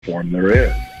form there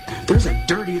is. There's a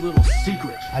dirty little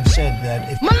secret. I've said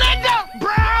that if Melinda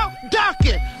Brown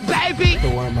Duncan, baby,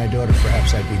 it weren't my daughter,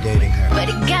 perhaps I'd be dating her. But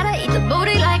you gotta eat the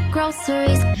booty like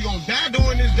groceries. You gonna die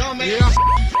doing this dumb ass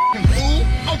fool?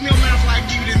 Open your mouth like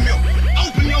give you this milk.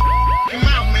 Open your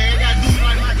mouth, man. You gotta do me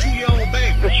like my 2-year-old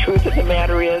baby. The truth of the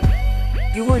matter is,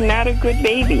 you were not a good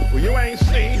baby. Well, you ain't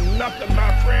seen nothing, my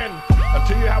friend,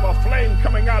 until you have a flame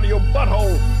coming out of your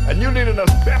butthole, and you need an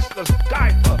asbestos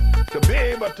diaper to be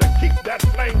able to keep that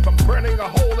flame from burning a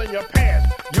hole in your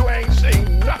pants. You ain't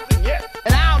seen nothing yet.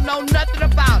 and I don't know nothing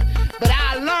about it, but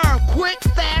I learned quick,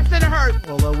 fast, and hurt.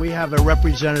 Although we have a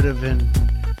representative in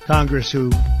Congress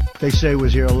who they say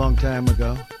was here a long time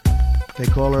ago. They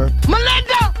call her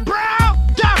Melinda Brown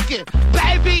Duncan,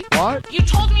 baby. what? You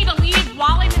told me to leave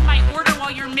while I'm in my order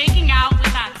while you're making out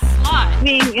with that slut.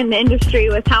 Being in the industry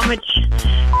with how much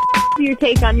you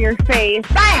take on your face.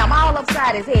 Bam! All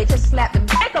upside his head. Just slap him.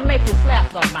 Make him make you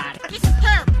slap somebody. This is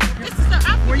terrible. This is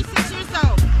terrible. I'm 46 years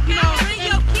old. You know,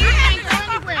 your kid ain't go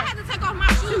anywhere. I had to take off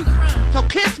my shoes. So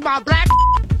kiss my black.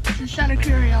 Just out of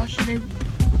curiosity,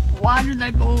 why do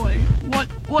they go away?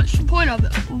 What's the point of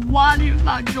it? Why do you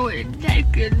not enjoy it?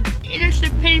 Taking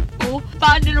innocent people,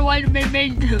 finding a way to be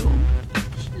mean to them.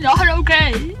 It's not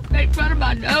okay. Make fun of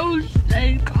my nose.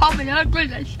 They call me ugly.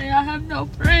 They say I have no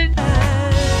friends.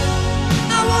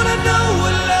 I wanna know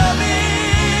what love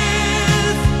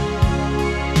is.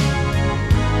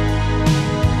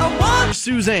 I want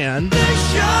Suzanne. to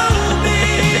show me.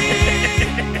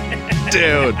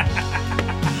 Dude.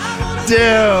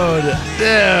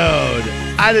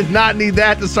 I did not need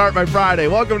that to start my Friday.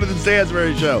 Welcome to the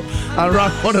Stansbury Show on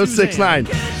Rock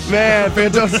 106.9. Man,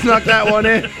 Fantos snuck that one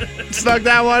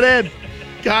in.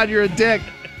 God, you're a dick.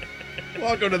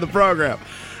 Welcome to the program.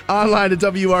 Online at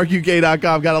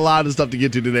WRQK.com. Got a lot of stuff to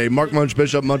get to today. Mark Munch,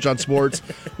 Bishop, Munch on Sports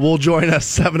will join us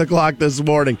 7 o'clock this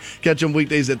morning. Catch him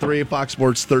weekdays at 3 o'clock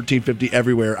Sports, 1350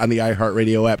 everywhere on the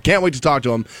iHeartRadio app. Can't wait to talk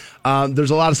to him.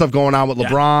 There's a lot of stuff going on with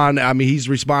LeBron. I mean, he's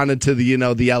responded to the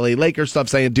LA Lakers stuff,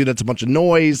 saying, dude, that's a bunch of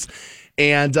noise.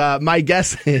 And my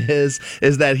guess is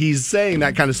that he's saying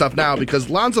that kind of stuff now because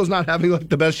Lonzo's not having like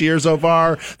the best year so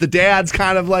far. The dad's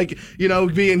kind of like,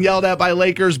 being yelled at by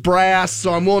Lakers brass.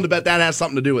 So I'm willing to bet that has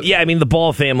something to do with it. Yeah, I mean, the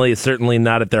Ball family is certainly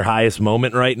not at their highest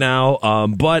moment right now.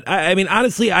 But I mean,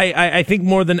 honestly, I think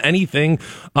more than anything,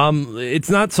 it's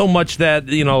not so much that,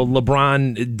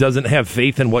 LeBron doesn't have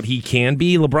faith in what he can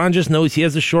be. LeBron just knows he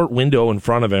has a short window in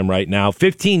front of him right now.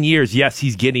 15 years, yes,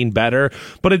 he's getting better.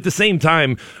 But at the same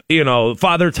time,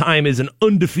 Father Time is an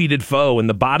undefeated foe, and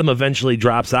the bottom eventually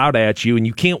drops out at you, and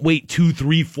you can't wait 2,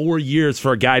 3, 4 years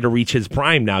for a guy to reach his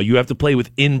prime now. You have to play with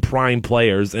in-prime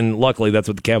players, and luckily that's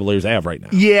what the Cavaliers have right now.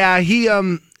 Yeah, he,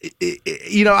 I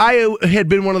had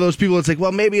been one of those people that's like,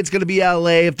 well, maybe it's going to be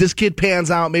LA. If this kid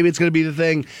pans out, maybe it's going to be the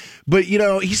thing. But,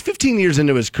 he's 15 years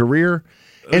into his career.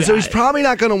 And so he's probably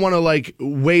not going to want to,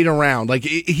 wait around.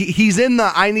 He's in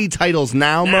the I need titles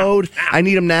now mode. I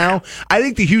need them now. I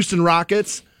think the Houston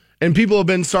Rockets, and people have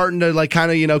been starting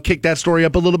to, kick that story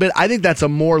up a little bit. I think that's a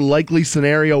more likely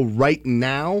scenario right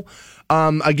now.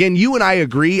 Again, you and I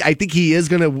agree. I think he is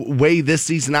going to weigh this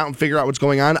season out and figure out what's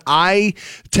going on. I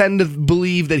tend to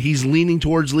believe that he's leaning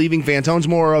towards leaving. Fantone's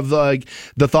more of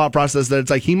the thought process that it's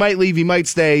like he might leave, he might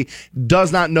stay,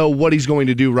 does not know what he's going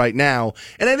to do right now.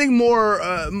 And I think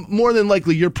more than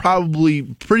likely, you're probably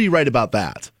pretty right about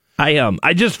that.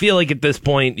 I just feel like at this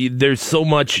point, there's so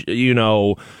much,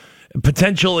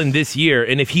 potential in this year,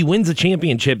 and if he wins a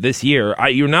championship this year,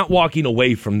 you're not walking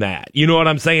away from that. You know what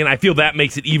I'm saying? I feel that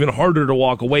makes it even harder to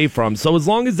walk away from. So as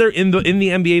long as they're in the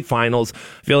NBA Finals,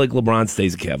 I feel like LeBron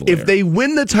stays a Cavalier. If they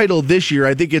win the title this year,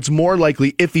 I think it's more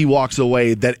likely if he walks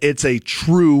away that it's a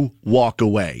true walk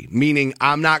away. Meaning,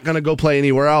 I'm not going to go play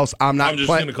anywhere else. I'm just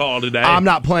going to call it a day. I'm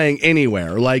not playing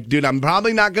anywhere. Dude, I'm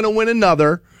probably not going to win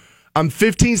another. I'm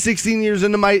 15, 16 years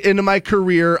into my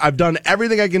career. I've done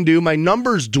everything I can do. My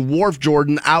numbers dwarf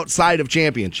Jordan outside of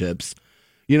championships.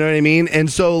 You know what I mean?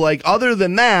 And so, other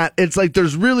than that, it's like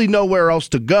there's really nowhere else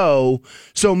to go.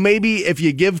 So maybe if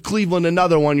you give Cleveland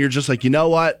another one, you're just like, you know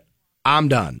what? I'm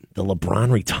done. The LeBron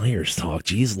retires talk.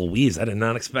 Jeez Louise, I did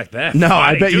not expect that. No,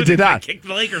 I bet you did not. Kicked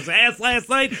the Lakers' ass last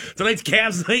night. Tonight's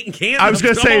Cavs night in Kansas. I was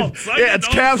going to say, it's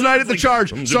Cavs night at the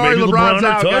Charge. Sorry, LeBron's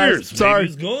out, guys. Sorry.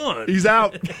 He's gone. He's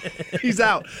out. He's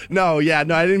out. No, I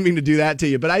didn't mean to do that to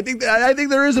you, but I think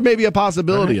there is maybe a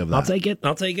possibility of that.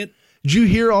 I'll take it. Did you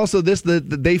hear also this,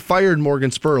 that they fired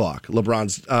Morgan Spurlock,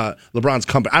 LeBron's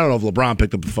company? I don't know if LeBron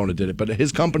picked up the phone and did it, but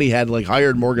his company had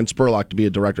hired Morgan Spurlock to be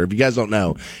a director. If you guys don't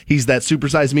know, he's that Super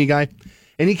Size Me guy.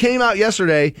 And he came out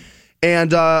yesterday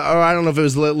And or I don't know if it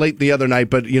was late the other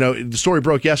night, but the story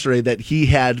broke yesterday that he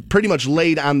had pretty much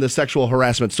laid on the sexual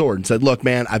harassment sword and said, "Look,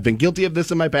 man, I've been guilty of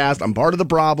this in my past. I'm part of the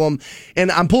problem."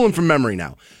 And I'm pulling from memory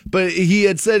now, but he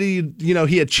had said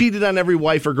he had cheated on every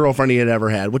wife or girlfriend he had ever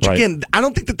had. Which again, I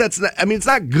don't think that's. I mean, it's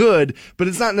not good, but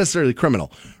it's not necessarily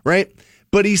criminal, right?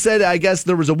 But he said, I guess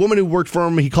there was a woman who worked for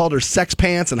him. He called her sex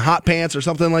pants and hot pants or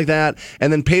something like that,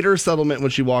 and then paid her a settlement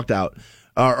when she walked out.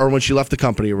 Or when she left the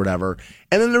company or whatever.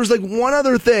 And then there was like one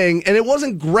other thing, and it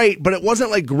wasn't great, but it wasn't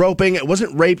like groping, it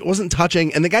wasn't rape, it wasn't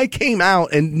touching. And the guy came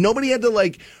out, and nobody had to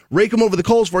like rake him over the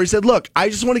coals for it. He said, "Look, I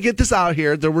just want to get this out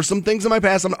here. There were some things in my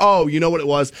past. You know what it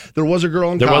was? There was a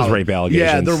girl in college. There was rape allegations.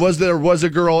 Yeah, there was a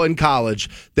girl in college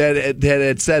that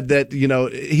had said that,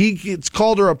 he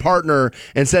called her a partner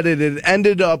and said it had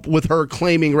ended up with her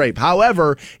claiming rape.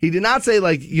 However, he did not say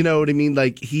how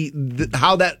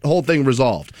that whole thing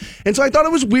resolved. And so I thought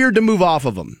it was weird to move off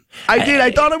of him.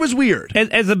 I thought it was weird.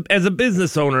 As a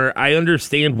business owner, I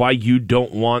understand why you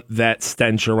don't want that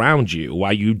stench around you,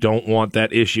 why you don't want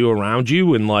that issue around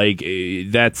you, and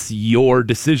that's your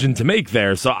decision to make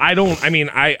there. So I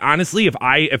honestly, if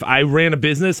I ran a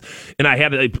business and I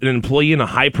had an employee in a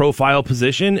high profile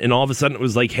position, and all of a sudden it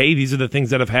was like, "Hey, these are the things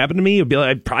that have happened to me,"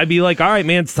 I'd probably be like, "All right,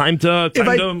 man, it's time to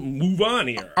move on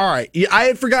here." All right, I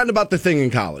had forgotten about the thing in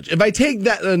college. If I take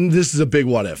that, and this is a big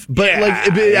what if, but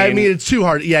it's too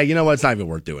hard. Yeah, you know what? It's not even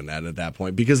worth doing that at that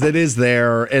point because it is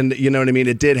there, and you know what I mean.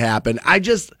 It did happen. I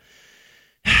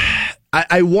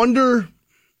wonder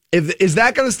is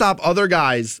that going to stop other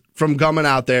guys from coming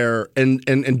out there and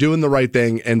doing the right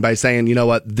thing and by saying, "You know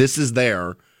what, this is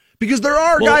there." Because there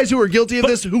are guys who are guilty of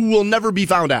this who will never be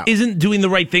found out. Isn't doing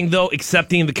the right thing, though,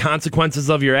 accepting the consequences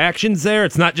of your actions there?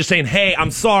 It's not just saying, "Hey,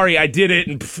 I'm sorry, I did it,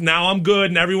 and now I'm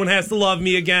good, and everyone has to love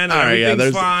me again, and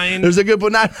everything's fine." There's a good,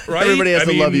 but not everybody has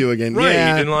to love you again. Right,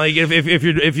 yeah. And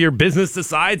if your business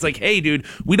decides, "Hey, dude,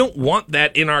 we don't want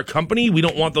that in our company. We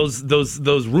don't want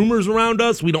those rumors around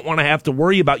us. We don't want to have to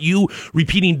worry about you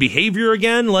repeating behavior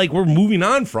again. We're moving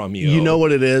on from you." You know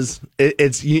what it is?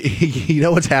 It's you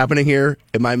know what's happening here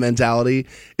in my mentality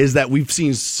is that we've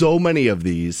seen so many of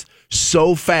these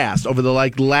so fast over the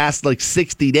last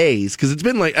 60 days because it's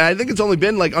been I think it's only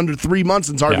been under 3 months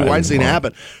since Harvey Weinstein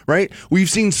happened, right? We've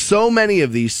seen so many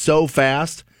of these so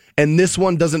fast, and this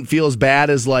one doesn't feel as bad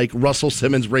as Russell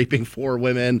Simmons raping 4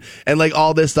 women and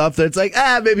all this stuff that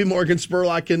it's maybe Morgan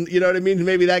Spurlock can, you know what I mean?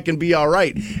 Maybe that can be all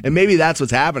right. And maybe that's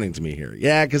what's happening to me here.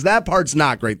 Yeah, because that part's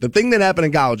not great. The thing that happened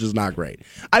in college is not great.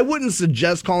 I wouldn't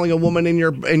suggest calling a woman in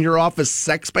your office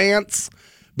sex pants,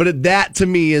 but that to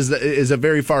me is a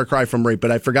very far cry from rape.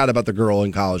 But I forgot about the girl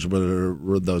in college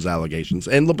with those allegations.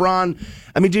 And LeBron,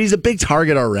 dude, he's a big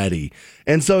target already.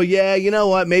 And so, yeah, you know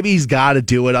what? Maybe he's got to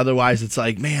do it. Otherwise, it's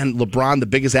man, LeBron, the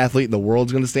biggest athlete in the world,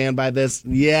 is going to stand by this.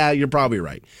 Yeah, you're probably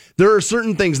right. There are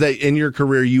certain things that in your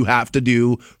career you have to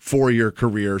do for your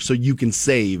career so you can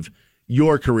save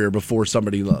your career before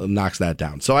somebody knocks that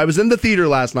down. So I was in the theater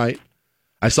last night.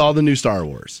 I saw the new Star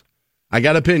Wars. I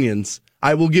got opinions.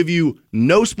 I will give you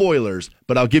no spoilers,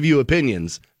 but I'll give you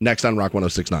opinions next on Rock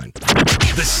 106.9.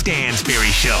 The Stansbury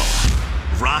Show.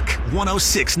 Rock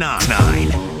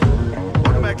 106.9.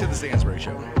 Welcome back to the Stansbury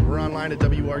Show. We're online at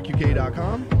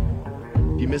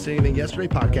WRQK.com. If you missed anything yesterday,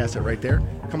 podcast it right there.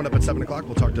 Coming up at 7 o'clock,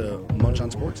 we'll talk to Munch on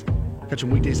Sports. Catch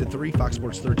them weekdays at 3, Fox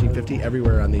Sports 1350,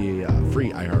 everywhere on the free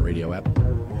iHeartRadio app.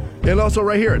 And also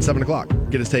right here at 7 o'clock.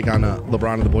 Get his take on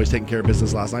LeBron and the boys taking care of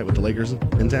business last night with the Lakers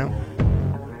in town.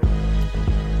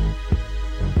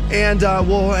 And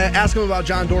we'll ask him about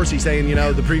John Dorsey saying,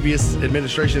 the previous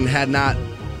administration had not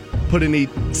put any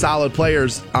solid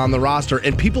players on the roster.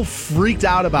 And people freaked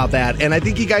out about that. And I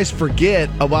think you guys forget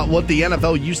about what the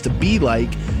NFL used to be like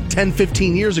 10,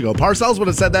 15 years ago. Parcells would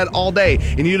have said that all day,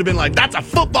 and you'd have been like, "That's a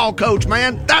football coach,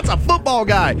 man. That's a football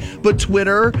guy." But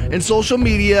Twitter and social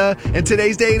media and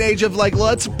today's day and age of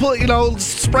let's put,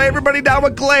 spray everybody down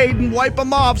with Glade and wipe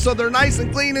them off so they're nice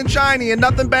and clean and shiny and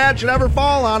nothing bad should ever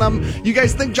fall on them. You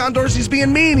guys think John Dorsey's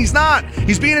being mean. He's not.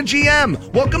 He's being a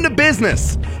GM. Welcome to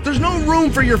business. There's no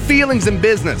room for your feelings in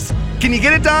business. Can you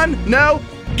get it done? No?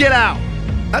 Get out.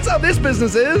 That's how this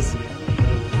business is.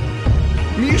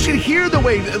 You should hear the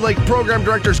way program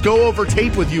directors go over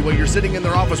tape with you while you're sitting in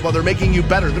their office while they're making you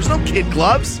better. There's no kid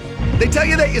gloves. They tell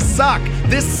you that you suck.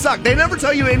 This sucked. They never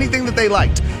tell you anything that they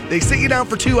liked. They sit you down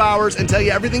for 2 hours and tell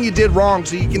you everything you did wrong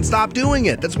so you can stop doing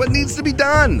it. That's what needs to be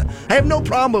done. I have no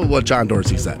problem with what John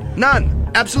Dorsey said.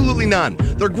 None. Absolutely none.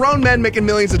 They're grown men making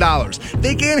millions of dollars. If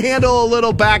they can't handle a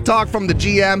little back talk from the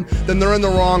GM, then they're in the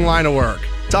wrong line of work.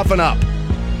 Toughen up.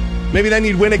 Maybe then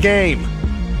you'd win a game.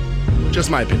 Just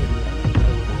my opinion.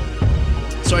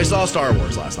 So I saw Star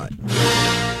Wars last night.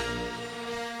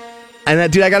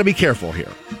 And dude, I got to be careful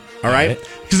here. All right?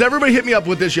 Because everybody hit me up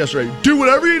with this yesterday. Do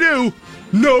whatever you do,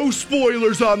 no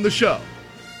spoilers on the show.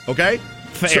 Okay?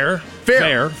 Fair.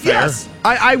 Yes.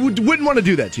 I wouldn't want to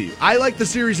do that to you. I like the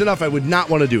series enough, I would not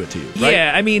want to do it to you. Right?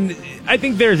 Yeah, I mean, I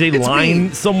think there's a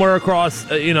line somewhere across,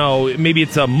 maybe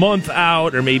it's a month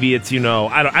out, or maybe it's,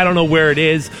 I don't know where it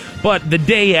is, but the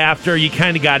day after, you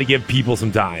kind of got to give people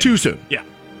some time. Too soon. Yeah.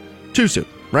 Too soon,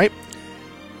 right?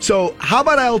 So, how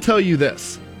about I'll tell you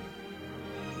this?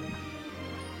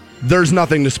 There's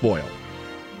nothing to spoil.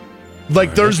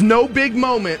 Like, there's no big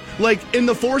moment. Like, in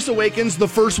The Force Awakens, the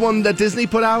first one that Disney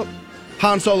put out,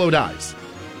 Han Solo dies.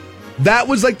 That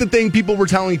was, like, the thing people were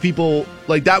telling people.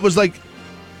 Like, that was, like...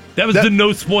 That was the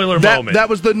no spoiler moment. That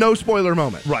was the no spoiler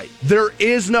moment. Right. There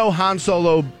is no Han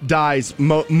Solo dies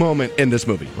moment in this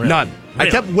movie. Really? None. Really?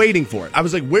 I kept waiting for it. I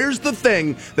was like, where's the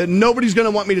thing that nobody's going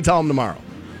to want me to tell them tomorrow?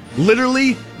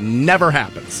 Literally never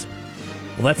happens.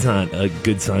 Well, that's not a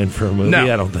good sign for a movie,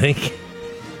 No. I don't think.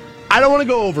 I don't want to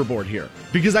go overboard here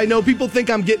because I know people think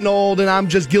I'm getting old and I'm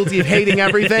just guilty of hating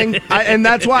everything. And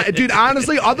that's why, dude,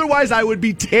 honestly, otherwise I would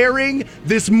be tearing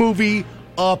this movie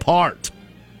apart.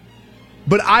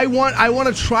 But I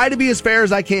want to try to be as fair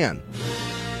as I can.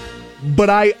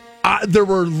 But there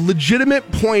were legitimate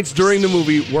points during the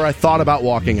movie where I thought about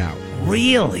walking out.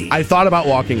 Really? I thought about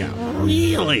walking out.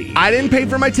 Really? I didn't pay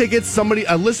for my tickets. A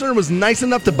listener was nice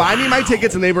enough to buy me my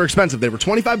tickets, and they were expensive. They were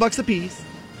 $25 a piece.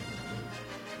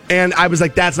 And I was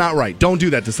like, that's not right. Don't do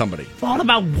that to somebody. Thought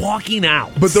about walking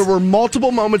out. But there were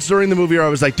multiple moments during the movie where I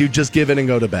was like, dude, just give in and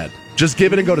go to bed. Just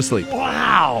give it and go to sleep.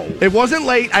 Wow. It wasn't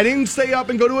late. I didn't stay up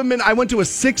and go to a midnight. I went to a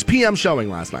 6 p.m. showing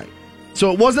last night.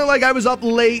 So it wasn't like I was up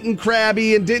late and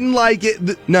crabby and didn't like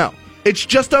it. No. It's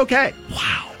just okay.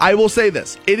 Wow. I will say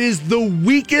this. It is the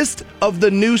weakest of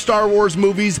the new Star Wars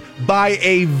movies by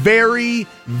a very,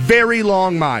 very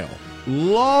long mile.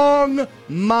 Long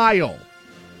mile.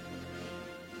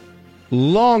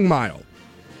 Long mile.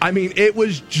 I mean, it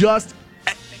was just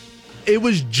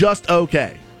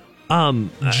okay.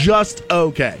 Just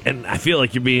okay. And I feel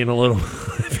like you're being a little I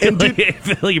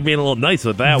feel like you're being a little nice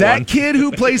with that one. That kid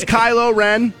who plays Kylo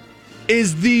Ren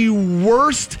is the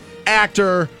worst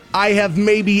actor I have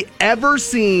maybe ever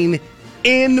seen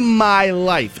in my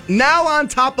life. Now on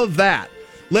top of that,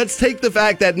 let's take the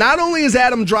fact that not only is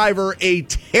Adam Driver a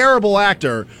terrible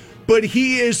actor, but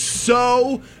he is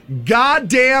so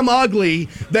goddamn ugly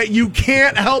that you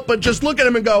can't help but just look at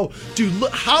him and go, dude,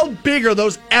 look, how big are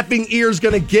those effing ears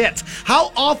gonna get?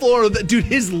 How awful are the dude?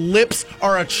 His lips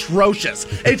are atrocious.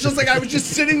 It's just like I was just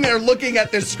sitting there looking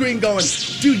at this screen going,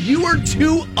 dude, you are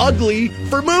too ugly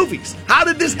for movies. How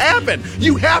did this happen?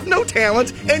 You have no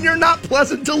talent and you're not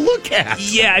pleasant to look at.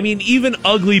 Yeah, I mean, even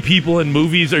ugly people in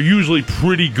movies are usually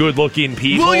pretty good looking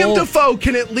people. William Dafoe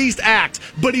can at least act,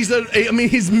 but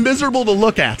he's miserable to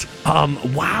look at.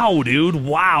 Wow, dude.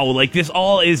 Wow. Like, this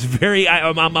all is very...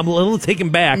 I'm a little taken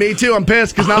back. Me too. I'm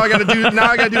pissed because now I got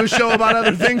to do a show about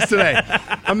other things today.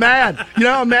 I'm mad. You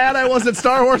know how mad I was at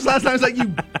Star Wars last night? I was like,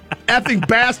 you effing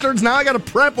bastards. Now I got to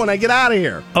prep when I get out of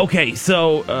here. Okay,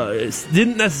 so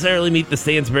didn't necessarily meet the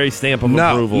Stansbury stamp of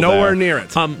approval. No, nowhere there. near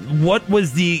it. What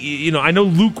was the... I know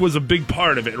Luke was a big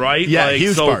part of it, right? Yeah,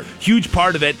 huge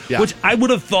part of it, yeah. Which I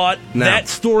would have thought that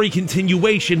story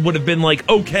continuation would have been like,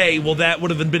 okay, well, that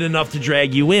would have been enough to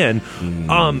drag you in.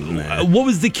 What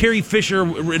was the Carrie Fisher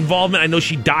involvement? I know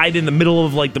she died in the middle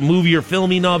of like the movie or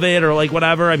filming of it or like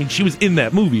whatever. I mean, she was in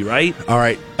that movie, right? All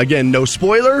right. Again, no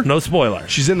spoiler. No spoiler.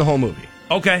 She's in the whole movie.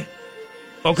 Okay.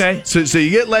 So you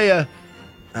get Leia.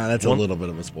 That's a little bit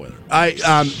of a spoiler.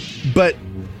 But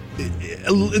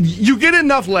you get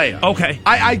enough Leia. Okay.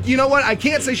 You know what? I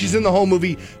can't say she's in the whole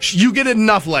movie. You get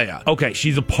enough Leia. Okay,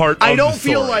 she's a part of I don't the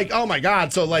feel story. like, oh my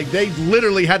God, so like they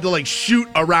literally had to like shoot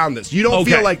around this. You don't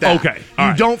feel like that. Okay.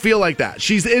 You don't feel like that.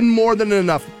 She's in more than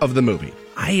enough of the movie.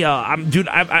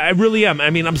 I really am.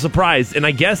 I mean, I'm surprised. And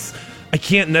I guess I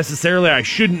shouldn't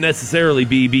necessarily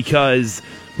be, because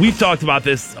we've talked about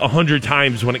this 100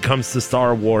 times when it comes to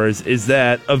Star Wars, is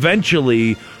that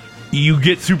eventually you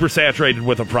get super saturated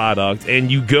with a product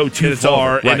and you go too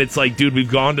far, over, right. And it's like, dude,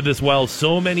 we've gone to this well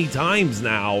so many times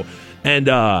now, and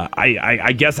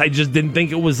I guess I just didn't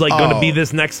think it was like going to be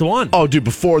this next one. Oh, dude,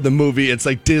 before the movie, it's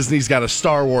like Disney's got a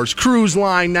Star Wars cruise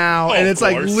line now, and it's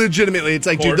like legitimately, it's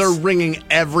like, dude, they're wringing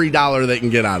every dollar they can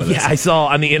get out of this. Yeah, I saw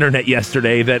on the internet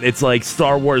yesterday that it's like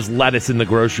Star Wars lettuce in the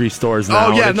grocery stores now.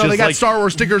 Oh yeah, no, they got Star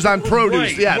Wars stickers on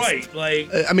produce. Right, yes, right. Like,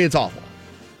 I mean, it's awful.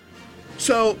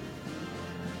 So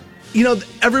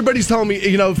everybody's telling me,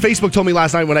 Facebook told me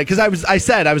last night because I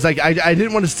said I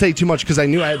didn't want to say too much because I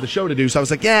knew I had the show to do. So I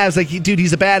was like, dude,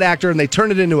 he's a bad actor, and they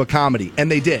turned it into a comedy, and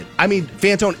they did. I mean,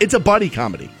 Fantone, it's a buddy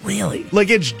comedy. Really? Like,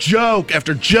 it's joke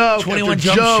after joke 21 after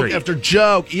Jump joke Street. after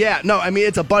joke. Yeah, no, I mean,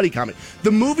 it's a buddy comedy.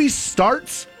 The movie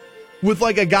starts with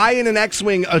like a guy in an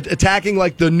X-wing attacking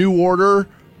like the New Order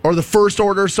or the First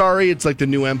Order. Sorry, it's like the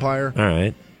New Empire. All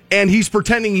right. And he's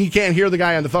pretending he can't hear the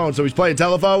guy on the phone, so he's playing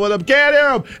telephone with him. Can't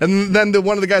hear him. And then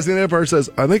one of the guys in the Empire says,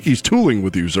 "I think he's tooling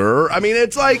with you, sir." I mean,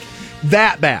 it's like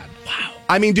that bad. Wow.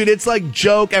 I mean, dude, it's like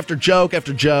joke after joke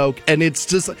after joke, and it's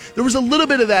just there was a little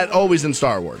bit of that always in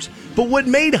Star Wars. But what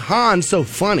made Han so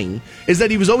funny is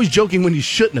that he was always joking when he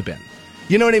shouldn't have been.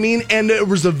 You know what I mean? And there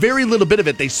was a very little bit of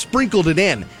it. They sprinkled it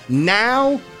in.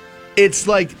 Now, it's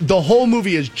like the whole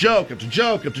movie is joke after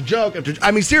joke after joke after.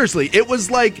 I mean, seriously, it was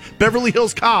like Beverly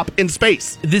Hills Cop in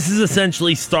space. This is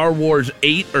essentially Star Wars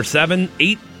 8 or 7,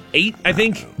 8, I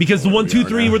think, because the 1, 2,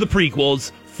 3 were the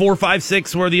prequels, 4, 5,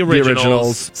 6 were the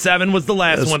originals. 7 was the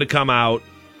last one to come out.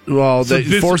 Well, So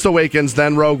this- Force Awakens,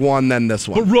 then Rogue One, then this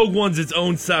one. But Rogue One's its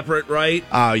own separate, right?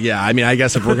 Oh yeah, I mean, I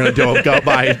guess if we're gonna go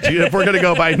by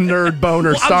nerd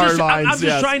boner star lines,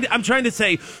 I'm trying to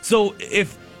say. So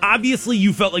if obviously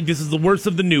you felt like this is the worst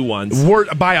of the new ones,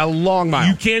 by a long mile,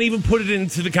 you can't even put it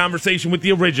into the conversation with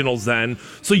the originals. Then,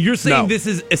 so you're saying this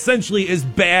is essentially as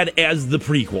bad as the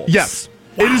prequels? Yes,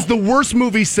 wow. It is the worst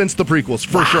movie since the prequels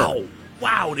for sure.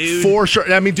 Wow, dude. For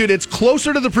sure. I mean, dude, it's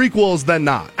closer to the prequels than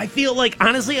not. I feel like,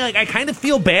 honestly, like I kind of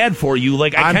feel bad for you.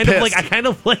 Like I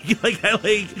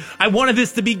wanted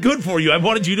this to be good for you. I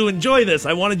wanted you to enjoy this.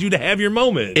 I wanted you to have your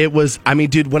moment. It was, I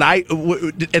mean, dude, when at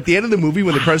the end of the movie,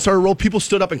 when the credits started to roll, people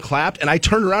stood up and clapped, and I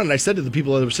turned around and I said to the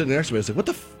people that were sitting next to me, I was like, what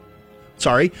the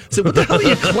Sorry. I said, what the hell are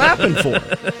you clapping for?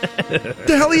 What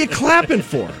the hell are you clapping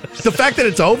for? The fact that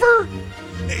it's over?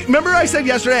 Remember I said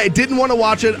yesterday I didn't want to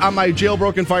watch it on my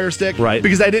jailbroken Fire Stick? Right.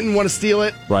 Because I didn't want to steal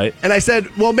it? Right. And I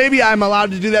said, well, maybe I'm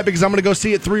allowed to do that because I'm going to go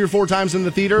see it 3 or 4 times in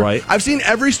the theater. Right. I've seen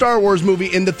every Star Wars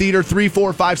movie in the theater 3,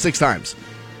 4, 5, 6 times.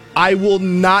 I will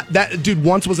not... Dude,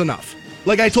 once was enough.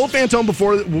 Like I told Fantone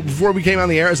before we came on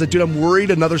the air, I said, dude, I'm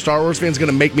worried another Star Wars fan's going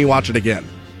to make me watch it again.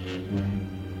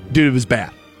 Dude, it was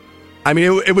bad. I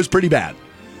mean, it was pretty bad.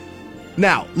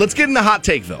 Now, let's get into Hot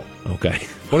Takeville. Okay.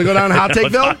 Want to go down to Hot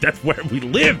Takeville? That's where we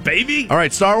live, baby. All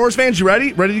right, Star Wars fans, you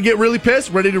ready? Ready to get really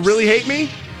pissed? Ready to really hate me?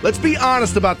 Let's be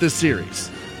honest about this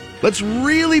series. Let's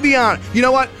really be honest. You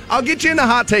know what? I'll get you into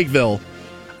Hot Takeville.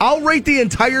 I'll rate the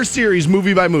entire series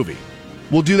movie by movie.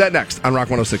 We'll do that next on Rock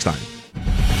 106.9.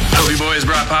 Toby Boys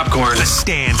brought popcorn. The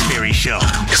Stansbury Show.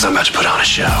 Because I'm about to put on a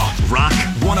show. Rock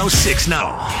 106.9.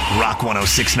 Rock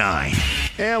 106.9.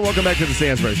 And welcome back to the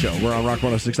Stansbury Show. We're on Rock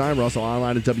 106.9. We're also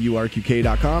online at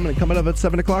WRQK.com. And coming up at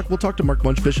 7 o'clock, we'll talk to Mark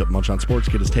Munch Bishop, Munch on Sports,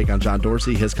 get his take on John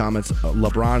Dorsey, his comments,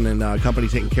 LeBron and company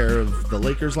taking care of the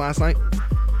Lakers last night.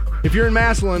 If you're in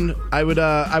Massillon, I would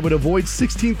avoid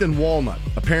 16th and Walnut.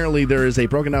 Apparently, there is a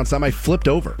broken down semi flipped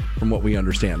over, from what we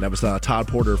understand. That was Todd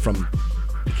Porter from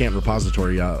the Canton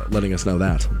Repository letting us know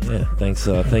that. Yeah, thanks.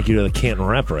 Thank you to the Canton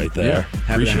Rep right there.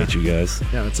 Yeah, appreciate you guys.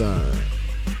 Yeah, it's a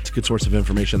good source of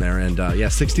information there. And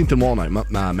 16th and Walnut,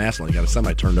 Massillon got a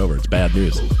semi turned over. It's bad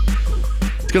news.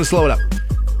 It's going to slow it up.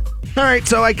 All right,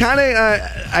 so I kind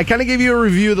of gave you a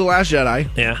review of The Last Jedi.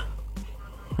 Yeah.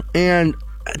 And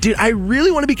dude, I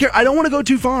really want to be careful. I don't want to go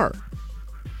too far.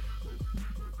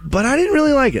 But I didn't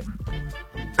really like it.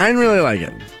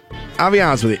 I'll be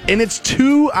honest with you. And it's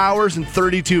 2 hours and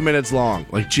 32 minutes long.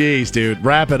 Like, geez, dude,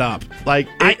 wrap it up. Like,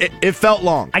 it felt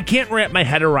long. I can't wrap my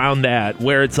head around that,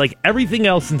 where it's like everything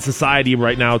else in society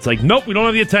right now, it's like, nope, we don't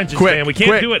have the attention span. We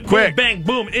can't do it. Quick. Boom, bang,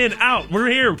 boom, in, out. We're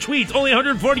here. Tweets, only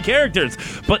 140 characters.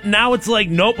 But now it's like,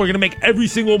 nope, we're going to make every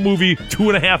single movie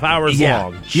 2.5 hours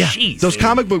long. Yeah. Jeez, those dude.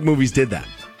 comic book movies did that.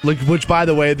 Like, which, by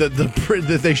the way,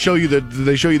 they show you the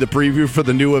preview for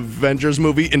the new Avengers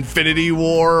movie, Infinity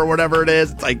War or whatever it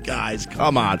is. It's like, guys,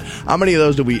 come on, how many of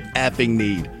those do we effing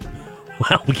need?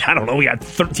 Well, I don't know. We got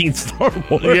 13 Star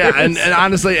Wars. Yeah, and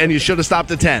honestly, and you should have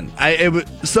stopped at 10.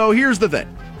 So here's the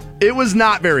thing, it was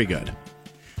not very good.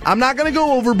 I'm not going to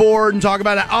go overboard and talk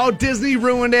about it. Oh, Disney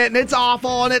ruined it, and it's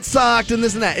awful, and it sucked, and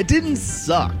this and that. It didn't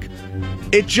suck.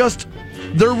 It just,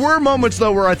 there were moments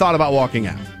though where I thought about walking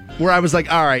out. Where I was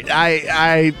like, all right,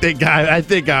 I think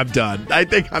I'm done.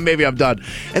 Maybe I'm done.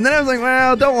 And then I was like,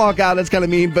 well, don't walk out. That's kind of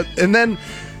mean. And then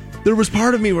there was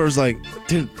part of me where I was like,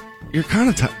 dude, you're kind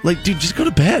of tired. Like, dude, just go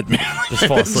to bed, man. Just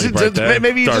fall asleep right there.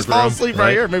 Maybe you just fall asleep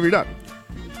right here. Maybe you're done.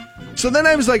 So then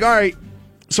I was like, all right.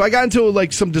 So I got into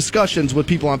like some discussions with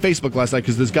people on Facebook last night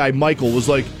because this guy, Michael, was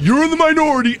like, you're in the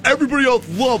minority. Everybody else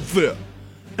loves it.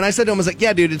 And I said to him, I was like,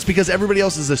 yeah, dude, it's because everybody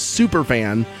else is a super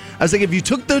fan. I was like, if you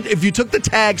took the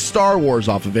tag Star Wars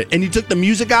off of it and you took the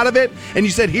music out of it and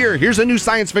you said, here's a new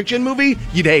science fiction movie,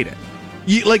 you'd hate it.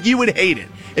 You would hate it.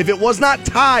 If it was not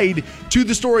tied to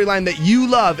the storyline that you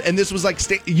love, and this was like,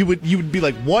 you would be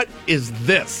like, what is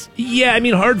this? Yeah, I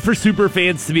mean, hard for super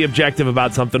fans to be objective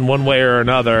about something one way or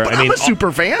another. But I'm a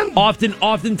super fan.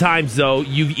 Oftentimes, though,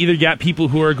 you've either got people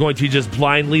who are going to just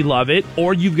blindly love it,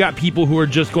 or you've got people who are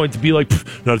just going to be like,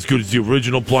 not as good as the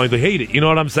original, blindly hate it. You know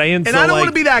what I'm saying? And I don't want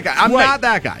to be that guy. I'm not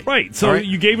that guy. Right. So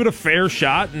you gave it a fair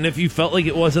shot, and if you felt like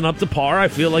it wasn't up to par, I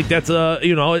feel like that's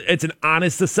it's an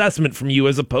honest assessment from you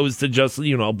as opposed to just,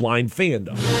 blind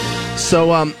fandom.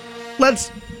 So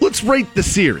let's rate the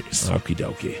series. Okie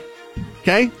dokie.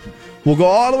 Okay? We'll go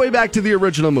all the way back to the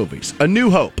original movies. A New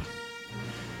Hope.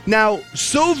 Now,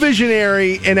 so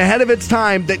visionary and ahead of its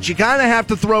time that you kind of have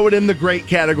to throw it in the great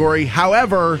category.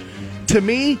 However, to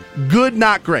me, good,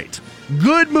 not great.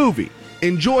 Good movie.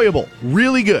 Enjoyable.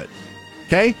 Really good.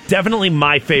 Okay? Definitely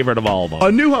my favorite of all of them.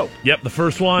 A New Hope. Yep, the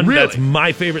first one. Really? That's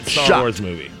my favorite Star Wars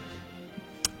movie.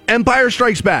 Empire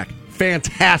Strikes Back.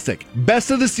 Fantastic. Best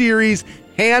of the series,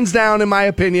 hands down, in my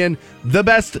opinion, the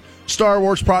best Star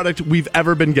Wars product we've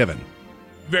ever been given.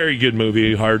 Very good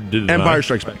movie. Hard to deny. Empire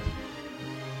Strikes Back.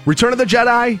 Return of the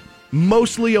Jedi,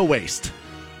 mostly a waste.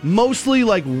 Mostly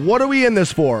like, what are we in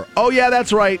this for? Oh, yeah,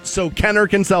 that's right. So Kenner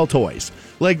can sell toys.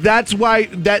 Like, that's why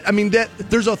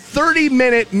there's a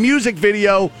 30-minute music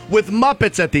video with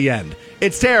Muppets at the end.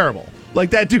 It's terrible.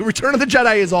 Like, that, dude, Return of the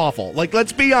Jedi is awful. Like,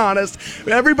 let's be honest.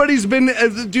 Everybody's been,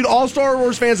 dude, all Star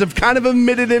Wars fans have kind of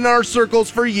admitted in our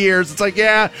circles for years. It's like,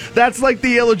 yeah, that's like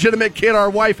the illegitimate kid our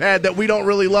wife had that we don't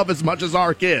really love as much as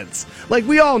our kids. Like,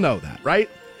 we all know that, right?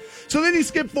 So then you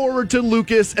skip forward to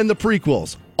Lucas and the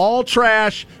prequels. All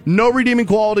trash, no redeeming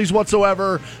qualities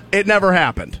whatsoever. It never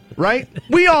happened, right?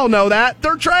 We all know that.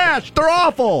 They're trash. They're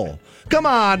awful. Come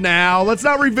on now. Let's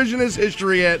not revisionist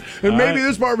history it. And maybe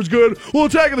this part was good. Well,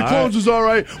 Attack of the Clones was all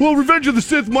right. Well, Revenge of the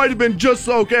Sith might have been just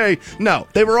okay. No,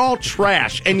 they were all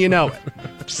trash, and you know it.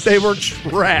 They were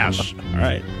trash. All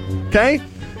right. Okay?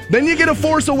 Then you get a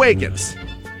Force Awakens.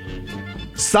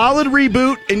 Solid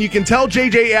reboot, and you can tell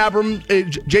J.J.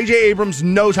 Abrams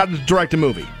knows how to direct a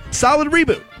movie. Solid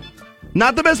reboot.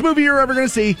 Not the best movie you're ever going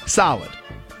to see. Solid.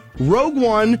 Rogue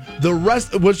One, the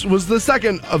rest, which was the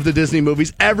second of the Disney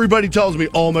movies, everybody tells me,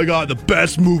 oh my God, the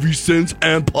best movie since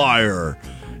Empire.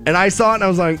 And I saw it and I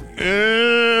was like,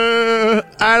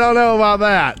 I don't know about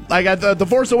that. Like, The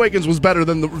Force Awakens was better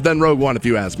than Rogue One, if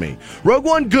you ask me. Rogue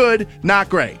One, good, not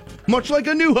great. Much like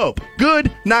A New Hope.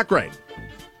 Good, not great.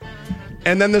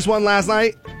 And then this one last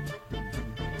night,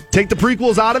 take the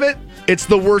prequels out of it, it's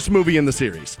the worst movie in the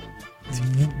series.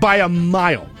 By a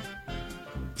mile.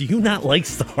 Do you not like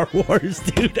Star Wars,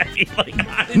 dude? I mean,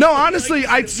 honestly, no, honestly,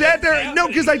 I sat there. No,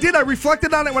 because I did. I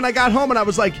reflected on it when I got home, and I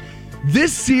was like,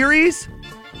 this series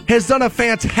has done a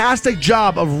fantastic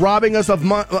job of robbing us of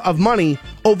money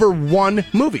over one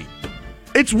movie.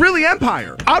 It's really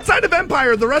Empire. Outside of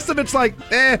Empire, the rest of it's like,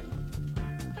 eh.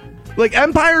 Like,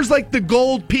 Empire's like the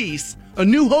gold piece. A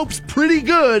New Hope's pretty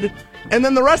good. And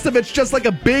then the rest of it's just like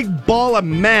a big ball of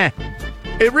meh.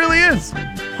 It really is.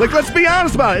 Like, let's be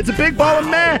honest about it. It's a big ball of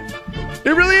meh.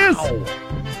 It really is.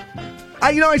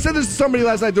 I said this to somebody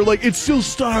last night. They're like, it's still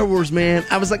Star Wars, man.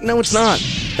 I was like, no, it's not.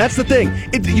 That's the thing.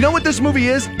 You know what this movie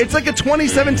is? It's like a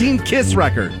 2017 Kiss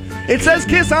record. It says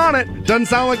Kiss on it. Doesn't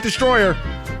sound like Destroyer.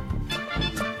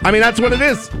 I mean, that's what it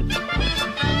is.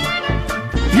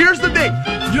 Here's the thing.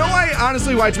 You know why,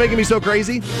 honestly, why it's making me so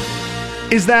crazy?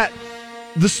 Is that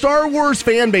the Star Wars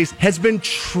fan base has been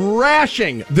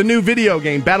trashing the new video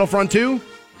game, Battlefront 2,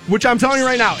 which I'm telling you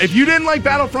right now, if you didn't like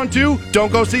Battlefront 2,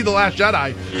 don't go see The Last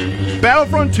Jedi.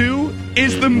 Battlefront 2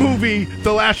 is the movie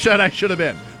The Last Jedi should have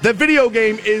been. The video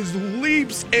game is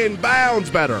leaps and bounds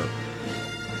better.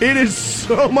 It is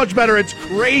so much better. It's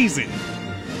crazy.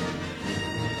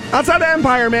 Outside of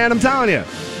Empire, man, I'm telling you.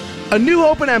 A New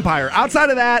Hope and Empire. Outside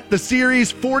of that, the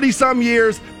series, 40-some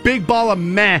years, big ball of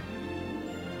meh.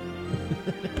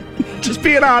 Just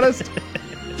being honest.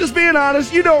 Just being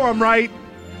honest. You know I'm right.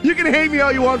 You can hate me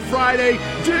all you want Friday.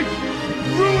 Dick,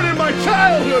 ruining my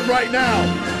childhood right now.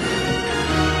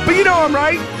 But you know I'm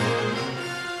right.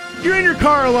 You're in your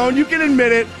car alone. You can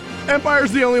admit it.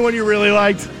 Empire's the only one you really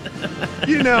liked.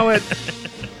 You know it.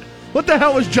 What the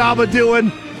hell was Jabba doing?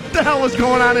 What the hell was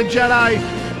going on in Jedi?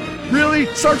 Really?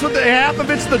 Starts with half of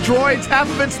it's the droids, half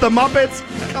of it's the Muppets?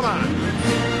 Come on.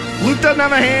 Luke doesn't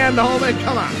have a hand, the whole thing.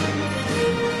 Come on.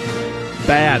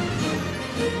 Bad.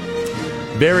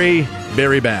 Very,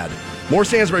 very bad. More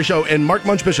Stansbury Show and Mark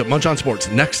Munch Bishop, Munch on Sports,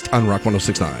 next on Rock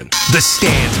 106.9. The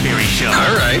Stansbury Show. All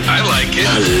right, I like it.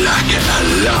 I like it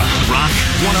a lot. Rock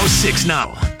 106.9.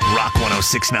 Rock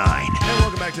 106.9. And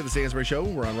welcome back to the Stansbury Show.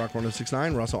 We're on Rock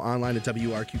 106.9. We're also online at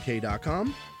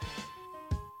WRQK.com.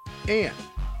 And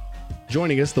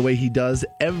joining us the way he does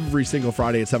every single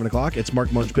Friday at 7 o'clock, it's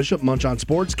Mark Munch Bishop, Munch on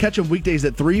Sports. Catch him weekdays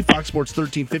at 3, Fox Sports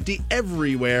 1350,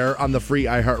 everywhere on the free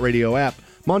iHeartRadio app.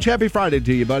 Munch, happy Friday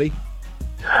to you, buddy.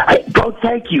 Hey, bro,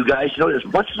 thank you, guys. You know, as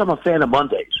much as I'm a fan of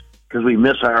Mondays, because we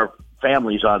miss our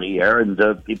families on the air and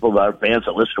the people, our fans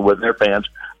that listen with their fans,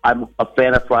 I'm a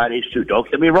fan of Fridays, too. Don't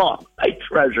get me wrong. I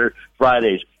treasure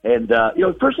Fridays. And,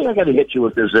 the first thing I got to hit you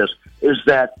with is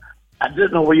that I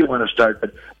didn't know where you want to start,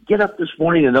 but get up this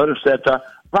morning and notice that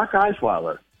Brock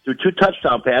Osweiler threw 2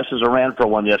 touchdown passes and ran for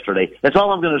one yesterday. That's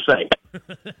all I'm going to say.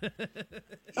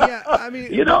 Yeah, I mean...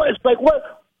 it's like,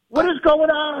 what is going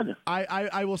on?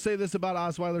 I will say this about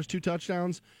Osweiler's 2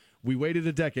 touchdowns. We waited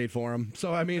a decade for him.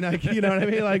 So, I mean, you know what I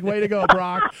mean? Like, way to go,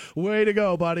 Brock. Way to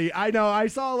go, buddy. I know. I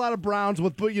saw a lot of Browns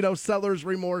with, seller's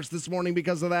remorse this morning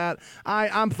because of that.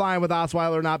 I'm fine with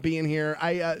Osweiler not being here.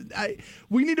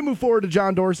 We need to move forward to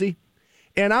John Dorsey,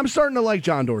 and I'm starting to like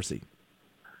John Dorsey.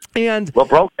 And well,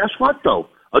 bro, guess what, though?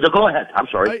 Oh, go ahead. I'm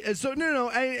sorry.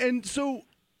 So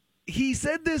he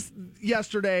said this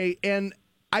yesterday, and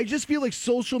I just feel like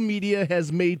social media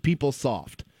has made people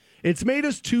soft. It's made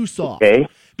us too soft. Okay.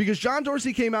 Because John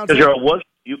Dorsey came out. Because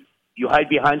you hide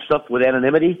behind stuff with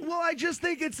anonymity? Well, I just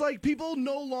think it's like people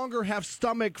no longer have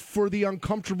stomach for the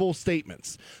uncomfortable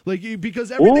statements.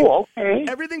 Because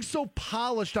everything's so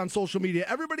polished on social media.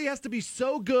 Everybody has to be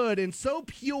so good and so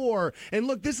pure. And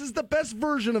look, this is the best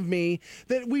version of me,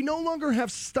 that we no longer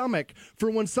have stomach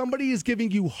for when somebody is giving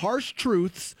you harsh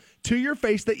truths to your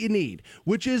face that you need,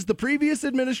 which is the previous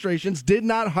administrations did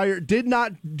not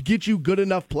get you good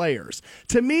enough players.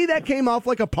 To me, that came off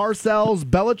like a Parcells,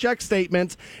 Belichick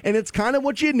statement, and it's kind of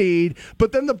what you need.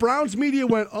 But then the Browns media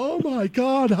went, oh my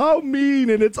God, how mean,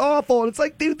 and it's awful. And it's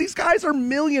like, dude, these guys are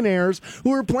millionaires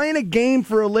who are playing a game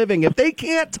for a living. If they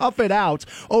can't tough it out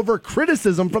over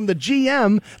criticism from the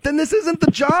GM, then this isn't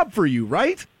the job for you,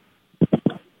 right?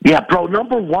 Yeah, bro,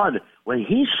 number one, when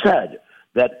he said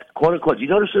that, quote unquote, you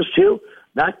notice this too?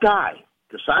 Not Guy.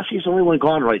 Kasashi's the only one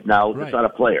gone right now that's not a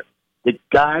player. The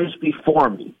guys before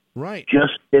me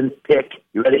just didn't pick,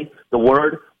 you ready? The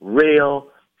word real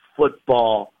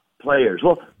football players.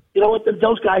 Well, you know what?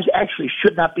 Those guys actually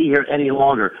should not be here any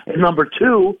longer. And number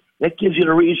two, that gives you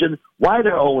the reason why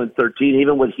they're 0-13,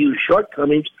 even with huge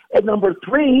shortcomings. And number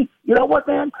three, you know what,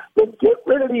 man? Then get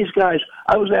rid of these guys.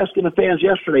 I was asking the fans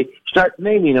yesterday, start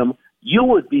naming them. You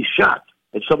would be shocked.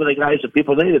 And some of the guys that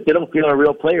people name, that they don't feel are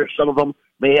real players. Some of them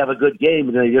may have a good game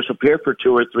and they disappear for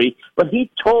 2 or 3. But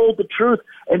he told the truth.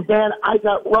 And, Dan, I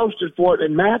got roasted for it.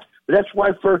 And, Matt, that's why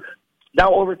for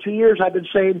now over 2 years I've been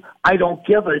saying I don't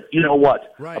give a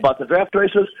you-know-what about the draft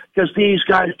races, because these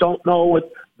guys don't know what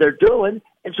they're doing.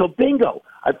 And so, bingo,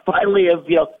 I finally have,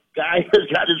 guy has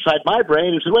got inside my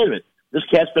brain and said, wait a minute. This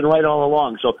cat's been right all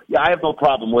along. So, yeah, I have no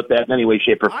problem with that in any way,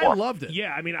 shape, or form. I loved it.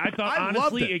 Yeah, I mean, I thought,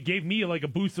 honestly, it gave me, like, a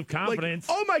boost of confidence.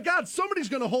 Like, oh, my God, somebody's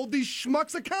going to hold these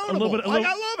schmucks accountable. I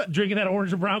love it. Drinking that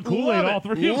orange and brown Kool-Aid, all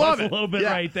three of us, a little bit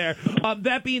right there.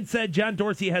 That being said, John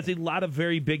Dorsey has a lot of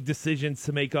very big decisions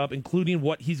to make up, including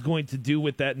what he's going to do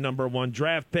with that number 1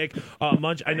 draft pick.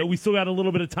 Munch, I know we still got a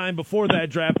little bit of time before that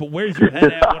draft, but where's your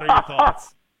head at? What are your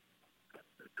thoughts?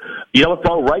 You know what,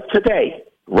 Paul? Right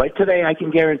today, I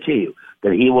can guarantee you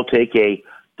that he will take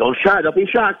don't be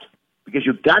shocked, because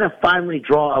you've got to finally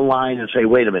draw a line and say,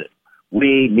 wait a minute,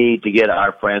 we need to get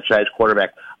our franchise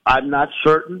quarterback. I'm not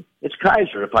certain it's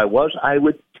Kaiser. If I was, I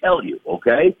would tell you,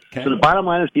 okay? So the bottom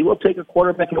line is he will take a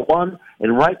quarterback at 1,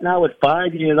 and right now at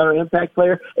 5, you need another impact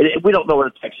player. And we don't know where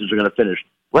the Texans are going to finish.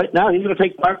 Right now, he's going to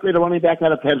take Barkley, the running back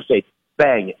out of Penn State.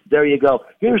 Bang, there you go.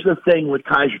 Here's the thing with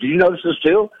Kaiser. Did you notice this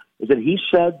too? Is that he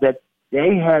said that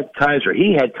he had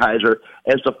Kaiser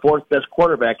as the 4th best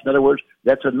quarterback. In other words,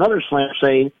 that's another slant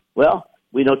saying, well,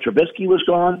 we know Trubisky was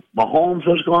gone, Mahomes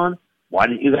was gone. Why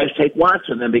didn't you guys take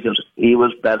Watson then? Because he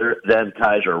was better than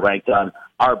Kaiser, ranked on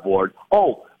our board.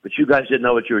 Oh, but you guys didn't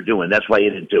know what you were doing. That's why you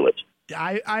didn't do it.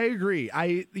 I agree.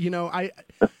 I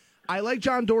like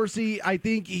John Dorsey. I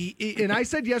think and I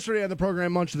said yesterday on the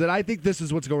program, Munch, that I think this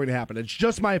is what's going to happen. It's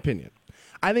just my opinion.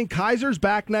 I think Kaiser's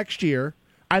back next year.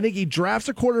 I think he drafts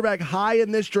a quarterback high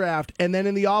in this draft, and then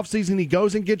in the offseason he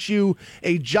goes and gets you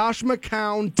a Josh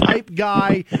McCown type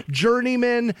guy,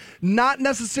 journeyman, not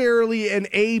necessarily an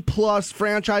A-plus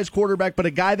franchise quarterback, but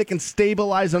a guy that can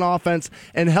stabilize an offense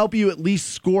and help you at least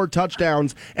score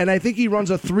touchdowns. And I think he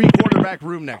runs a 3-quarterback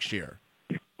room next year.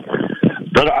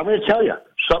 But I'm going to tell you,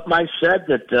 something I said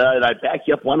that and I back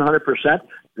you up 100%.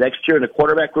 Next year in the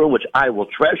quarterback room, which I will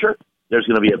treasure, there's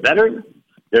going to be a veteran,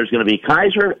 there's going to be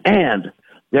Kaiser, and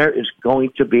there is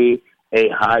going to be a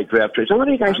high draft choice. So let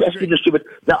me guys ask you this, too, but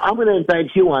now I'm going to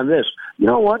invite you on this. You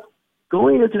know what?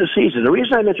 Going into the season, the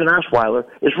reason I mentioned Osweiler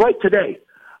is right today.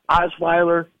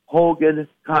 Osweiler, Hogan,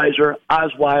 Kaiser,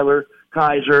 Osweiler,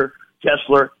 Kaiser,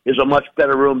 Kessler is a much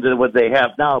better room than what they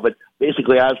have now, but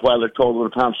basically Osweiler told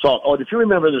little Tom Salt, oh, did you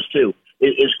remember this, too?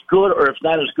 Is good or if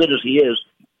not as good as he is,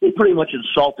 they pretty much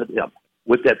insulted him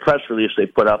with that press release they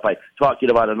put up by talking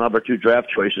about a number 2 draft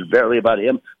choice and barely about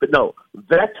him. But no,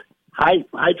 vet, high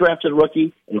drafted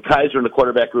rookie, and Kaiser in the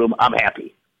quarterback room, I'm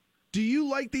happy. Do you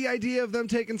like the idea of them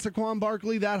taking Saquon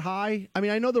Barkley that high? I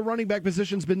mean, I know the running back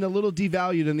position's been a little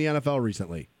devalued in the NFL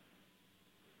recently.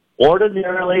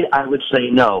 Ordinarily, I would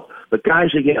say no. But guys,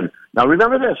 again, now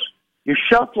remember this. Your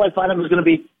shelf life on him is going to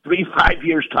be 3-5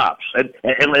 years tops. And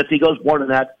if he goes more than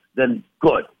that, then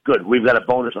good. We've got a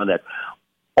bonus on that.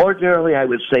 Ordinarily, I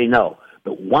would say no.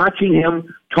 But watching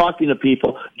him, talking to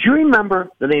people, do you remember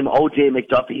the name O.J.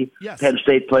 McDuffie, yes. Penn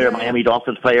State player, Miami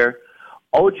Dolphins player?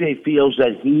 O.J. feels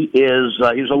that he is,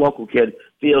 he's a local kid,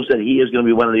 feels that he is going to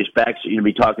be one of these backs that you're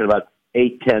going to be talking about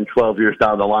 8, 10, 12 years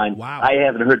down the line. Wow. I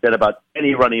haven't heard that about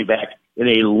any running back in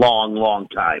a long, long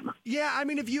time. Yeah, I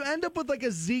mean, if you end up with like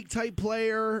a Zeke-type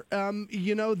player,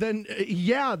 then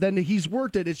he's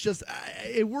worth it. It's just,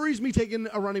 it worries me taking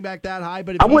a running back that high,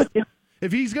 but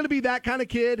if he's going to be that kind of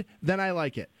kid, then I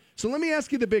like it. So let me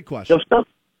ask you the big question.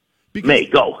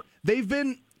 Go.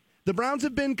 The Browns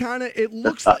have been kind of, it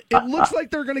looks like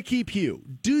they're going to keep Hugh.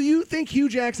 Do you think Hugh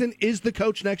Jackson is the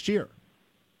coach next year?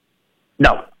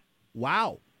 No.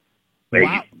 Wow.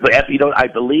 Wow. I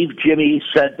believe Jimmy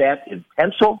said that in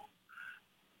pencil.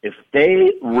 If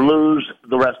they lose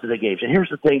the rest of the games, and here's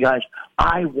the thing, guys,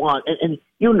 I want, and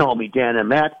you know me, Dan and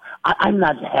Matt, I'm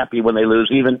not happy when they lose,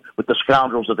 even with the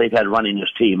scoundrels that they've had running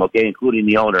this team, okay, including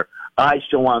the owner. I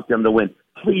still want them to win.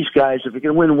 Please, guys, if you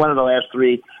can win one of the last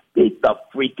 3, beat the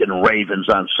freaking Ravens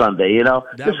on Sunday, you know?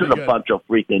 This is a bunch of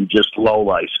freaking just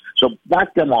lowlifes. So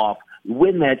knock them off,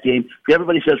 win that game.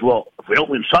 Everybody says, well, if we don't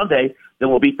win Sunday, then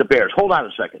we'll beat the Bears. Hold on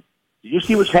a second. Did you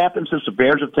see what's happened since the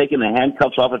Bears have taken the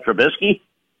handcuffs off of Trubisky?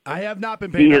 I have not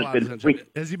been paying a lot of attention.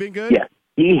 Has he been good? Yeah,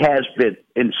 he has been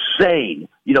insane.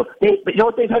 You know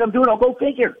what they've had him doing? I'll go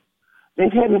figure.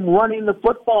 They've had him running the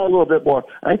football a little bit more.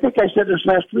 I think I said this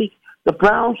last week. The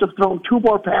Browns have thrown 2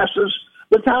 more passes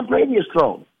than Tom Brady has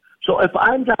thrown. So if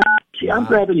I'm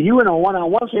grabbing you in a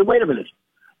one-on-one, say, wait a minute,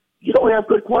 you don't have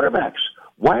good quarterbacks.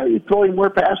 Why are you throwing more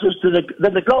passes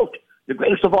than the GOAT, the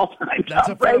greatest of all time? That's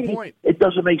a fair point. It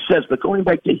doesn't make sense. But going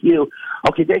back to Hugh,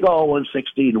 okay, they go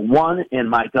 1-16, 1, and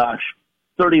my gosh,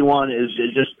 31 is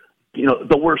just,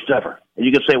 the worst ever. And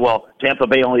you can say, well, Tampa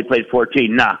Bay only played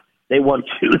 14. Nah, they won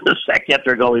 2 the second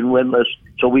after going winless,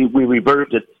 so we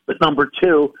reversed it. But number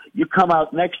 2, you come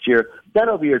out next year,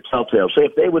 that'll be your telltale. Say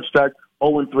if they would start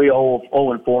 0-3,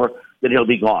 0-4, then he'll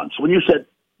be gone. So when you said,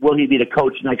 will he be the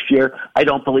coach next year? I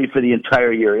don't believe for the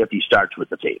entire year if he starts with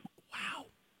the team. Wow.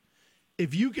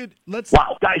 If you could,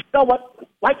 Wow, guys, you know what?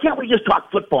 Why can't we just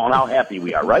talk football and how happy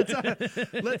we are, right?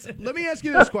 Let me ask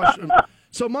you this question.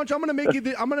 So, Munch, I'm going to make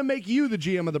you the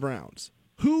GM of the Browns.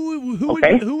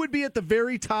 Who would be at the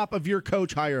very top of your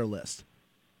coach hire list?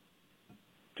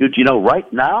 Dude,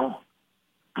 right now,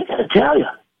 I got to tell you,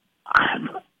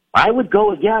 I would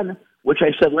go again, which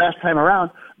I said last time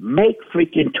around, make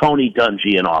freaking Tony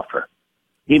Dungy an offer.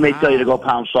 He may tell you to go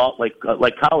pound salt like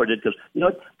Cowher did because,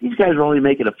 these guys are only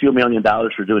making a few $1 million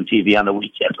for doing TV on the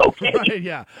weekend, okay? Right,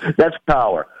 yeah. That's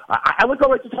Cowher. I would go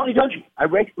right to Tony Dungy. I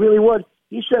really would.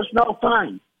 He says, no,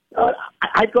 fine.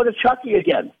 I'd go to Chucky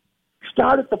again.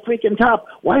 Start at the freaking top.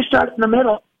 Why start in the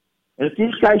middle? And if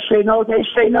these guys say no, they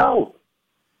say no.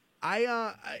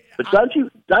 But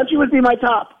Dungy would be my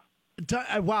top.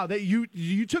 Wow,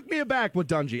 you took me aback with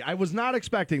Dungy. I was not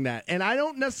expecting that, and I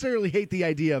don't necessarily hate the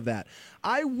idea of that.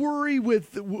 I worry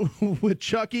with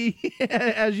Chucky,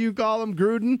 as you call him,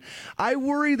 Gruden. I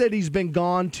worry that he's been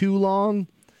gone too long,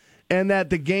 and that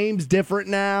the game's different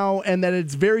now, and that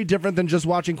it's very different than just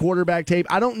watching quarterback tape.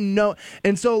 I don't know.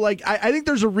 And so, I think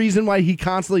there's a reason why he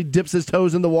constantly dips his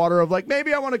toes in the water of,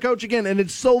 maybe I want to coach again. And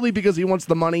it's solely because he wants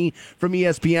the money from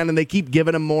ESPN, and they keep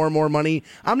giving him more and more money.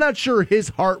 I'm not sure his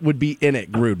heart would be in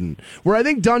it, Gruden. Where I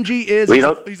think Dungy is,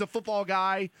 he's a football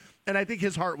guy, and I think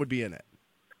his heart would be in it.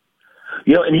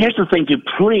 And here's the thing, too,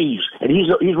 please, and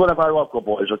he's one of our local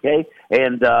boys, okay?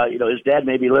 And, his dad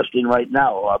may be listening right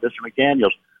now, Mr.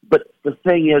 McDaniels. But the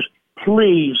thing is,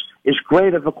 please, as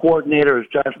great of a coordinator as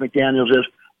Josh McDaniels is,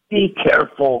 be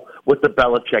careful with the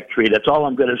Belichick tree. That's all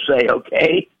I'm going to say,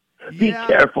 okay? Be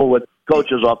careful with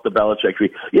coaches off the Belichick tree.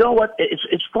 You know what?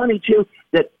 It's funny, too,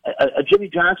 that Jimmy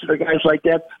Johnson or guys like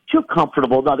that, too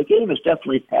comfortable. Now, the game has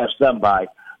definitely passed them by,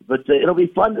 but it'll be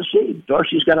fun to see.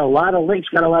 Dorsey's got a lot of links,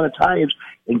 got a lot of ties,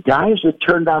 and guys that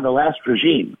turned down the last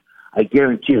regime, I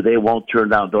guarantee you they won't turn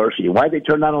down Dorsey. Why they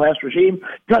turned down the last regime?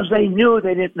 Because they knew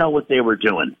they didn't know what they were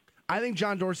doing. I think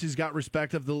John Dorsey's got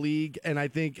respect of the league, and I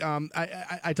think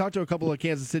I talked to a couple of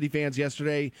Kansas City fans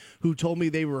yesterday who told me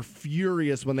they were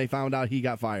furious when they found out he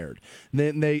got fired.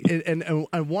 And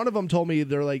one of them told me,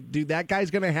 they're like, dude, that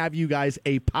guy's going to have you guys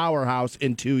a powerhouse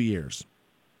in 2 years.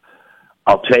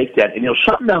 I'll take that. And,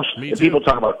 something else, people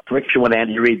talk about friction when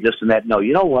Andy Reid, this and that. No,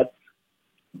 you know what?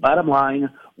 Bottom line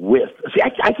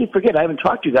I keep forgetting, I haven't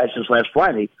talked to you guys since last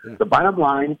Friday. Yeah. The bottom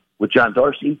line with John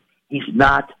Dorsey, he's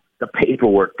not the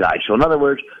paperwork guy. So in other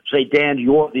words, say, Dan,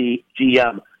 you're the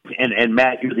GM, and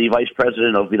Matt, you're the vice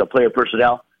president of player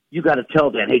personnel. You got to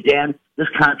tell Dan, hey, Dan, this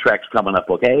contract's coming up,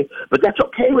 okay? But that's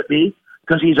okay with me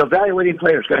because he's evaluating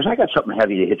players. Guys, I got something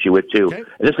heavy to hit you with, too. Okay.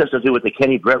 And this has to do with the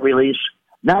Kenny Brett release,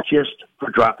 not just for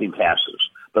dropping passes,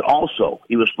 but also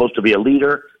he was supposed to be a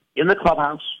leader in the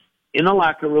clubhouse, in the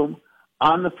locker room,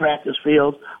 on the practice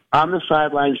field, on the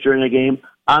sidelines during the game,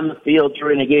 on the field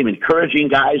during the game, encouraging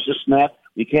guys to snap.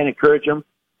 You can't encourage them.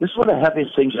 This is one of the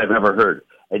heaviest things I've ever heard.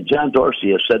 And John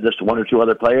Dorsey has said this to one or two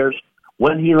other players.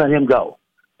 When he let him go,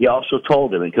 he also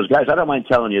told him, because, guys, I don't mind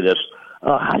telling you this.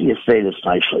 How do you say this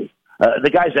nicely? The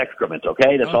guy's excrement,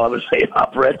 okay? That's all I was saying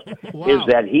off Brett, is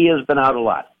that he has been out a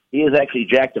lot. He has actually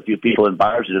jacked a few people in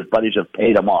bars, and his buddies have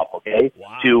paid him off, okay,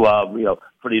 to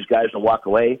for these guys to walk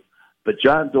away. But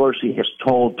John Dorsey has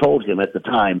told him at the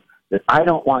time that I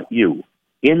don't want you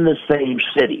in the same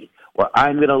city where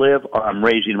I'm going to live or I'm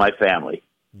raising my family.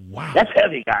 Wow. That's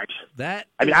heavy, guys.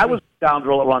 I was a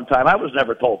scoundrel at one time. I was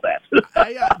never told that.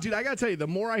 Dude, I got to tell you, the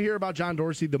more I hear about John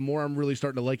Dorsey, the more I'm really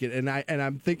starting to like it. And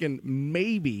I'm thinking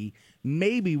maybe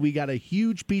we got a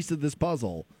huge piece of this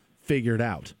puzzle figured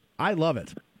out. I love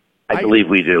it. I believe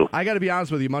we do. I got to be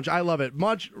honest with you, Munch. I love it.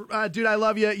 Munch, dude, I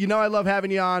love you. You know I love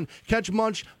having you on. Catch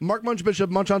Munch, Mark Munch Bishop,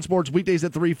 Munch on Sports, weekdays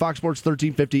at 3, Fox Sports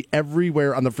 1350,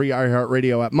 everywhere on the free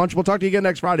iHeartRadio app. Munch, we'll talk to you again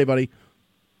next Friday, buddy.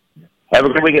 Have a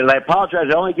good weekend. And I apologize.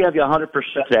 I only gave you 100%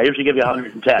 today. I usually give you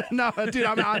 110. No, dude,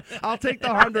 I'll take the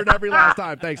 100 every last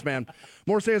time. Thanks, man.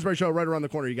 More Stansbury Show right around the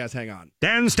corner. You guys hang on.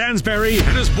 Dan Stansbury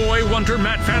and his boy wonder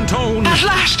Matt Fantone. At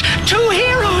last, two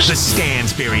heroes. The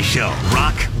Stansbury Show.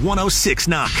 Rock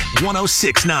 106.9.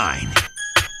 106.9.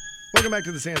 Welcome back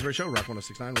to the Stansbury Show. Rock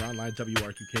 106.9. We're online,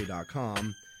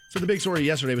 WRQK.com. So the big story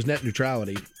yesterday was net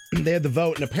neutrality. They had the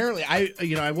vote, and apparently,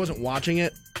 I wasn't watching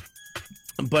it,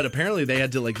 but apparently they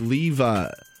had to leave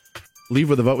where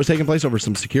the vote was taking place over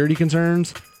some security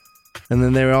concerns. And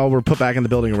then they all were put back in the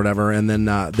building or whatever, and then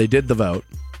they did the vote,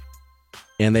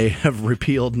 and they have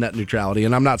repealed net neutrality,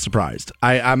 and I'm not surprised.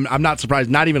 I'm not surprised,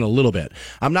 not even a little bit.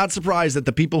 I'm not surprised that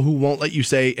the people who won't let you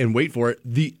say, and wait for it,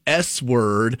 the S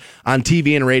word on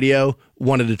TV and radio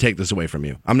wanted to take this away from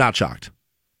you. I'm not shocked.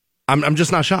 I'm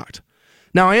just not shocked.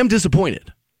 Now, I am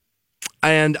disappointed.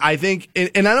 And I think,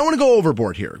 and I don't want to go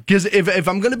overboard here, because if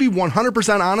I'm going to be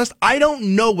 100% honest, I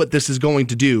don't know what this is going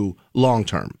to do long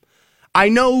term. I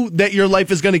know that your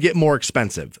life is going to get more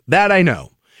expensive. That I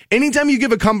know. Anytime you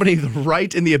give a company the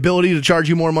right and the ability to charge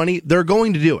you more money, they're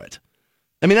going to do it.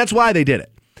 I mean, that's why they did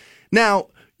it. Now,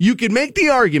 you could make the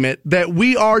argument that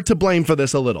we are to blame for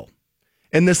this a little,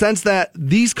 in the sense that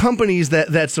these companies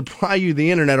that supply you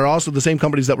the internet are also the same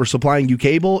companies that were supplying you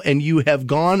cable, and you have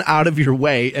gone out of your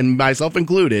way, and myself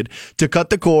included, to cut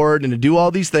the cord and to do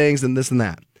all these things and this and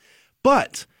that.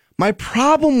 But my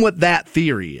problem with that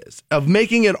theory is of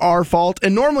making it our fault,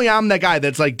 and normally I'm that guy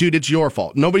that's like, dude, it's your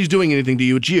fault. Nobody's doing anything to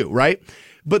you. It's you, right?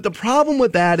 But the problem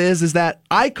with that is that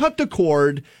I cut the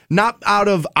cord not out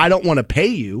of I don't want to pay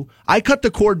you. I cut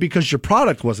the cord because your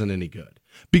product wasn't any good,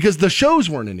 because the shows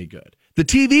weren't any good. The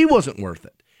TV wasn't worth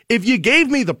it. If you gave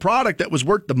me the product that was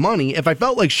worth the money, if I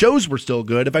felt like shows were still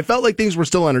good, if I felt like things were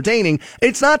still entertaining,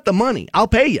 it's not the money. I'll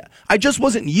pay you. I just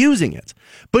wasn't using it.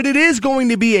 But it is going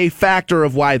to be a factor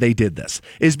of why they did this,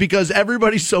 is because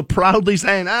everybody's so proudly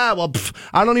saying, I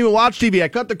don't even watch TV. I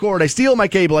cut the cord. I steal my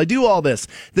cable. I do all this.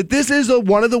 That this is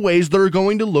one of the ways they're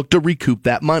going to look to recoup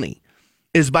that money,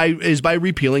 is by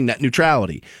repealing net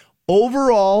neutrality.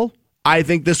 Overall, I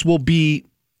think this will be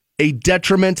a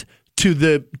detriment to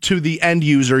the end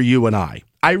user, you and I.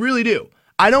 I really do.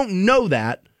 I don't know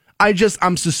that.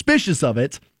 I'm suspicious of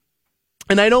it.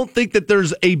 And I don't think that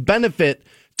there's a benefit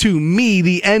to me,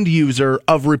 the end user,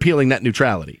 of repealing net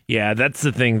neutrality. Yeah, that's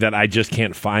the thing that I just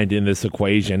can't find in this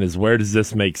equation is where does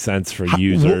this make sense for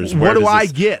users? What do I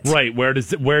this, get? Right, where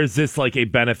is this like a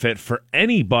benefit for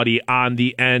anybody on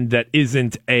the end that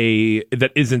isn't a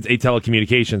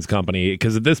telecommunications company?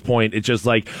 Because at this point, it's just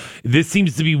like this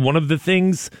seems to be one of the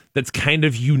things that's kind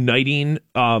of uniting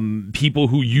people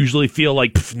who usually feel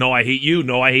like, no, I hate you,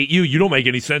 you don't make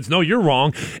any sense, no, you're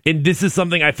wrong. And this is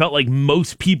something I felt like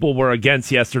most people were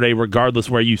against yesterday, regardless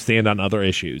where you stand on other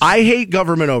issues. I hate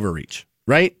government overreach,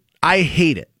 right? I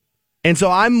hate it. And so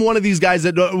I'm one of these guys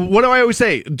that, what do I always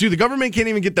say? Dude, the government can't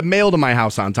even get the mail to my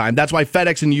house on time. That's why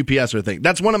FedEx and UPS are a thing.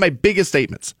 That's one of my biggest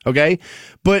statements, okay?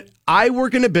 But I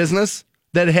work in a business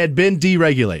that had been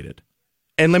deregulated.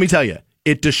 And let me tell you,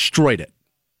 it destroyed it.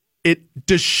 It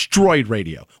destroyed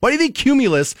radio. Why do you think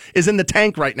Cumulus is in the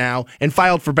tank right now and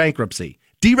filed for bankruptcy?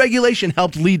 Deregulation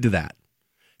helped lead to that.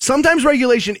 Sometimes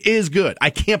regulation is good. I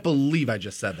can't believe I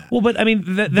just said that. Well, but I mean,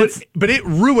 but it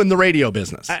ruined the radio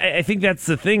business. I think that's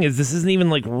the thing is this isn't even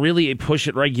like really a push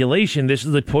at regulation. This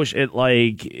is a push at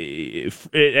like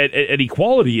at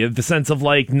equality in the sense of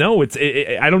like, no,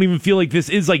 I don't even feel like this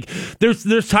is like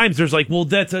there's times there's like, well,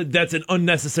 that's an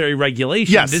unnecessary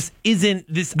regulation. Yes. This isn't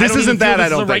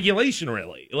regulation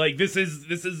really. Like this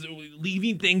is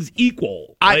leaving things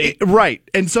equal. Right.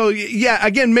 And so yeah,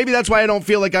 again, maybe that's why I don't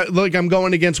feel like I'm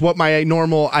going against what my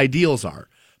normal ideals are.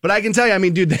 But I can tell you,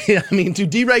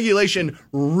 deregulation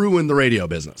ruined the radio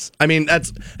business. I mean,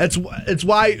 it's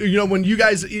why, when you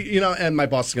guys, and my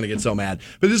boss is going to get so mad,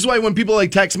 but this is why when people like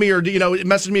text me or,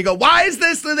 message me and go, why is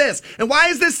this to this? And why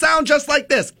is this sound just like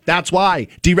this? That's why.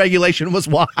 Deregulation was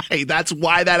why. That's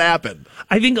why that happened.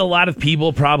 I think a lot of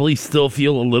people probably still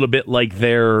feel a little bit like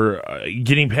they're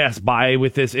getting passed by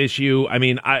with this issue. I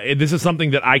mean, this is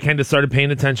something that I kind of started paying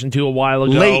attention to a while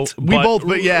ago. Late.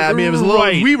 It was a little,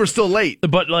 right. We were still late.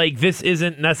 But like, this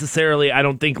isn't necessarily, I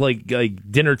don't think like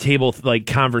dinner table like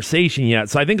conversation yet.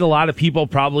 So I think a lot of people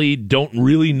probably don't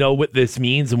really know what this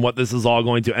means and what this is all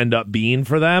going to end up being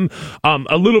for them.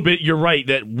 A little bit, you're right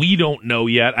that we don't know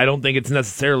yet. I don't think it's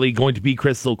necessarily going to be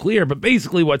crystal clear, but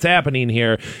basically what's happening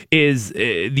here is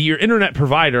your internet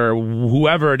provider,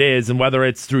 whoever it is, and whether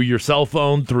it's through your cell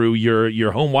phone, through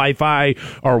your home Wi-Fi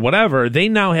or whatever, they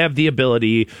now have the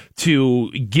ability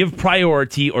to give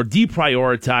priority or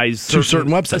deprioritize to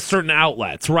certain websites, certain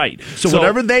outlets, right? So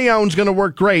whatever they own is going to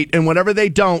work great, and whatever they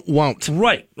don't won't.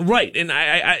 Right. And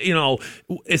I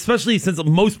especially since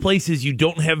most places you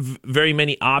don't have very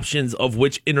many options of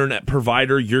which internet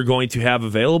provider you're going to have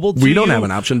available to you. We don't have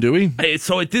an option, do we?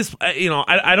 So at this,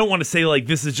 I don't want to say like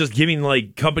this is just giving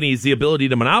like companies the ability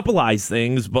to monopolize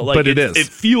things, but like it is. It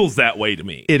feels that way to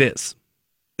me. It is.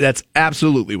 That's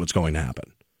absolutely what's going to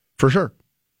happen, for sure.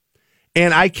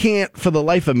 And I can't, for the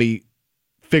life of me,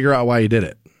 figure out why he did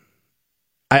it.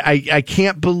 I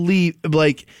can't believe,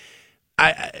 like,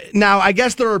 now I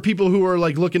guess there are people who are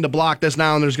like looking to block this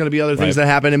now, and there's going to be other things that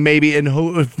happen, and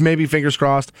maybe fingers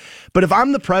crossed. But if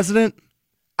I'm the president,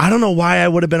 I don't know why I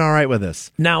would have been all right with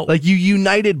this. Now, like, you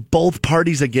united both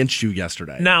parties against you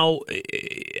yesterday. Now,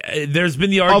 there's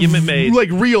been the argument made, like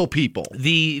real people.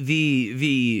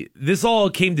 This all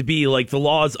came to be like the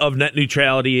laws of net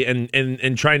neutrality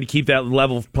and trying to keep that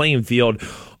level playing field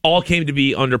all came to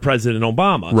be under President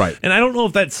Obama. Right. And I don't know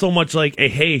if that's so much like a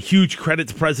huge credit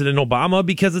to President Obama,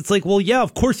 because it's like, well, yeah,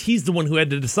 of course he's the one who had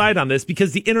to decide on this,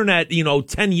 because the internet,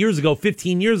 10 years ago,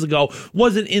 15 years ago,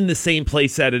 wasn't in the same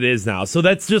place that it is now. So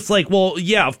that's just like, well,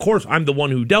 yeah, of course I'm the one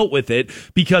who dealt with it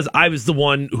because I was the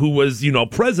one who was,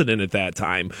 president at that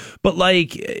time. But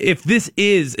like, if this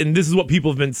is, and this is what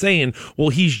people have been saying, well,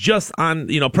 he's just on,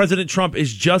 President Trump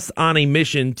is just on a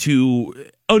mission to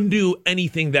undo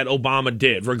anything that Obama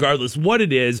did, regardless what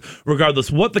it is, regardless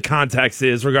what the context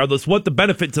is, regardless what the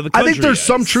benefit to the country is. I think there's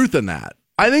some truth in that.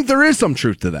 I think there is some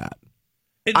truth to that.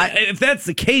 If that's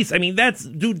the case, I mean, that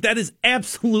is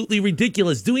absolutely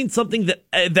ridiculous. Doing something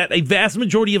that a vast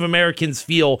majority of Americans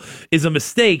feel is a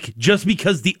mistake just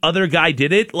because the other guy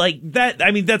did it, like that.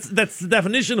 I mean, that's the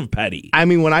definition of petty. I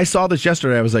mean, when I saw this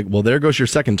yesterday, I was like, well, there goes your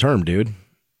second term, dude.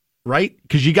 Right?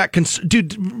 Because you got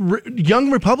young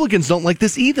Republicans don't like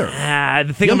this either.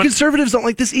 Young conservatives don't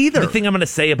like this either. The thing I'm going to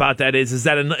say about that is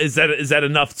that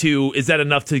enough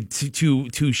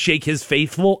to shake his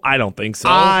faithful? I don't think so.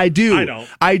 I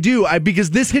do. Because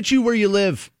this hits you where you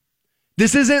live.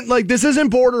 This isn't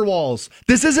border walls.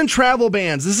 This isn't travel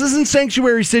bans. This isn't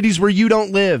sanctuary cities where you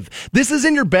don't live. This is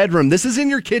in your bedroom. This is in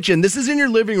your kitchen. This is in your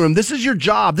living room. This is your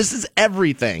job. This is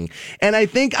everything. And I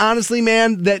think, honestly,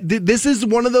 man, that this is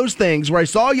one of those things where I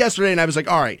saw yesterday and I was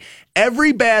like, all right,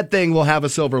 every bad thing will have a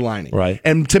silver lining. Right.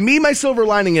 And to me, my silver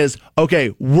lining is,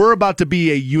 okay, we're about to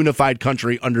be a unified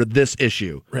country under this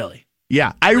issue. Really?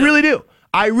 Yeah, I really do.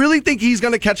 I really think he's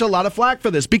going to catch a lot of flack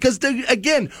for this because,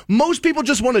 again, most people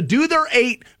just want to do their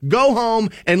 8, go home,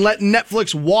 and let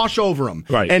Netflix wash over them.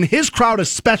 Right. And his crowd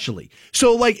especially.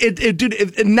 So,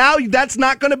 now that's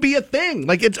not going to be a thing.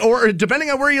 Or depending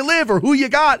on where you live or who you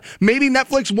got, maybe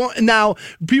Netflix won't. Now,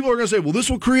 people are going to say, well, this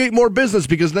will create more business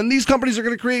because then these companies are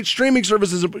going to create streaming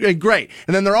services. Great.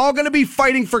 And then they're all going to be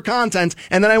fighting for content,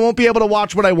 and then I won't be able to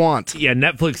watch what I want. Yeah,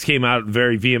 Netflix came out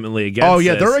very vehemently against Oh,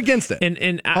 yeah, this. they're against it.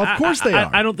 And of course they are.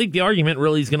 I don't think the argument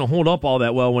really is going to hold up all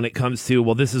that well when it comes to,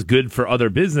 well, this is good for other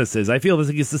businesses. I feel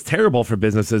this is terrible for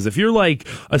businesses. If you're like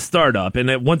a startup,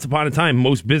 and once upon a time,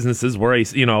 most businesses were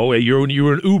you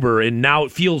were an Uber, and now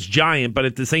it feels giant, but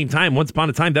at the same time, once upon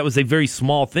a time, that was a very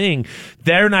small thing.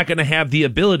 They're not going to have the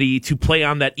ability to play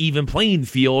on that even playing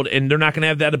field, and they're not going to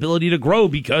have that ability to grow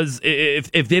because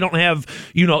if they don't have,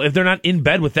 if they're not in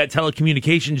bed with that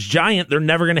telecommunications giant, they're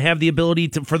never going to have the ability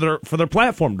for their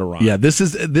platform to run. Yeah, this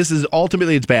is ultimately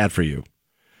it's bad for you.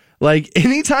 Like,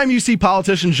 anytime you see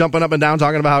politicians jumping up and down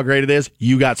talking about how great it is,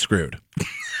 you got screwed.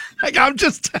 I'm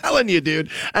just telling you, dude.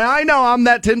 And I know I'm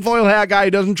that tinfoil hat guy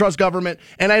who doesn't trust government,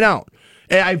 and I don't.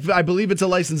 I believe it's a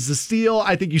license to steal.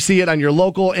 I think you see it on your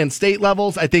local and state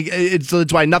levels. I think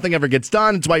it's why nothing ever gets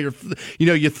done. It's why you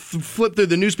flip through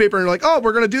the newspaper and you're like, oh,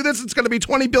 we're going to do this. It's going to be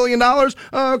 $20 billion. Oh,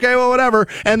 okay, well, whatever.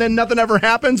 And then nothing ever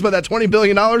happens, but that $20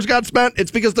 billion got spent.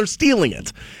 It's because they're stealing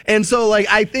it. And so,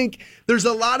 I think there's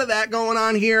a lot of that going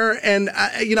on here. And,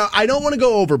 I don't want to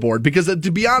go overboard because,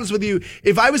 to be honest with you,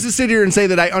 if I was to sit here and say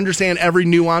that I understand every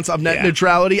nuance of net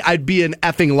neutrality, I'd be an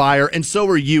effing liar. And so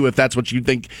are you if that's what you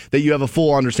think, that you have a full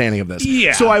understanding of this.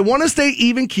 Yeah. So I want to stay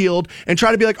even keeled and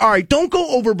try to be like, all right, don't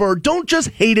go overboard. Don't just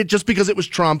hate it just because it was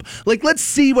Trump. Let's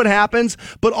see what happens.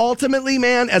 But ultimately,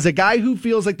 man, as a guy who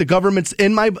feels like the government's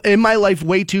in my life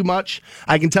way too much,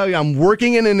 I can tell you I'm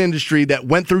working in an industry that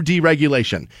went through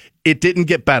deregulation. It didn't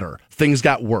get better. Things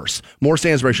got worse. More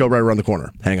Stansbury Show right around the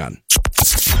corner. Hang on.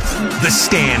 The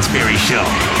Stansbury Show.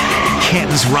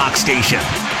 Canton's Rock Station.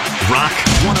 Rock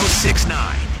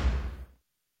 106.9.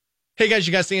 Hey guys,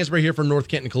 you got Stansbury here for North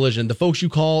Canton Collision. The folks you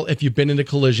call if you've been in a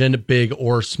collision, big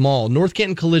or small. North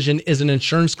Canton Collision is an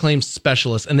insurance claims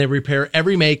specialist, and they repair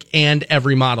every make and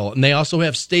every model. And they also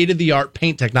have state-of-the-art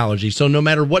paint technology. So no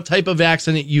matter what type of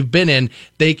accident you've been in,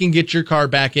 they can get your car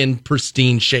back in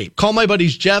pristine shape. Call my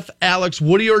buddies Jeff, Alex,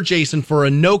 Woody, or Jason for a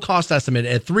no-cost estimate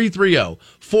at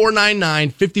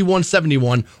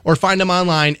 330-499-5171 or find them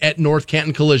online at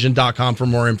northcantoncollision.com for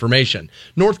more information.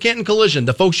 North Canton Collision,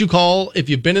 the folks you call if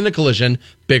you've been in a collision,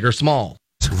 big or small.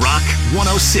 Rock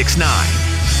 106.9.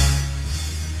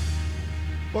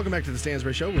 Welcome back to the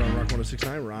Stansbury Show. We're on Rock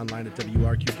 106.9. We're online at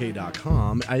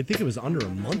WRQK.com. I think it was under a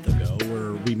month ago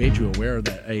where we made you aware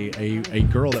that a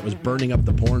girl that was burning up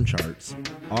the porn charts,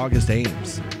 August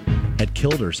Ames, had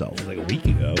killed herself. It was like a week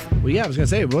ago. Well, yeah, I was going to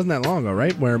say, it wasn't that long ago,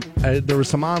 right? Where there was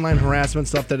some online harassment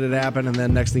stuff that had happened, and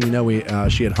then next thing you know,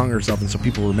 she had hung herself, and so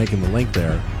people were making the link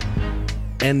there.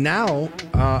 And now,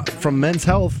 from Men's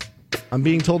Health, I'm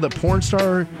being told that porn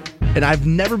star, and I've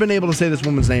never been able to say this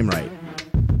woman's name right,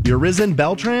 Urizen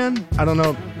Beltran? I don't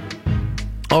know.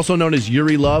 Also known as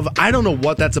Yuri Love. I don't know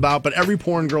what that's about, but every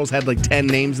porn girl's had 10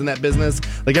 names in that business.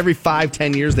 Every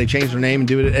 5-10 years, they change their name and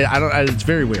do it. It's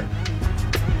very weird.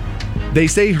 They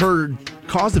say her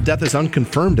cause of death is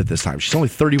unconfirmed at this time. She's only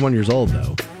 31 years old,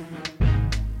 though.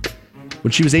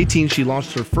 When she was 18, she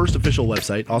launched her first official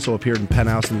website, also appeared in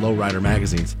Penthouse and Lowrider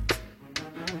magazines.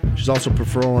 She's also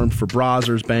performed for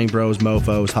Brazzers, Bang Bros,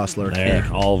 Mofos, Hustler,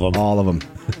 Kick. All of them. All of them.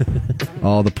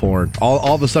 All the porn.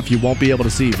 All the stuff you won't be able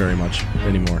to see very much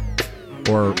anymore.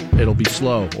 Or it'll be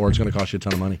slow, or it's going to cost you a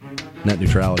ton of money. Net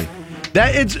neutrality.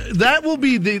 That will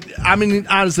be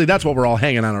honestly, that's what we're all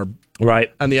hanging on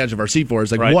on the edge of our seat for.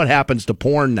 Is what happens to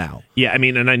porn now? Yeah,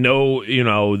 and I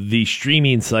know, the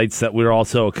streaming sites that we're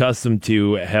also accustomed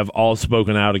to have all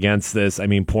spoken out against this.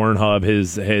 Pornhub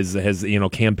has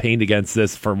campaigned against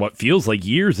this for what feels like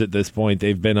years at this point.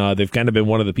 They've kind of been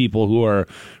one of the people who are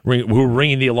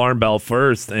ringing the alarm bell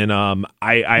first. And I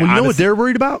you know what they're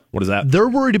worried about? What is that? They're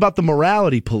worried about the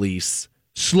morality police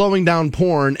slowing down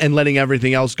porn and letting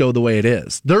everything else go the way it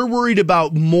is. They're worried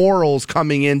about morals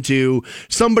coming into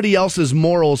somebody else's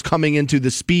morals coming into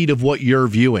the speed of what you're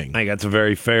viewing. I think that's a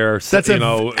very fair. That's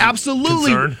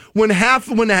absolutely concern. when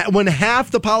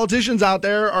half the politicians out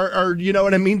there are you know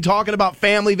what I mean, talking about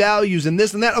family values and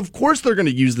this and that. Of course, they're going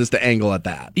to use this to angle at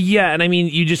that. Yeah, and I mean,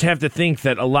 you just have to think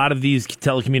that a lot of these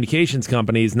telecommunications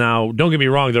companies now. Don't get me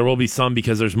wrong, there will be some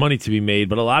because there's money to be made,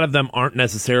 but a lot of them aren't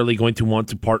necessarily going to want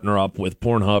to partner up with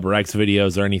Pornhub or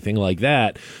Xvideos or anything like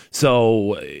that.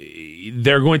 So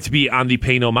they're going to be on the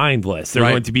pay no mind list. They're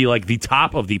going to be like the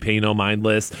top of the pay no mind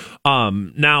list.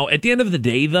 Now, at the end of the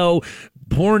day, though,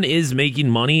 porn is making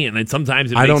money, and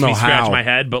sometimes it makes me scratch my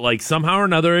head, but like somehow or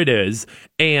another it is,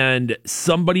 and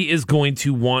somebody is going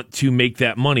to want to make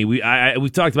that money.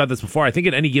 We've talked about this before. I think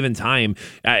at any given time,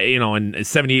 and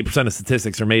 78% of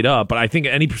statistics are made up, but I think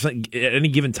at any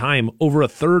given time, over a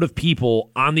third of people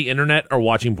on the internet are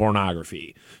watching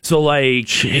pornography. So like,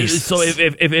 so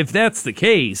if that's the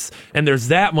case, and there's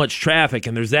that much traffic,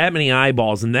 and there's that many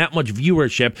eyeballs, and that much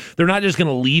viewership, they're not just going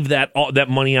to leave that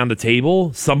money on the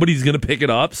table. Somebody's going to pick it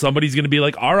up. Somebody's going to be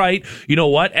like, all right, you know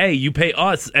what? Hey, you pay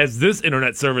us as this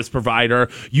internet service provider.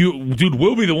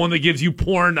 We'll be the one that gives you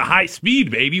porn high speed,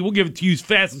 baby. We'll give it to you as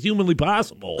fast as humanly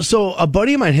possible. So a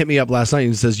buddy of mine hit me up last night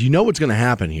and says, you know what's going to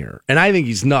happen here? And I think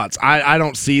he's nuts. I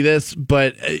don't see this,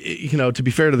 but to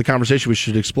be fair to the conversation, we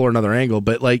should explore another angle.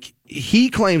 But like, he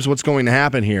claims what's going to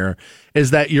happen here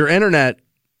is that your internet,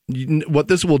 what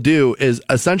this will do is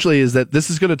essentially is that this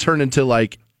is going to turn into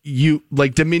like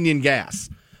Dominion gas.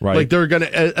 Right. Like they're going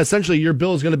to essentially your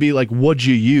bill is going to be like, what'd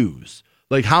you use?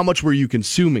 Like how much were you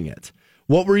consuming it?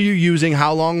 What were you using?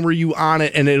 How long were you on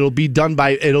it? And it'll be done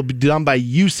by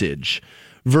usage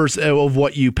versus of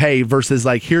what you pay versus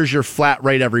like here's your flat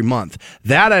rate every month.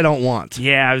 That I don't want.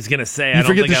 Yeah, I was gonna say you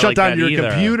forget to shut down your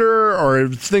computer or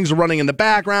if things are running in the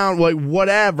background, like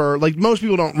whatever. Like most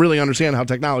people don't really understand how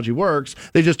technology works.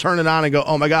 They just turn it on and go,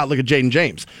 oh my God, look at Jaden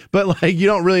James. But like you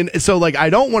don't really. So like I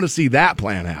don't want to see that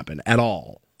plan happen at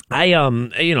all. I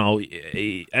don't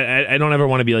ever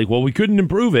want to be like, well, we couldn't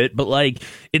improve it, but like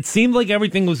it seemed like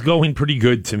everything was going pretty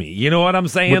good to me. You know what I'm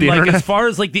saying? Like internet? As far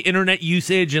as like the internet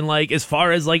usage and like as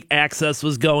far as like access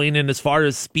was going and as far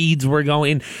as speeds were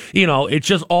going, it's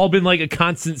just all been like a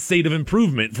constant state of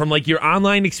improvement from like your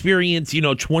online experience,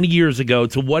 20 years ago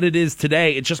to what it is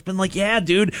today. It's just been like, yeah,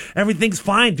 dude, everything's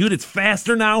fine, dude. It's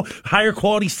faster now, higher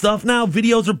quality stuff now.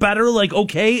 Videos are better. Like,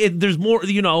 okay, there's more,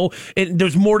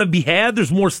 there's more to be had.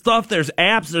 There's more stuff, there's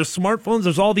apps, there's smartphones,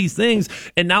 there's all these things,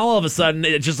 and now all of a sudden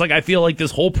it's just like I feel like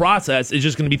this whole process is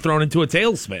just going to be thrown into a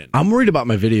tailspin. I'm worried about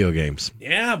my video games.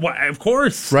 Yeah, well, of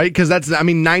course, right? Because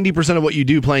 90% of what you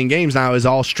do playing games now is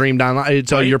all streamed online.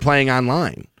 So you're playing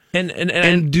online.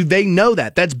 And do they know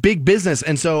that? That's big business,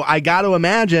 and so I got to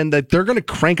imagine that they're going to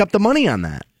crank up the money on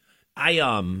that.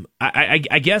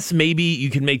 I guess maybe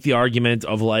you can make the argument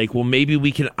of like, well, maybe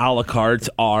we can a la carte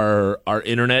our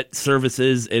internet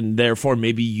services, and therefore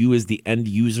maybe you as the end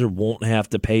user won't have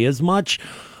to pay as much.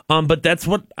 But that's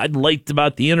what I liked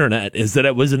about the internet is that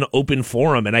it was an open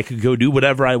forum and I could go do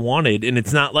whatever I wanted. And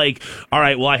it's not like, all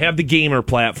right, well, I have the gamer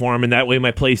platform and that way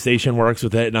my PlayStation works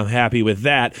with it and I'm happy with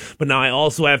that. But now I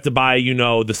also have to buy,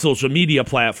 the social media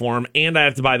platform, and I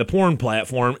have to buy the porn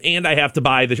platform, and I have to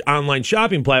buy the online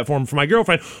shopping platform for my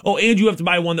girlfriend. Oh, and you have to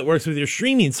buy one that works with your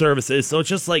streaming services. So it's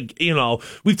just like,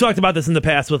 we've talked about this in the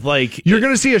past with like... You're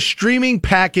going to see a streaming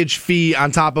package fee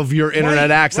on top of your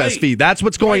internet access fee. That's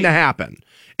what's going to happen.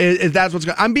 That's what's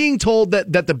going. I'm being told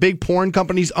that the big porn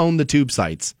companies own the tube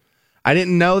sites. I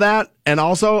didn't know that, and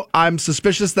also I'm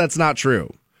suspicious that's not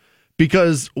true.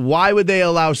 Because why would they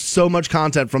allow so much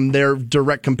content from their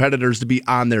direct competitors to be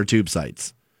on their tube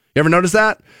sites? You ever notice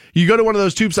that? You go to one of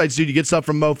those tube sites, dude, you get stuff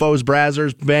from Mofos,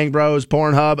 Brazzers, Bang Bros,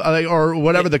 Pornhub, or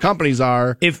whatever the companies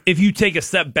are. If you take a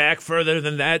step back further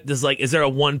than that, is there a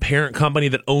one parent company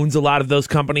that owns a lot of those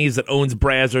companies, that owns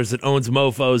Brazzers, that owns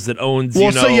Mofos, that owns,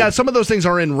 So yeah, some of those things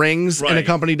are in rings, and a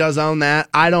company does own that.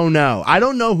 I don't know. I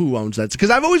don't know who owns that, because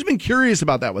I've always been curious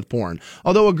about that with porn.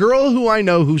 Although a girl who I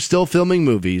know who's still filming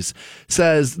movies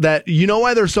says that, you know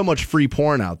why there's so much free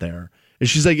porn out there? And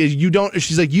she's like,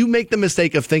 you make the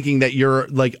mistake of thinking that you're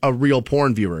like a real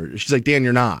porn viewer. She's like, Dan,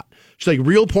 you're not. She's like,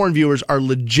 real porn viewers are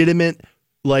legitimate.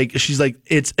 Like, she's like,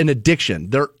 it's an addiction.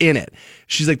 They're in it.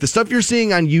 She's like, the stuff you're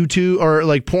seeing on YouTube or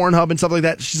like Pornhub and stuff like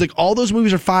that. She's like, all those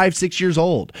movies are 5-6 years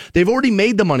old. They've already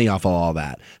made the money off of all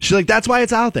that. She's like, that's why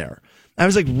it's out there. I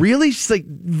was like, really? She's like,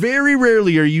 very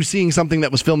rarely are you seeing something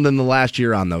that was filmed in the last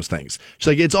year on those things. She's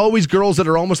like, it's always girls that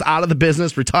are almost out of the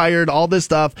business, retired, all this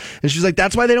stuff. And she's like,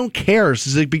 that's why they don't care.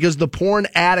 She's like, because the porn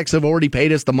addicts have already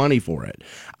paid us the money for it.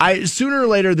 Sooner or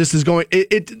later, this is going,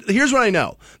 here's what I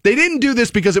know. They didn't do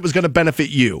this because it was going to benefit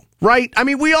you, right? I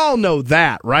mean, we all know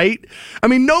that, right? I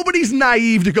mean, nobody's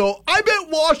naive to go, I bet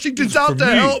Washington's out to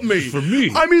help me. For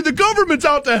me. I mean, the government's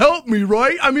out to help me,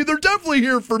 right? I mean, they're definitely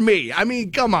here for me. I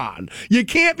mean, come on. You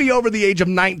can't be over the age of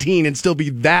 19 and still be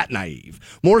that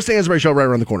naive. More Stansbury Show right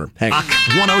around the corner. Hang on.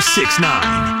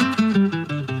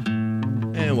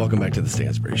 1069. And welcome back to the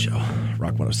Stansbury Show.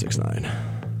 Rock 1069.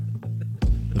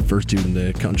 The first two in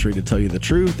the country to tell you the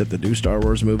truth that the new Star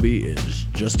Wars movie is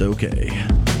just okay.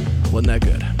 Wasn't that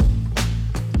good?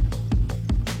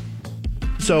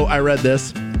 So I read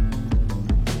this.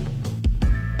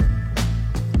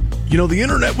 You know, the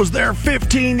internet was there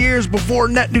 15 years before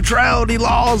net neutrality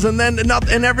laws, and then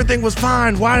and everything was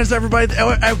fine. Why does everybody...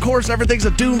 Of course, everything's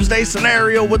a doomsday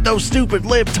scenario with those stupid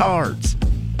libtards.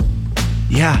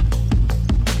 Yeah.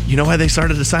 You know why they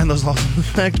started to sign those laws into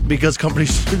effect? Because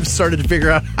companies started to figure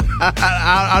out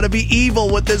how to be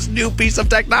evil with this new piece of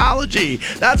technology.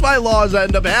 That's why laws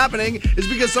end up happening, is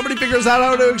because somebody figures out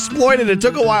how to exploit it. It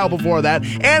took a while before that.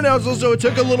 And also it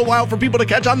took a little while for people to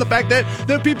catch on the fact that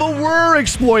people were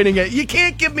exploiting it. You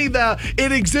can't give me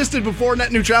it existed before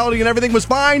net neutrality and everything was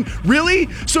fine.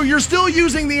 Really? So you're still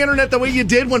using the internet the way you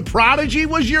did when Prodigy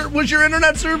was your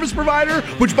internet service provider,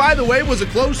 which, by the way, was a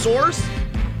closed source?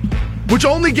 Which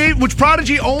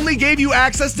Prodigy only gave you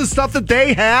access to stuff that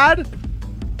they had?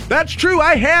 That's true.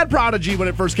 I had Prodigy when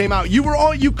it first came out. You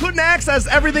couldn't access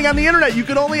everything on the internet. You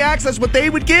could only access what they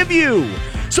would give you.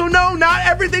 So no, not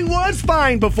everything was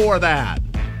fine before that.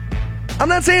 I'm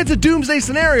not saying it's a doomsday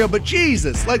scenario, but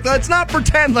Jesus, let's not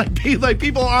pretend like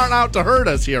people aren't out to hurt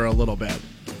us here a little bit.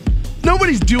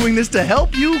 Nobody's doing this to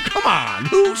help you. Come on.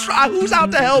 Who's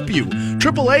out to help you?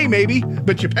 AAA maybe,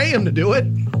 but you pay them to do it.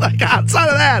 Outside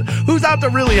of that, who's out to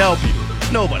really help you?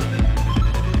 Nobody.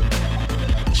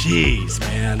 Jeez,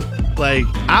 man.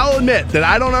 I'll admit that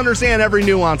I don't understand every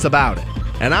nuance about it.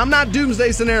 And I'm not doomsday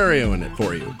scenarioing it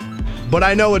for you. But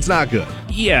I know it's not good.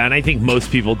 Yeah, and I think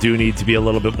most people do need to be a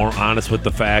little bit more honest with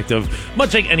the fact of,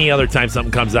 much like any other time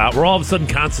something comes out, we're all of a sudden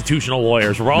constitutional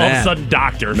lawyers. We're all of a sudden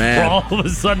doctors. We're all of a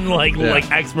sudden like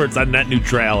experts on net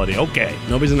neutrality. Okay.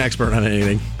 Nobody's an expert on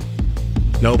anything.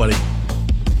 Nobody.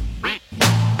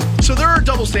 So there are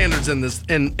double standards in this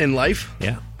in life.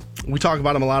 Yeah. We talk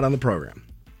about them a lot on the program.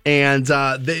 And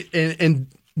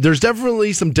there's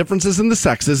definitely some differences in the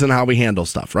sexes and how we handle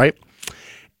stuff, right?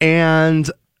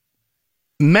 And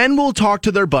men will talk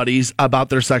to their buddies about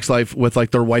their sex life with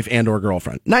their wife and or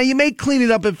girlfriend. Now, you may clean it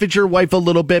up if it's your wife a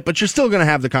little bit, but you're still going to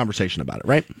have the conversation about it,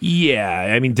 right? Yeah,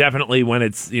 I mean, definitely when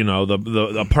it's,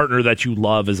 the partner that you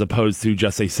love as opposed to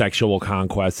just a sexual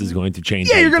conquest is going to change.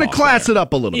 Yeah, you're going to class it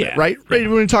up a little bit, right? Right?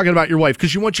 When you're talking about your wife,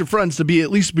 because you want your friends to at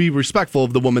least be respectful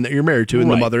of the woman that you're married to and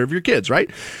the mother of your kids,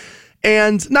 right?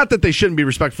 And not that they shouldn't be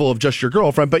respectful of just your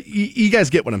girlfriend, but you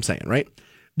guys get what I'm saying, right?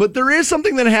 But there is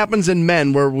something that happens in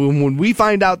men where when we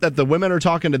find out that the women are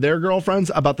talking to their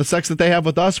girlfriends about the sex that they have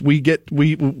with us, we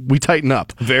tighten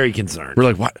up. Very concerned. We're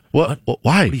like, what? Why?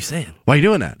 What are you saying? Why are you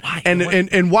doing that? Why?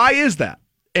 And why is that?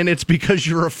 And it's because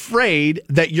you're afraid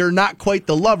that you're not quite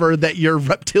the lover that your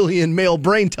reptilian male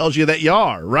brain tells you that you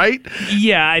are, right?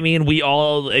 Yeah, I mean,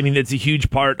 it's a huge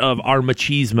part of our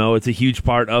machismo. It's a huge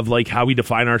part of how we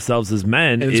define ourselves as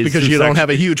men. And it's because you don't have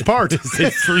a huge part.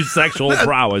 It's through sexual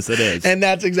prowess, it is. And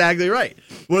that's exactly right.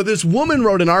 Well, this woman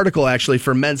wrote an article actually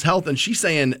for Men's Health, and she's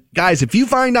saying, guys, if you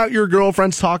find out your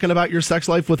girlfriend's talking about your sex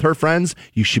life with her friends,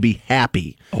 you should be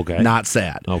happy, not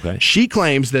sad. Okay. She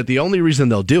claims that the only reason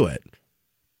they'll do it,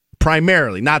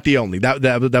 primarily, not the only.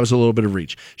 That was a little bit of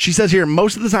reach. She says here,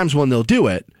 most of the times when they'll do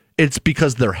it, it's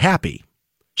because they're happy.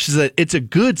 She said it's a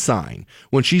good sign.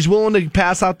 When she's willing to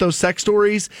pass out those sex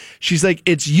stories, she's like,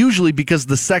 it's usually because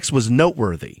the sex was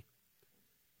noteworthy.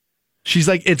 She's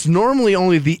like, it's normally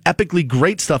only the epically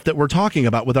great stuff that we're talking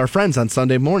about with our friends on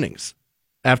Sunday mornings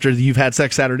after you've had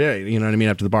sex Saturday, you know what I mean,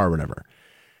 after the bar or whatever.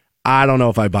 I don't know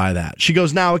if I buy that. She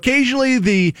goes, now, occasionally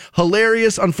the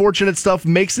hilarious, unfortunate stuff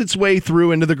makes its way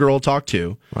through into the girl talk,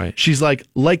 too. Right. She's like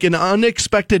an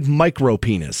unexpected micro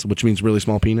penis, which means really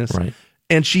small penis. Right.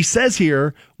 And she says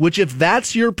here, which if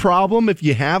that's your problem, if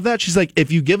you have that, she's like,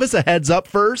 if you give us a heads up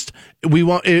first, it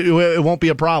won't be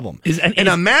a problem. And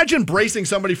imagine bracing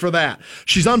somebody for that.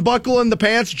 She's unbuckling the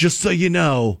pants, just so you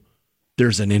know.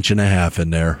 there's an inch and a half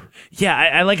in there. Yeah,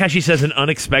 I like how she says an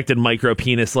unexpected micro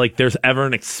penis, like there's ever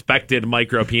an expected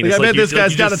micro penis. Like, I bet this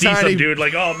guy's got a tiny... some dude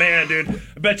like, oh man, dude,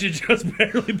 I bet you're just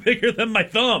barely bigger than my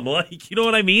thumb. Like, you know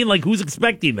what I mean? Like, who's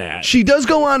expecting that? She does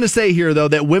go on to say here, though,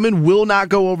 that women will not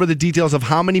go over the details of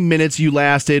how many minutes you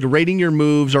lasted, rating your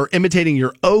moves, or imitating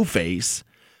your O-face.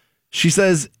 She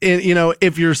says,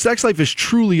 if your sex life is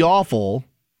truly awful,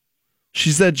 she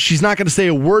said she's not going to say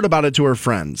a word about it to her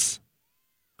friends.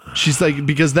 She's like,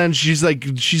 because then she's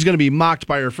going to be mocked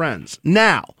by her friends.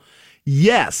 Now,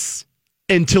 yes,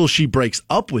 until she breaks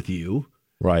up with you.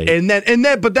 Right.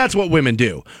 But that's what women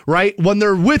do, right? When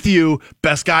they're with you,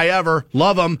 best guy ever,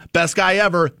 love him, best guy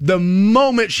ever. The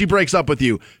moment she breaks up with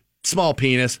you, small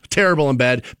penis, terrible in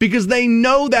bed, because they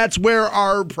know that's where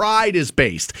our pride is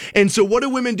based. And so what do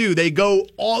women do? They go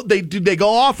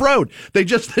off road. They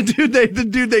just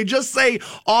they just say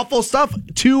awful stuff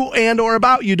to and or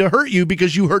about you to hurt you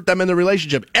because you hurt them in the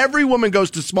relationship. Every woman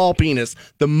goes to small penis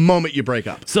the moment you break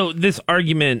up. So this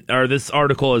argument or this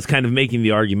article is kind of making the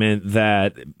argument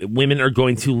that women are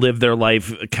going to live their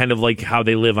life kind of like how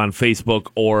they live on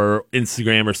Facebook or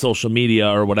Instagram or social media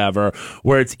or whatever,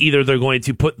 where it's either they're going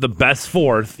to put the best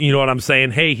forth, you know what I'm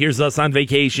saying? Hey, here's us on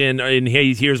vacation, and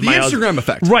hey, here's my Instagram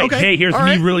effect. Right. Okay. Hey, here's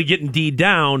me really getting D'd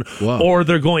down. Whoa. Or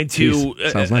they're going to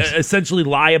nice. essentially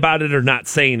lie about it or not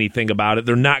say anything about it.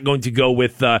 They're not going to go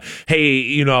with,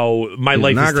 hey, my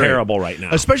life is terrible right now.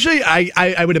 Especially,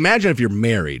 I would imagine if you're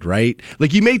married, right?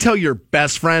 Like, you may tell your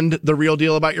best friend the real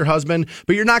deal about your husband,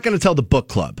 but you're not going to tell the book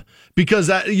club. Because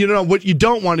what you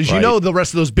don't want is the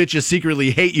rest of those bitches secretly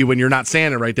hate you when you're not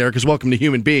standing right there, because welcome to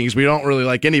human beings. We don't really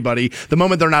like anybody. The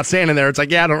moment they're not standing there, it's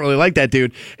like, yeah, I don't really like that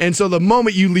dude. And so the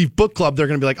moment you leave book club, they're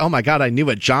going to be like, oh my God, I knew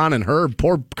it. John and her,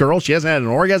 poor girl, she hasn't had an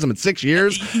orgasm in 6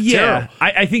 years. Yeah.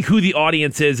 I think who the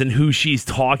audience is and who she's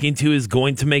talking to is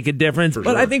going to make a difference.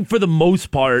 But I think for the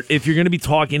most part, if you're going to be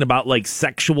talking about like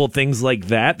sexual things like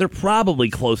that, they're probably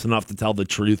close enough to tell the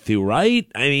truth to, right?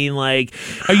 I mean, like,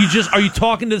 are you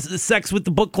talking to sex with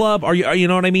the book club? Are you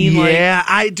know what I mean? Yeah,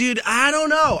 I don't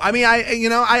know. I mean,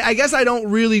 I guess I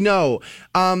don't really know.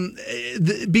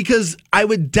 Because I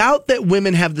would doubt that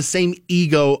women have the same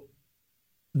ego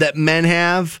that men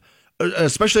have,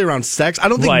 especially around sex. I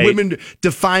don't think women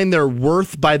define their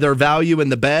worth by their value in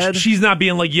the bed. She's not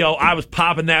being like, yo, I was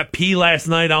popping that pee last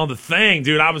night on the thing,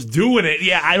 dude. I was doing it.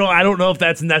 Yeah, I don't know if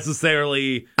that's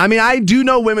necessarily. I mean, I do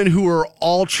know women who are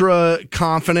ultra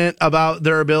confident about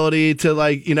their ability to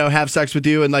have sex with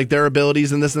you and like their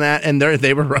abilities and this and that, and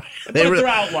they were right. They're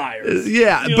outliers.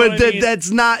 Yeah, you know but I mean?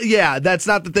 that's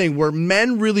not the thing. Where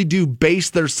men really do base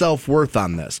their self-worth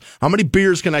on this. How many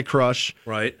beers can I crush?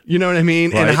 Right. You know what I mean?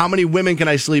 Right. And how many women can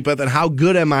I sleep with, and how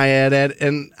good am I at it?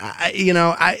 And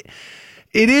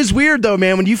it is weird though,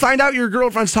 man. When you find out your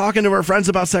girlfriend's talking to her friends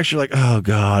about sex, you're like, oh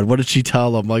God, what did she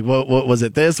tell them? Like, what was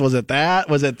it? This? Was it that?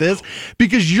 Was it this?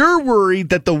 Because you're worried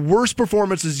that the worst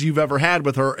performances you've ever had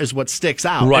with her is what sticks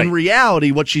out. Right. In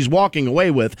reality, what she's walking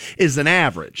away with is an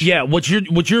average. Yeah, what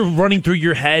you're running through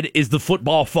your head is the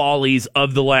football follies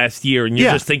of the last year, and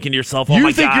you're just thinking to yourself, oh my God.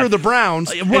 You think you're the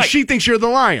Browns, and she thinks you're the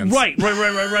Lions. Right.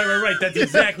 That's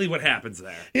exactly what happens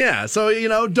there. Yeah, so,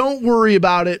 don't worry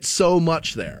about it so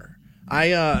much there.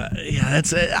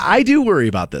 I do worry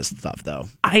about this stuff though.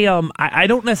 I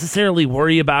don't necessarily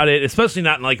worry about it, especially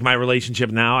not in like my relationship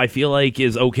now. I feel like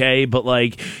is okay, but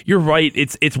like you're right.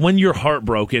 It's when you're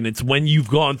heartbroken. It's when you've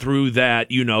gone through that,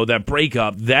 that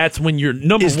breakup. That's when you're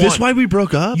number one. Is this why we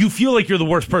broke up? You feel like you're the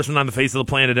worst person on the face of the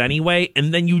planet anyway,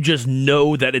 and then you just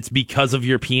know that it's because of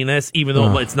your penis, even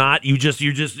though it's not. You're just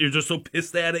so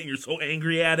pissed at it. And you're so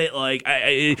angry at it. Like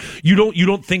you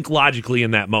don't think logically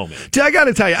in that moment. Dude, I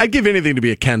gotta tell you, I'd give anything to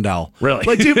be a Ken doll. Really?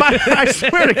 Like, dude, I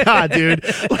swear to God, dude,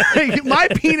 like, my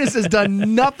penis has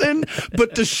done nothing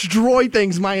but destroy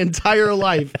things my entire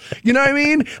life. You know what I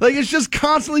mean? Like, it's just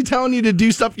constantly telling you to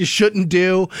do stuff you shouldn't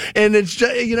do. And it's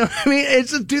just, you know what I mean?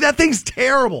 It's just, dude, that thing's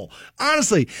terrible.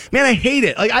 Honestly, man, I hate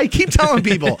it. Like, I keep telling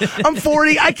people, I'm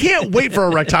 40. I can't wait for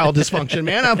erectile dysfunction,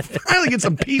 man. I'm finally get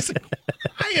some peace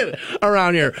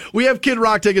around here. We have Kid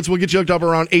Rock tickets. We'll get you hooked up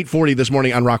around 8:40 this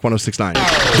morning on Rock 106.9.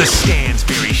 The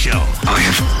Stansbury Show. I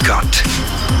have got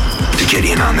to get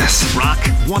in on this. Rock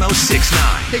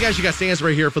 106.9. Hey guys, you got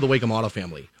Stansbury here for the Wacom Auto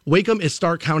family. Wacom is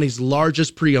Stark County's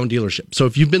largest pre-owned dealership. So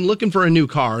if you've been looking for a new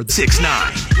car,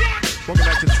 6-9. Welcome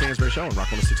back to the Stansbury Show on Rock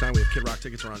 106.9. We have Kid Rock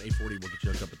tickets around 8:40. We'll get you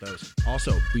hooked up with those.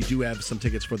 Also, we do have some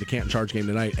tickets for the Canton Charge game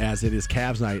tonight, as it is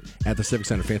Cavs night at the Civic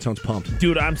Center. Fantone's pumped.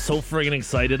 Dude, I'm so friggin'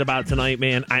 excited about tonight,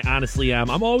 man. I honestly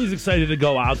am. I'm always excited to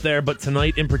go out there, but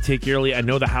tonight in particularly, I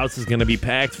know the house is going to be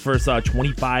packed. First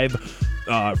 25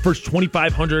 first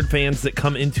 2,500 fans that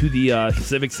come into the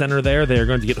Civic Center there, they're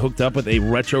going to get hooked up with a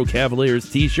Retro Cavaliers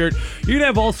t-shirt. You're going to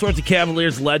have all sorts of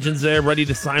Cavaliers legends there ready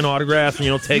to sign autographs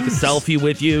and, take a selfie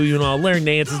with you. Larry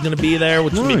Nance is going to be there,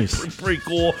 which is pretty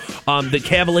cool.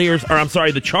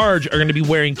 The Charge are going to be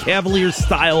wearing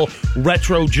Cavaliers-style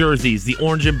retro jerseys, the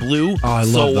orange and blue. Oh, I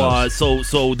love those.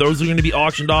 So those are going to be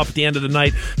auctioned off at the end of the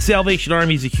night. Salvation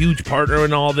Army is a huge partner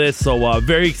in all this, so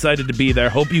very excited to be there.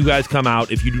 Hope you guys come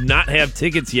out. If you do not have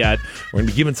tickets yet, we're going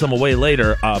to be giving some away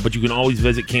later, but you can always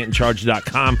visit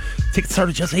CantonCharge.com. Tickets start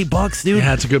at just $8, dude.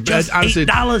 Yeah, it's a good honestly,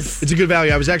 $8. It's a good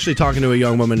value. I was actually talking to a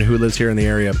young woman who lives here in the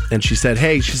area, and she said,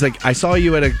 "Hey, she's like, I saw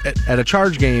you at a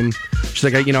Charge game." She's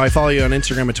like, I follow you on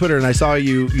Instagram and Twitter, and I saw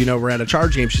you, we're at a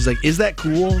Charge game. She's like, "Is that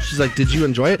cool?" She's like, "Did you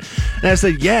enjoy it?" And I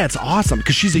said, "Yeah, it's awesome,"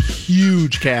 because she's a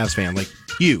huge Cavs fan, like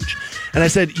huge. And I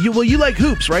said, you like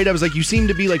hoops, right? I was like, you seem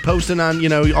to be like posting on,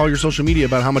 all your social media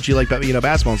about how much you like,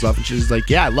 basketball and stuff. And she's like,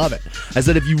 yeah, I love it. I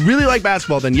said, if you really like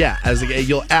basketball, then yeah. I was like,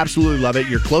 you'll absolutely love it.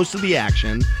 You're close to the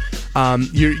action.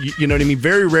 You know what I mean?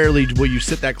 Very rarely will you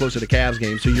sit that close at a Cavs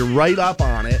game. So you're right up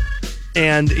on it.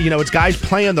 And, it's guys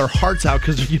playing their hearts out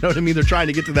because, they're trying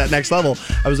to get to that next level.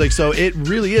 I was like, so it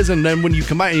really is. And then when you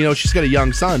combine, she's got a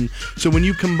young son. So when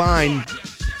you combine...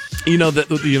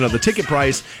 the ticket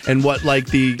price and what like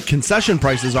the concession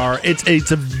prices are,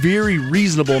 it's a very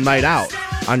reasonable night out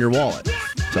on your wallet.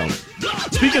 So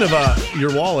speaking of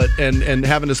your wallet and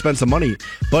having to spend some money,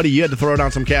 buddy, you had to throw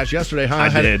down some cash yesterday, huh?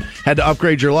 I did. Had to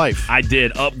upgrade your life. I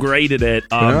did. Upgraded it.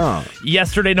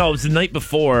 Yesterday, no, it was the night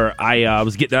before. I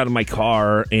was getting out of my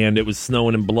car, and it was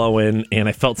snowing and blowing, and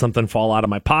I felt something fall out of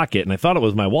my pocket, and I thought it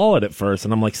was my wallet at first,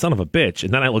 and I'm like, son of a bitch.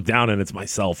 And then I look down, and it's my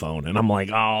cell phone, and I'm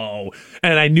like, oh.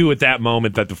 And I knew at that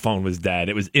moment that the phone was dead.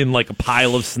 It was in like a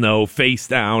pile of snow, face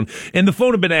down, and the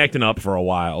phone had been acting up for a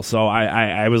while. So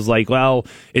I was like, well,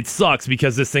 it sucks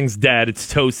because this thing's dead. It's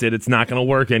toasted. It's not going to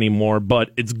work anymore,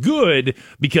 but it's good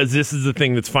because this is the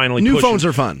thing that's finally New phones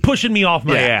are fun. Pushing me off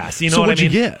my ass. You know so what I mean?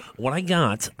 What'd you get? What I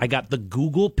got the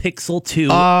Google Pixel 2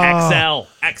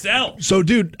 XL. So,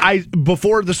 dude,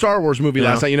 before the Star Wars movie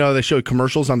last night, they showed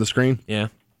commercials on the screen. Yeah.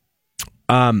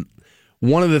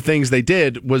 One of the things they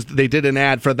did was they did an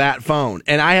ad for that phone.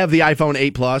 And I have the iPhone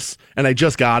 8 Plus, and I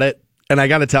just got it. And I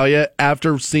got to tell you,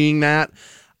 after seeing that,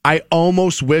 I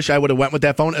almost wish I would have went with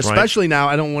that phone, especially now.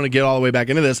 I don't want to get all the way back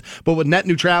into this, but with net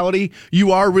neutrality,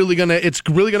 it's really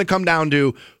going to come down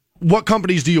to what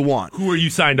companies do you want? Who are you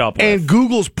signed up with? And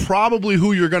Google's probably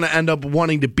who you're going to end up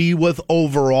wanting to be with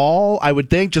overall, I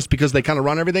would think, just because they kind of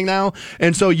run everything now.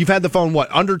 And so you've had the phone,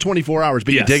 under 24 hours,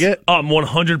 but you dig it?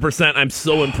 100%. I'm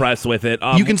so impressed with it.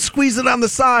 You can squeeze it on the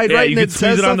side, right? You can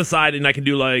squeeze it on the side, and I can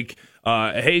do like...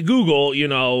 hey Google,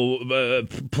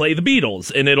 play the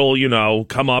Beatles, and it'll,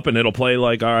 come up and it'll play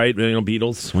like, all right,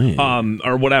 Beatles, sweet.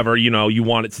 Or whatever, you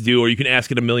want it to do, or you can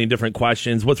ask it a million different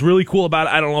questions. What's really cool about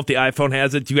it, I don't know if the iPhone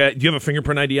has it. Do you have a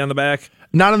fingerprint ID on the back?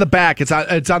 Not on the back. It's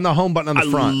on the home button on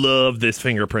the front. I love this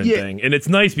fingerprint thing, and it's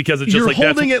nice because it's just you're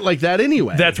holding it like that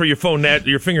anyway. That's where your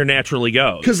finger naturally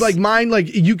goes. Because like mine,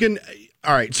 like you can.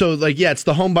 All right, so it's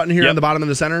the home button here on the bottom in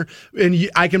the center, and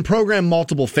I can program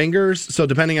multiple fingers, so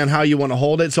depending on how you want to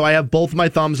hold it. So I have both my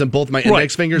thumbs and both my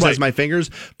index fingers as my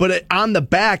fingers, but on the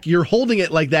back, you're holding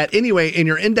it like that anyway, and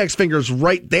your index finger's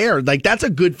right there. Like, that's a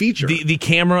good feature. The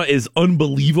camera is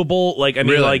unbelievable. Like, I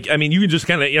mean, you can just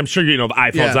kind of, I'm sure, the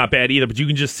iPhone's not bad either, but you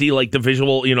can just see, like, the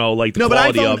visual, like, the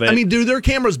quality of it. I mean, dude, their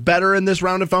camera's better in this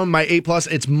rounded phone. My 8 Plus,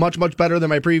 it's much, much better than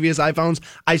my previous iPhones.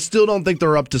 I still don't think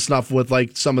they're up to snuff with,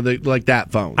 like, some of the, like, that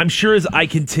phone. I'm sure as I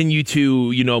continue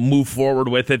to, move forward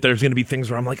with it, there's going to be things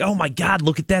where I'm like, oh my God,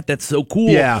 look at that. That's so cool.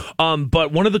 Yeah.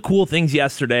 But one of the cool things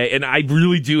yesterday, and I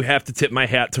really do have to tip my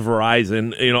hat to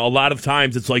Verizon. A lot of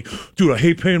times it's like, dude, I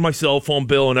hate paying my cell phone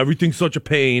bill and everything's such a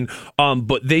pain.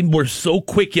 But they were so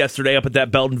quick yesterday up at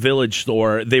that Belton Village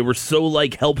store. They were so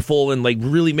like helpful and like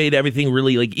really made everything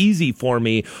really like easy for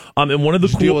me. And one of the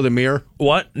Did you deal with Amir?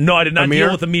 What? No, I did not Amir?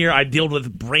 deal with Amir. I dealt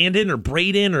with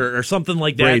Braden or something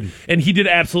like that. Braden. And he did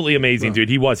absolutely amazing, dude.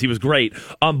 He was great.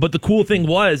 But the cool thing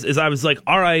was I was like,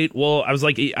 all right, well, I was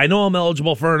like, I know I'm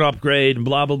eligible for an upgrade and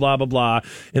blah, blah, blah, blah, blah.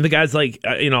 And the guy's like,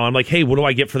 I'm like, hey, what do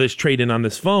I get for this trade-in on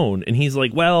this phone? And he's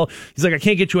like, I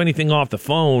can't get you anything off the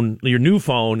phone, your new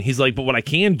phone. He's like, but what I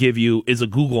can give you is a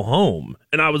Google Home.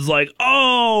 And I was like,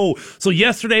 oh. So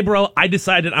yesterday, bro, I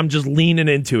decided I'm just leaning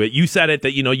into it. You said it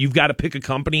that, you've got to pick a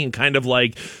company and kind of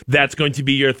like that's going to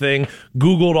be your thing.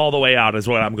 Googled all the way out is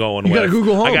what I'm going with. You got a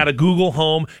Google Home? I got a Google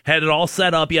Home. Had it all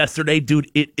set up yesterday,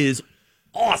 dude. It is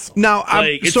awesome. Now,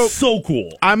 it's so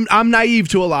cool. I'm naive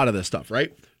to a lot of this stuff,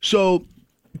 right? So,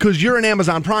 because you're an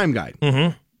Amazon Prime guy,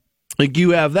 mm-hmm. like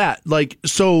you have that, like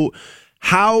so.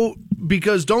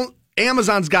 because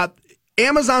Amazon's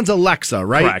Alexa,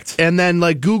 right? Correct. And then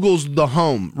like Google's the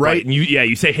home, right? And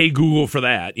you say, hey, Google for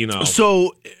that,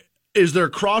 So is there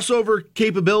crossover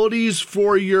capabilities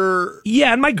for your...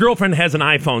 Yeah, and my girlfriend has an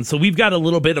iPhone, so we've got a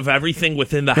little bit of everything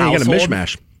within the household. You got a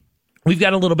mishmash. We've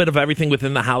got a little bit of everything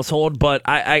within the household, but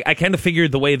I kind of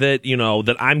figured the way that,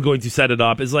 that I'm going to set it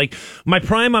up is like my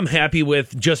Prime I'm happy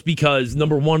with just because,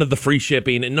 number one, of the free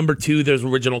shipping, and number two, there's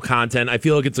original content. I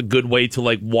feel like it's a good way to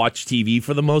like watch TV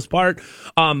for the most part.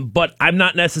 But I'm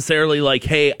not necessarily like,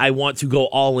 hey, I want to go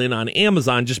all in on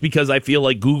Amazon just because I feel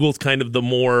like Google's kind of the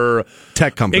more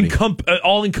tech company,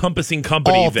 all-encompassing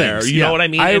company all there. Things, you know what I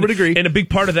mean? I would agree. And a big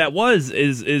part of that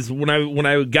is when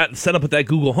I got set up with that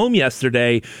Google Home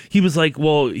yesterday, he was like,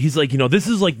 this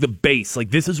is like the base. Like,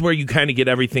 this is where you kind of get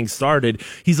everything started.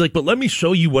 He's like, but let me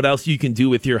show you what else you can do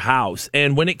with your house.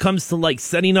 And when it comes to like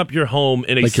setting up your home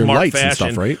in a like smart lights fashion,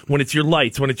 and stuff, right? When it's your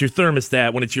lights, when it's your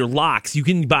thermostat, when it's your locks, you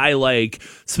can buy like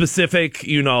specific,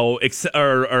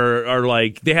 or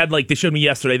like they showed me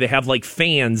yesterday, they have like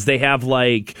fans. They have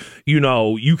like,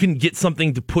 you can get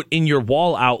something to put in your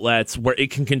wall outlets where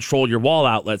it can control your wall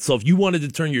outlets. So if you wanted to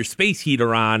turn your space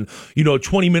heater on,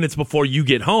 20 minutes before you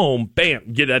get home,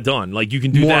 bam, get that done. Like, you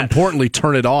can do that. More importantly,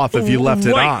 turn it off if you left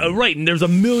it on. Right, and there's a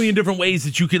million different ways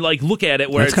that you could like look at it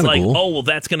where that's it's like, cool. oh, well,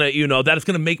 that's gonna, that's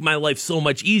gonna make my life so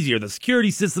much easier. The security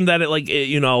system that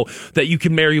that you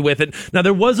can marry with it. Now,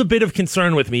 there was a bit of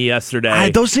concern with me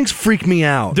yesterday. Those things freak me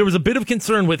out. There was a bit of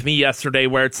concern with me yesterday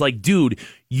where it's like, dude,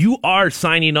 you are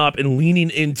signing up and leaning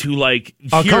into like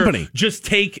a company. Just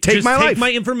take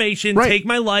my information, right. Take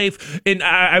my life. And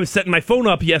I was setting my phone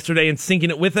up yesterday and syncing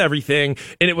it with everything.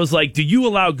 And it was like, do you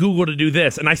allow Google to do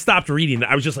this? And I stopped reading it.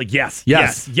 I was just like, yes.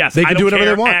 They can do whatever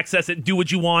they want. Access it, do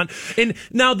what you want. And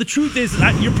now the truth is,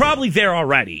 you're probably there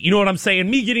already. You know what I'm saying?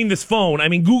 Me getting this phone, I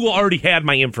mean, Google already had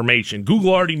my information.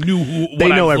 Google already knew what they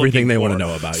know I was everything they for. want to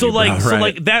know about so you. So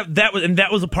that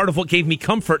was a part of what gave me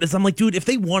comfort. Is I'm like, dude, if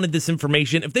they wanted this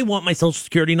information, if they want my social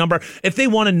security number, if they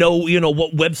want to know,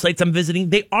 what websites I'm visiting,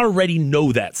 they already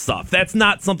know that stuff. That's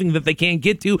not something that they can't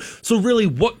get to. So really,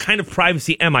 what kind of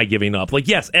privacy am I giving up? Like,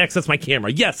 yes, access my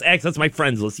camera. Yes, access my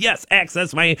friends list. Yes,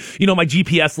 access my, my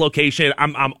GPS location.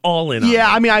 I'm all in.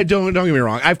 Yeah, I mean, I don't get me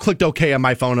wrong. I've clicked OK on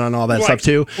my phone on all that stuff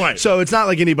too. Right. So it's not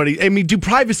like anybody. I mean,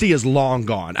 privacy is long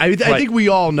gone. I think we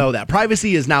all know that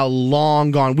privacy is now long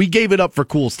gone. We gave it up for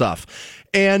cool stuff.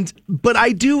 But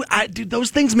I do, those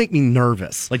things make me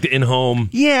nervous. Like the in-home.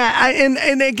 Yeah,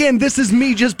 and again, this is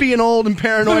me just being old and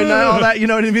paranoid and all that, you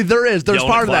know what I mean? There's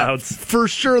part of that. For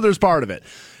sure there's part of it.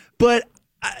 But,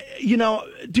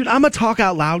 dude, I'm a talk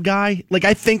out loud guy. Like,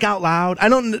 I think out loud.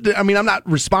 I'm not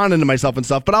responding to myself and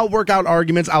stuff, but I'll work out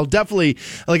arguments. I definitely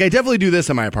do this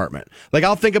in my apartment. Like,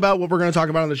 I'll think about what we're going to talk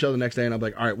about on the show the next day, and I'll be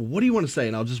like, all right, well, what do you want to say?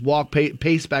 And I'll just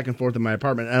pace back and forth in my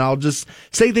apartment, and I'll just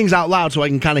say things out loud so I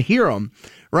can kind of hear them.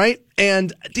 Right?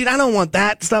 And, dude, I don't want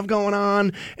that stuff going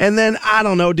on. And then, I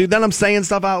don't know, dude, then I'm saying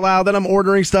stuff out loud. Then I'm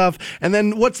ordering stuff. And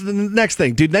then what's the next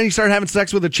thing? Dude, then you start having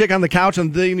sex with a chick on the couch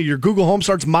and then your Google Home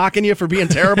starts mocking you for being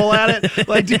terrible at it.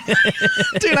 Like, dude,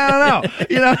 I don't know.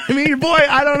 You know what I mean? Boy,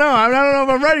 I don't know. I don't know if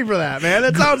I'm ready for that, man.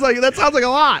 That sounds like a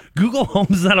lot. Google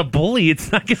Home's not a bully.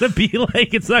 It's not going to be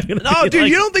like, No, dude,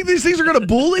 you don't think these things are going to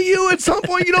bully you at some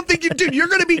point? You don't think you're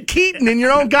going to be Keaton in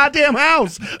your own goddamn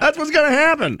house. That's what's going to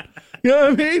happen. You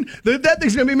know what I mean? That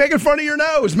thing's going to be making fun of your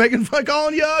nose, making fun,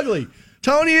 calling you ugly,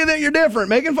 telling you that you're different,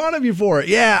 making fun of you for it.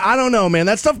 Yeah, I don't know, man.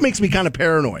 That stuff makes me kind of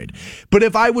paranoid. But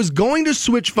if I was going to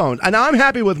switch phones, and I'm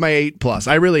happy with my 8 Plus,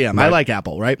 I really am. Right. I like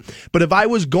Apple, right? But if I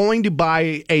was going to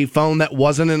buy a phone that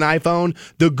wasn't an iPhone,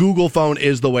 the Google phone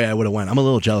is the way I would have went. I'm a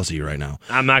little jealous of you right now.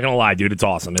 I'm not going to lie, dude. It's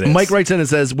awesome. It is. Mike writes in and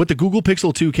says, with the Google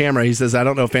Pixel 2 camera, he says, I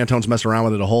don't know if Fantone's messed around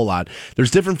with it a whole lot.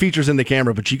 There's different features in the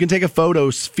camera, but you can take a photo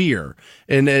sphere,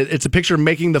 and it's a picture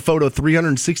making the photo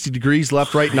 360 degrees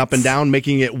left, right, and up and down,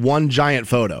 making it one giant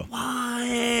photo.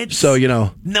 What? So,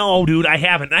 No, dude, I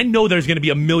haven't. I know there's going to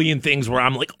be a million things where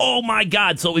I'm like, oh my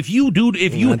God. So if you have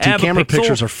camera a Pixel,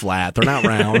 pictures are flat. They're not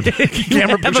round.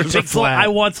 Camera pictures are flat. I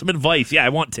want some advice. Yeah, I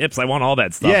want tips. I want all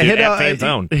that stuff. Yeah, dude, at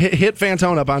Fantone. Hit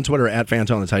Fantone up on Twitter at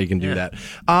Fantone. That's how you can do that.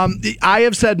 I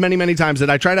have said many, many times that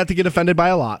I try not to get offended by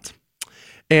a lot.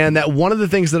 And that one of the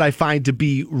things that I find to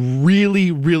be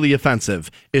really, really offensive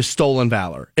is stolen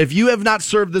valor. If you have not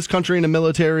served this country in a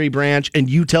military branch and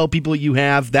you tell people you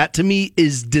have, that to me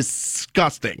is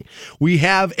disgusting. We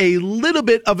have a little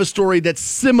bit of a story that's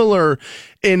similar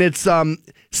in its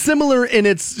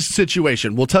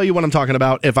situation. We'll tell you what I'm talking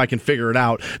about if I can figure it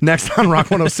out next on Rock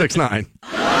 106.9.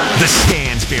 The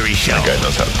Stansbury Show. That guy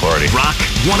knows how to party. Rock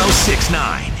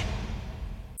 106.9.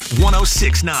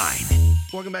 106.9.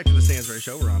 Welcome back to the Stansbury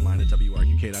Show. We're online at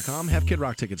WRQK.com. Have Kid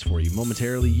Rock tickets for you.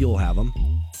 Momentarily, you'll have them.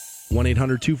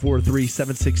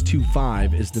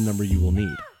 1-800-243-7625 is the number you will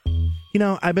need. You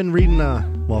know, I've been reading,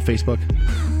 Facebook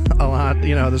a lot,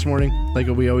 this morning, like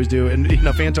we always do. And,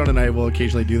 Fantone and I will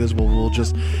occasionally do this.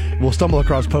 We'll stumble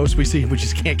across posts we see, we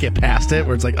just can't get past it,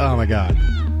 where it's like, oh, my God.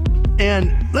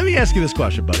 And let me ask you this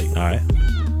question, buddy. All right.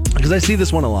 Because I see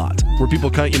this one a lot, where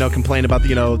people, complain about,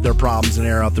 their problems and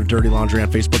air out their dirty laundry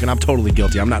on Facebook, and I'm totally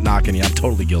guilty. I'm not knocking you. I'm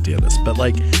totally guilty of this. But,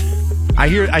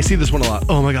 I see this one a lot.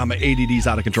 Oh, my God, my ADD's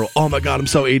out of control. Oh, my God, I'm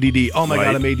so ADD. Oh, my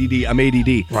God, I'm ADD. I'm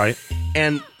ADD. Right.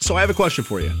 And so I have a question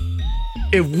for you.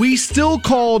 If we still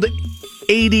called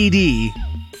ADD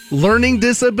learning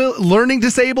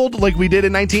disabled like we did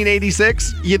in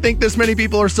 1986, you think this many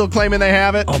people are still claiming they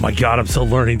have it? Oh my God, I'm so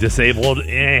learning disabled.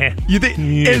 You think?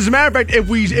 As a matter of fact, if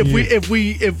we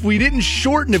didn't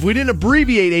shorten, if we didn't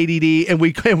abbreviate ADD and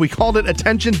we called it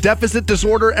attention deficit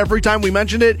disorder every time we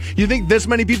mentioned it, you think this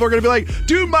many people are going to be like,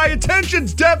 dude, my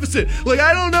attention's deficit.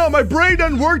 I don't know, my brain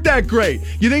doesn't work that great.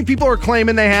 You think people are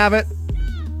claiming they have it?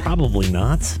 Probably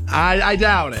not. I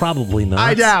doubt it. Probably not.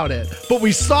 I doubt it. But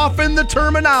we softened the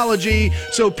terminology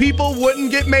so people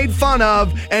wouldn't get made fun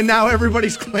of, and now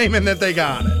everybody's claiming that they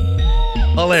got it.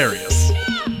 Hilarious.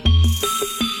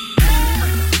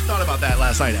 Thought about that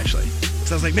last night, actually.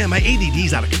 Because I was like, man, my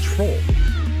ADD's out of control.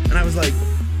 And I was like,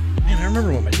 man, I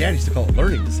remember when my dad used to call it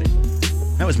learning disabled.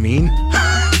 That was mean.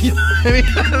 And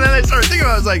then I started thinking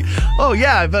about it. I was like, oh,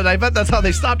 yeah, but I bet that's how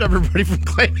they stopped everybody from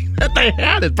claiming that they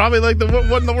had it. Probably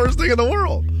wasn't the worst thing in the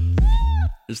world.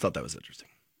 I just thought that was interesting.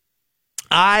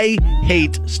 I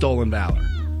hate stolen valor.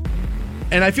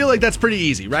 And I feel like that's pretty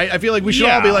easy, right? I feel like we should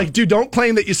all be like, dude, don't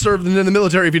claim that you served in the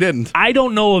military if you didn't. I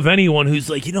don't know of anyone who's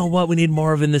like, you know what, we need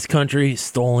more of in this country?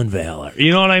 Stolen valor.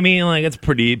 You know what I mean? It's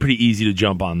pretty easy to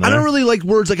jump on there. I don't really like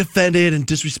words like offended and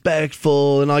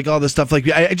disrespectful and all this stuff.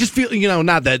 I just feel,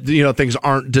 not that, things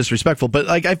aren't disrespectful, but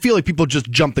I feel like people just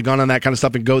jump the gun on that kind of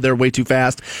stuff and go there way too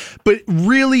fast. But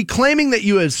really claiming that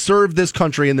you have served this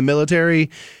country in the military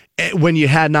when you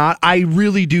had not, I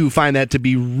really do find that to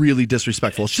be really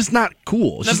disrespectful. It's just not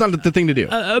cool. It's just not the thing to do.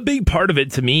 A big part of it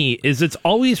to me is it's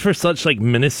always for such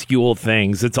minuscule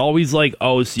things. It's always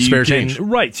so spare change.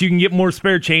 Right, so you can get more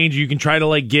spare change. You can try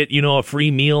to get, a free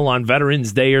meal on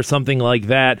Veterans Day or something like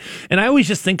that. And I always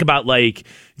just think about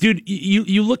dude,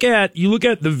 you look at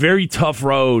the very tough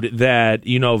road that,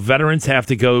 veterans have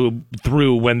to go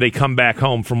through when they come back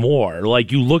home from war.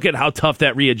 You look at how tough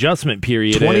that readjustment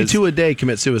period 22 is. 22 a day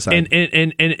commit suicide.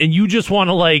 And you just want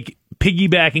to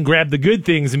piggyback and grab the good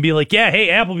things and be like, yeah, hey,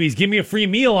 Applebee's, give me a free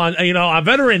meal on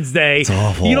Veterans Day. It's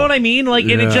awful. You know what I mean? And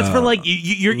it's just for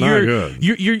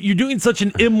you're doing such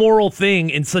an immoral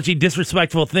thing and such a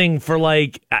disrespectful thing for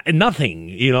nothing.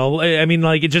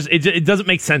 It doesn't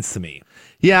make sense to me.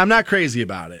 Yeah, I'm not crazy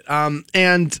about it.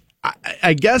 And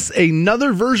I guess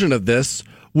another version of this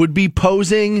would be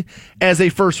posing as a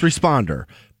first responder,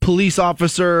 police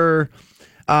officer,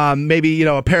 maybe,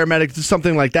 a paramedic,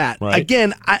 something like that. Right.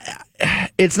 Again,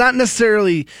 it's not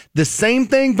necessarily the same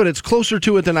thing, but it's closer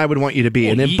to it than I would want you to be.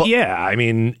 Well,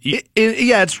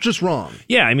 it's just wrong.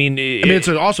 Yeah,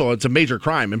 it's a major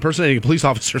crime. Impersonating a police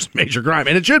officer is a major crime,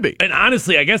 and it should be. And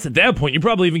honestly, I guess at that point, you're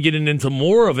probably even getting into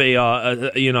more of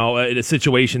a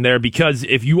situation there, because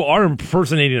if you are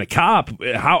impersonating a cop,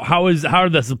 how is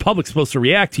the public supposed to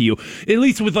react to you? At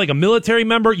least with a military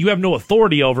member, you have no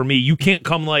authority over me. You can't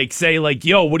come say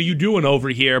yo, what are you doing over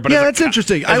here? But yeah, that's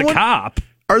interesting. As a cop.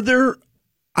 Are there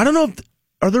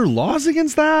laws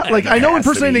against that? I know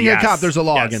impersonating a cop, there's a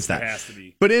law against that. There has to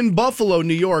be. But in Buffalo,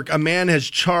 New York, a man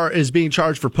is being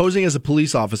charged for posing as a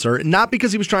police officer, not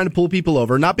because he was trying to pull people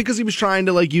over, not because he was trying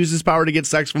to use his power to get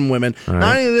sex from women,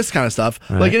 not any of this kind of stuff.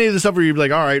 Any of the stuff where you'd be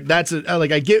like, all right, that's it.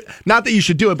 I get, not that you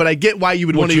should do it, but I get why you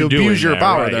would want to abuse your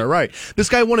power there, right? This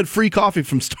guy wanted free coffee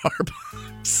from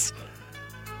Starbucks.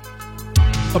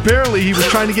 Apparently, he was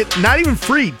trying to get not even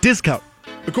free, discount.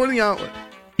 According to the outlet,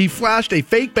 he flashed a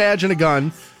fake badge and a gun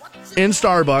in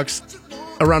Starbucks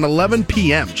around 11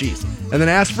 p.m. Jeez. And then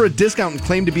asked for a discount and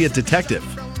claimed to be a detective.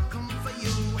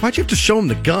 Why'd you have to show him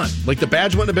the gun? The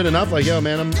badge wouldn't have been enough? Yo,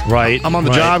 man, I'm on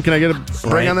the job. Can I get a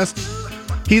break on this?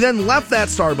 He then left that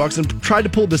Starbucks and tried to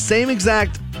pull the same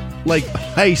exact,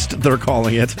 heist, they're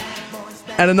calling it,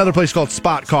 at another place called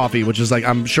Spot Coffee, which is,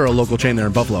 I'm sure a local chain there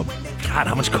in Buffalo. God,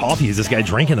 how much coffee is this guy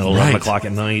drinking at 11 o'clock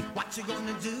at night?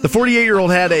 The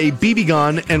 48-year-old had a BB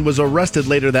gun and was arrested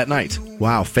later that night.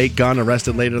 Wow, fake gun,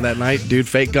 arrested later that night. Dude,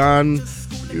 fake gun,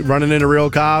 running into real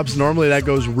cops. Normally that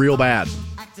goes real bad.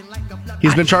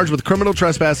 He's been charged with criminal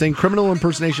trespassing, criminal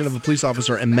impersonation of a police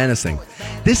officer, and menacing.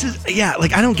 This is,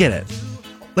 I don't get it.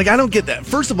 Like, I don't get that.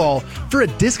 First of all, for a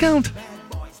discount?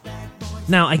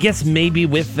 Now, I guess maybe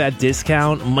with that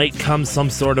discount might come some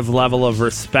sort of level of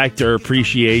respect or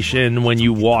appreciation when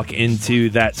you walk into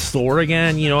that store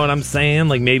again. You know what I'm saying?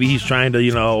 Like, maybe he's trying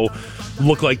to,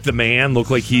 look like the man, look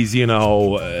like he's,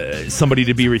 somebody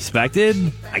to be respected,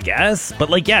 I guess. But,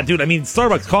 like, yeah, dude, I mean,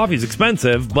 Starbucks coffee is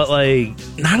expensive, but, like...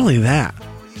 Not only that,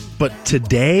 but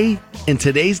today, in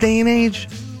today's day and age,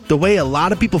 the way a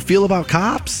lot of people feel about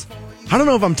cops... I don't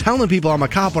know if I'm telling people I'm a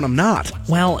cop when I'm not.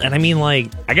 Well, and I mean,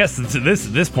 like, I guess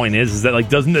this point is that, like,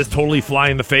 doesn't this totally fly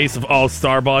in the face of,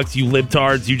 Starbucks, you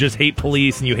libtards, you just hate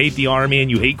police, and you hate the army, and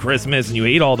you hate Christmas, and you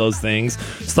hate all those things.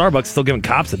 Starbucks still giving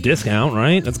cops a discount,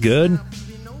 right? That's good.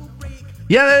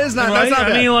 Yeah, that is not, right? That's not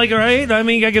bad. I mean, like, right? I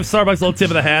mean, you gotta give Starbucks a little tip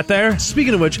of the hat there.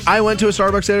 Speaking of which, I went to a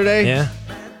Starbucks the other day. Yeah.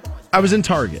 I was in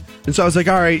Target. And so I was like,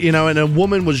 all right, and a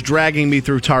woman was dragging me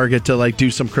through Target to, like,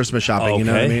 do some Christmas shopping. Okay. You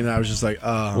know what I mean? And I was just like,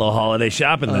 a little holiday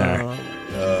shopping there.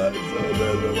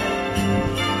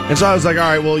 And so I was like, all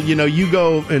right, well, you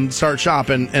go and start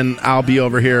shopping, and I'll be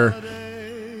over here,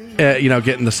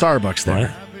 getting the Starbucks there.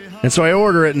 Right. And so I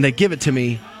order it, and they give it to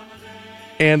me.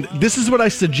 And this is what I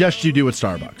suggest you do at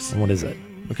Starbucks. What is it?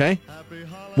 Okay?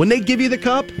 When they give you the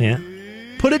cup, yeah,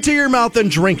 put it to your mouth and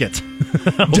drink it.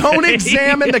 Okay. Don't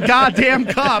examine the goddamn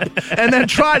cup and then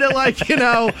try to,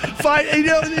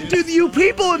 find, dude, you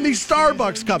people in these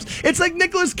Starbucks cups. It's like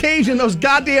Nicolas Cage in those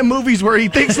goddamn movies where he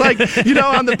thinks, on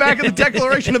the back of the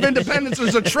Declaration of Independence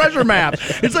there's a treasure map.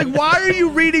 It's like, why are you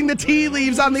reading the tea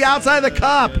leaves on the outside of the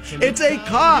cup? It's a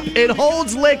cup. It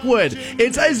holds liquid.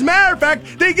 As a matter of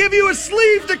fact, they give you a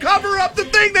sleeve to cover up the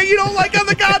thing that you don't like on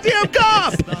the goddamn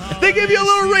cup. They give you a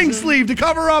little ring sleeve to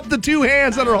cover up the two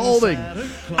hands that are holding.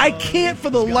 I can't for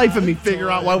the life of me figure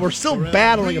out why we're still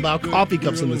battling about coffee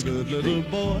cups in this country.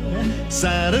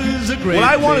 What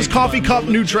I want is coffee cup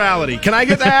neutrality. Can I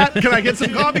get that? Can I get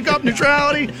some coffee cup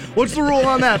neutrality? What's the rule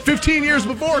on that? 15 years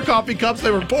before coffee cups,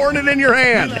 they were pouring it in your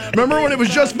hand. Remember when it was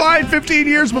just fine 15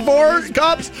 years before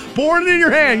cups? Pouring it in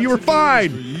your hand. You were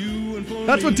fine.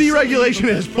 That's what deregulation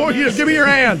is. Give me your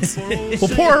hands.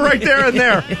 We'll pour it right there and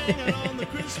there.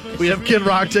 We have Kid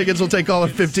Rock tickets. We'll take caller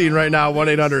 15 right now,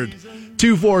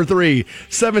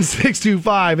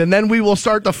 1-800-243-7625. And then we will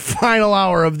start the final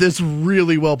hour of this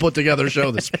really well put together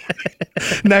show this morning.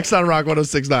 Next on Rock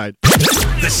 106.9.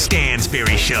 The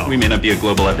Stansbury Show. We may not be a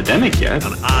global epidemic yet.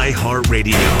 On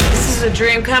iHeartRadio. This is a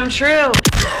dream come true.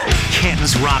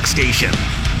 Canton's Rock Station.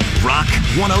 Rock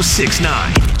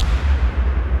 106.9.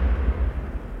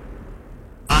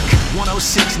 Rock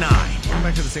 106.9. Welcome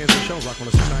back to the Stansbury Show, Rock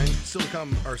 106.9. Still to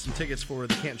come are some tickets for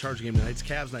the Can't Charge game tonight. It's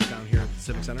Cavs night down here at the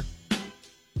Civic Center.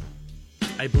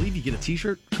 I believe you get a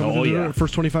T-shirt. The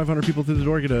first 2,500 people through the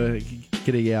door get a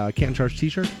Can't Charge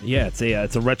T-shirt. Yeah,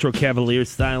 it's a retro Cavalier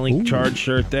styling Charge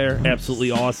shirt there. Absolutely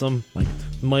awesome.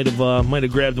 Might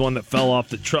have grabbed one that fell off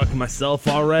the truck myself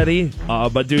already.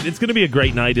 But dude, it's gonna be a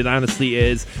great night. It honestly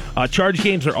is. Charge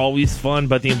games are always fun,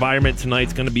 but the environment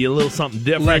tonight's gonna be a little something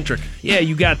different. Electric. Yeah,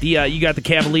 you got the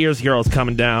Cavaliers girls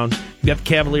coming down. You got the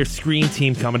Cavaliers Scream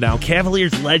Team coming down.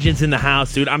 Cavaliers legends in the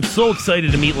house, dude. I'm so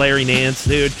excited to meet Larry Nance,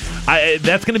 dude.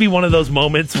 That's gonna be one of those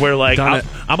moments where I'm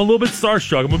a little bit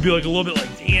starstruck. I'm gonna be a little bit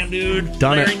like, damn, dude,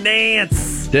 Larry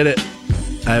Nance. Did it.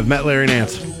 I have met Larry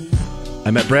Nance. I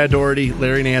met Brad Doherty,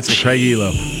 Larry Nance, and Craig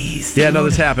Elo. Yeah, no,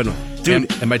 this happened.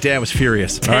 Dude, and my dad was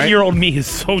furious. 10-year-old me is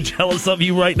so jealous of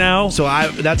you right now. So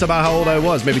that's about how old I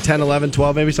was. Maybe 10, 11,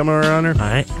 12, maybe somewhere around there. All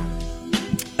right.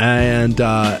 And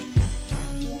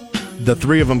the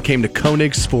three of them came to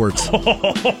Koenig Sports. Which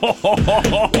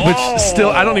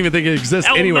still, I don't even think it exists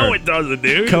anywhere. No, it doesn't,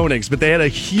 dude. Koenig's, but they had a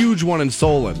huge one in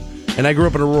Solon. And I grew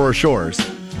up in Aurora Shores.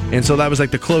 And so that was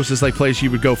the closest place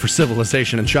you would go for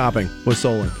civilization and shopping was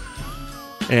Solon.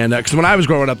 And because when I was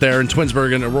growing up there in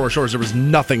Twinsburg and Aurora Shores, there was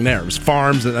nothing there. It was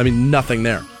farms, and nothing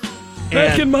there.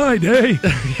 Back in my day.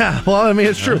 Yeah, well,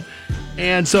 it's true.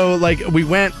 And so, we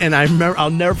went, and I remember, I'll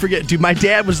never forget, dude, my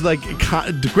dad was, the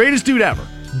greatest dude ever.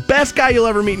 Best guy you'll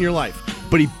ever meet in your life.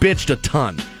 But he bitched a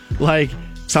ton.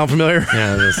 Sound familiar?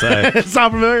 Yeah, I was gonna say.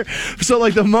 Sound familiar? So,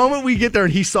 the moment we get there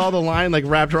and he saw the line,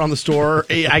 wrapped around the store,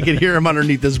 I could hear him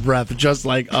underneath his breath, just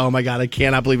oh my God, I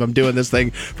cannot believe I'm doing this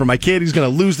thing for my kid. He's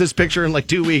going to lose this picture in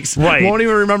 2 weeks. Right. Won't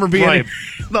even remember being in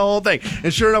the whole thing.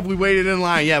 And sure enough, we waited in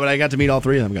line. Yeah, but I got to meet all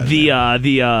three of them guys.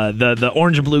 The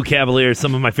orange and blue Cavaliers,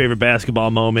 some of my favorite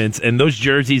basketball moments, and those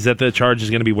jerseys that the Charge is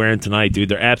going to be wearing tonight, dude,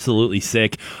 they're absolutely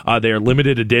sick. They're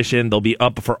limited edition. They'll be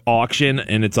up for auction,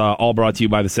 and it's all brought to you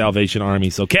by the Salvation Army.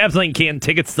 So So Cavs Night in Canton,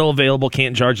 tickets still available,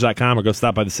 CantonCharge.com, or go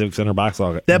stop by the Civic Center box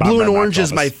office. That blue and orange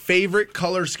is my favorite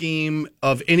color scheme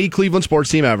of any Cleveland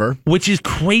sports team ever. Which is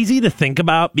crazy to think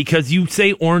about because you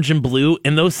say orange and blue,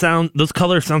 and those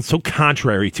colors sound so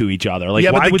contrary to each other. Like, yeah,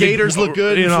 why but the would Gators look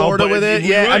good in Florida with it.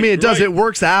 Yeah, right, I mean, it does. Right. It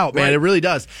works out, man. Right. It really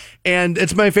does. And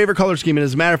it's my favorite color scheme. And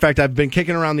as a matter of fact, I've been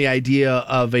kicking around the idea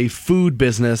of a food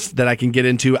business that I can get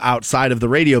into outside of the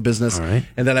radio business and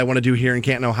that I want to do here in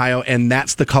Canton, Ohio. And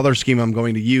that's the color scheme I'm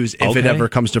going to use if it ever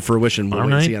comes to fruition. We'll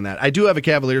wait and see on that. I do have a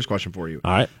Cavaliers question for you.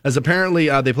 All right. As apparently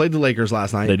they played the Lakers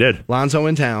last night. They did. Lonzo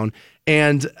in town.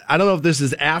 And I don't know if this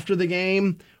is after the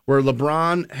game where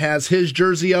LeBron has his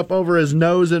jersey up over his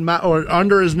nose and or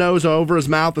under his nose or over his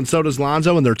mouth, and so does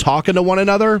Lonzo, and they're talking to one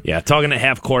another. Yeah, talking at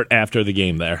half court after the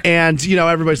game there. And,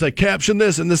 everybody's like, caption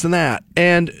this and this and that.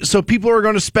 And so people are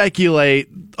going to speculate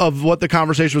of what the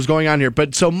conversation was going on here.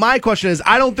 But so my question is,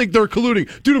 I don't think they're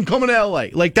colluding. Dude, I'm coming to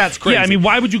L.A. Like, that's crazy. Yeah, I mean,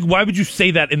 why would you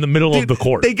say that in the middle of the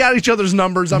court? They got each other's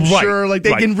numbers, I'm sure. Like,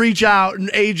 they can reach out,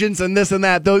 and agents and this and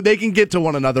that. They can get to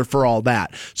one another for all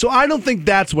that. So I don't think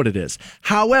that's what it is.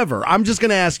 However, I'm just going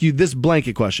to ask you this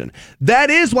blanket question. That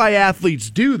is why athletes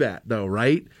do that, though,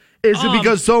 right? Is it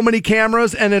because so many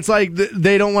cameras and it's like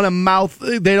they don't want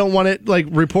they don't want it like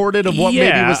reported of what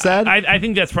maybe was said? I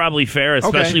think that's probably fair,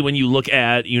 especially when you look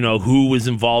at, who was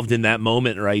involved in that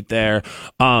moment right there.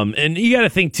 And you got to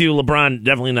think too, LeBron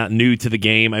definitely not new to the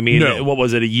game. I mean, what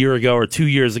was it, a year ago or 2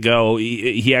 years ago,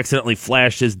 he accidentally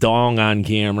flashed his dong on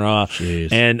camera.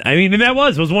 Jeez. And I mean, and that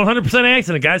was 100%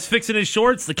 accident. Guy's fixing his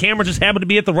shorts. The camera just happened to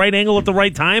be at the right angle at the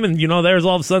right time. And, there's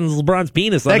all of a sudden LeBron's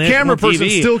penis on that camera TV. person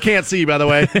still can't see, by the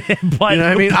way. But,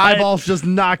 eyeballs just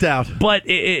knocked out. But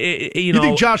you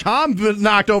think Josh Hom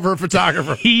knocked over a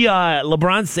photographer?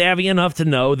 LeBron's savvy enough to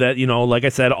know that like I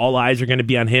said, all eyes are going to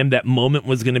be on him. That moment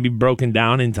was going to be broken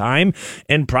down in time,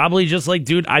 and probably just like,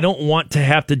 dude, I don't want to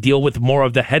have to deal with more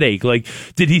of the headache. Like,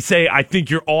 did he say, "I think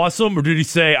you're awesome," or did he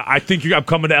say, "I think I'm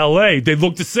coming to L.A."? They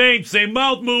look the same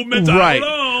mouth movements. Right. I don't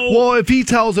know. Well, if he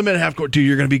tells him at half court, dude,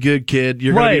 you're going to be good, kid.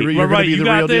 You're going to be the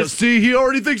real deal. See, he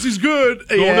already thinks he's good.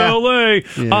 Go to L.A.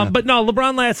 Yeah. But no,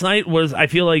 LeBron last night was, I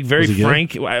feel like, very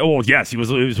frank. Oh, yes, he was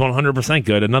 100%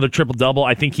 good. Another triple-double.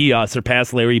 I think he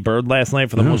surpassed Larry Bird last night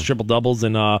for the most triple-doubles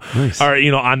in, nice.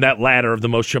 On that ladder of the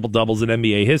most triple-doubles in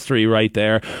NBA history right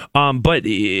there. But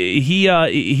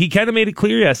he kind of made it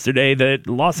clear yesterday that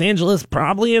Los Angeles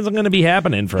probably isn't going to be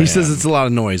happening for him. He says it's a lot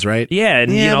of noise, right? Yeah.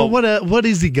 And, but what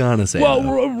is he going to say?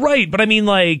 Well, right. But I mean,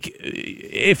 like,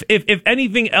 if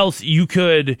anything else, you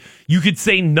could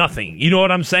say nothing. You know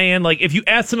what I'm saying? Like, if you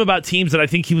asked him about teams that I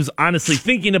think he was honestly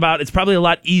thinking about, it's probably a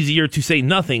lot easier to say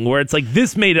nothing, where it's like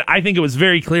this made it, I think it was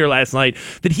very clear last night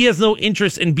that he has no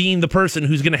interest in being the person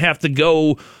who's going to have to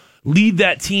go lead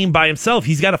that team by himself.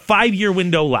 He's got a 5-year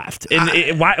window left.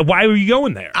 And why are you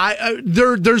going there?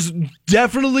 There's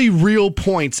definitely real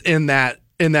points in that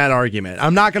argument.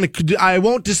 I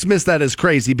won't dismiss that as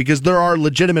crazy because there are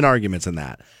legitimate arguments in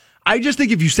that. I just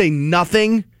think if you say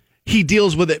nothing, he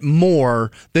deals with it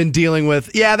more than dealing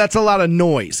with, that's a lot of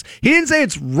noise. He didn't say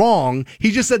it's wrong.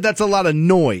 He just said that's a lot of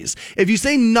noise. If you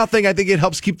say nothing, I think it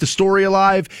helps keep the story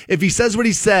alive. If he says what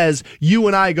he says, you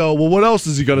and I go, well, what else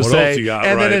is he going to say?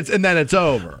 Then it's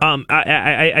over.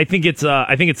 I think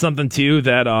it's something too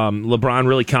that LeBron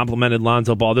really complimented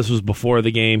Lonzo Ball. This was before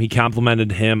the game. He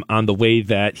complimented him on the way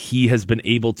that he has been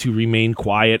able to remain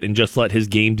quiet and just let his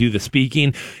game do the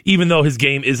speaking, even though his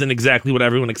game isn't exactly what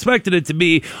everyone expected it to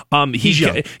be.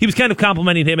 He was kind of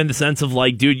complimenting him in the sense of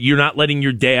like, dude, you're not letting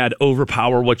your dad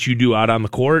overpower what you do out on the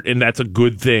court, and that's a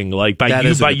good thing. Like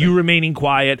by you remaining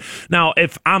quiet. Now,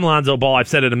 if I'm Lonzo Ball, I've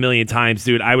said it a million times,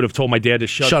 dude. I would have told my dad to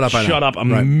shut up a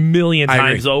million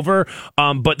times over.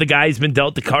 But the guy's been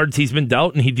dealt the cards he's been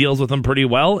dealt, and he deals with them pretty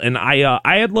well. And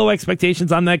I had low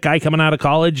expectations on that guy coming out of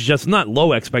college. Just not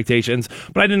low expectations,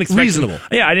 but I didn't expect reasonable.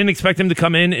 I didn't expect him to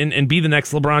come in and be the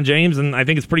next LeBron James, and I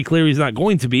think it's pretty clear he's not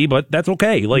going to be. But that's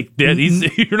okay. Like,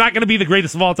 you're not going to be the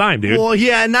greatest of all time, dude. Well,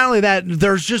 yeah, and not only that,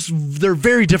 they're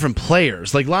very different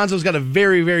players. Like, Lonzo's got a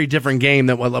very, very different game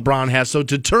than what LeBron has. So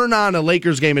to turn on a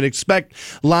Lakers game and expect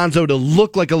Lonzo to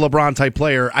look like a LeBron-type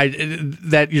player,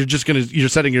 you're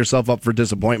setting yourself up for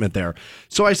disappointment there.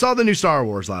 So I saw the new Star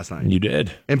Wars last night. You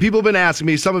did. And people have been asking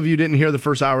me, some of you didn't hear the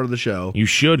first hour of the show. You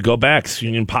should go back so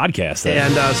you can podcast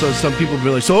that. And so some people have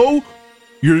been like, so?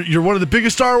 You're one of the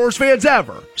biggest Star Wars fans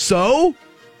ever. So?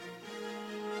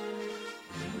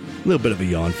 A little bit of a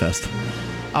yawn fest.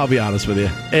 I'll be honest with you.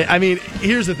 I mean,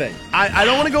 here's the thing. I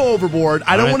don't want to go overboard.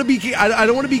 I don't want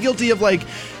to be guilty of like,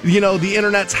 the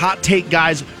internet's hot take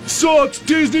guys. Sucks.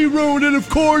 Disney ruined it. Of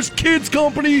course, kids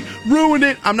company ruined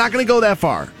it. I'm not going to go that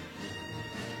far.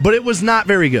 But it was not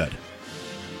very good.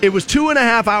 It was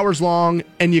 2.5 hours long,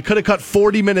 and you could have cut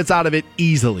 40 minutes out of it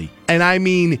easily. And I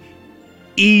mean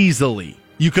easily.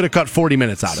 You could have cut 40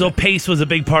 minutes out of it. So pace was a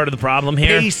big part of the problem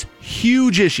here? Pace,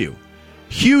 huge issue.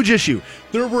 Huge issue.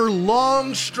 There were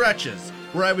long stretches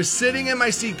where I was sitting in my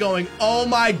seat going, oh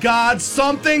my God,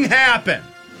 something happened.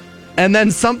 And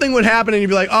then something would happen and you'd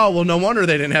be like, oh, well, no wonder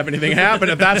they didn't have anything happen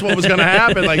if that's what was going to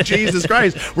happen. Like, Jesus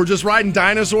Christ, we're just riding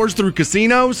dinosaurs through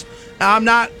casinos? I'm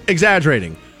not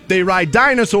exaggerating. They ride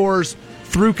dinosaurs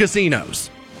through casinos.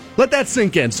 Let that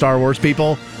sink in, Star Wars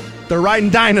people. They're riding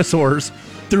dinosaurs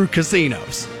through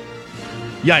casinos.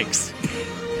 Yikes.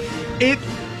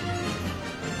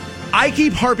 I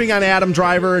keep harping on Adam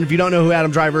Driver, and if you don't know who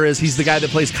Adam Driver is, he's the guy that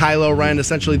plays Kylo Ren,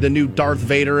 essentially the new Darth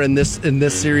Vader in this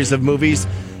series of movies.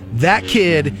 That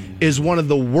kid is one of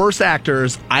the worst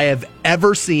actors I have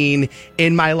ever seen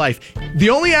in my life. The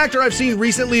only actor I've seen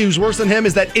recently who's worse than him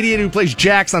is that idiot who plays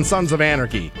Jax on Sons of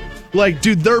Anarchy. Like,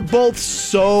 dude, they're both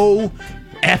so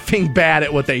effing bad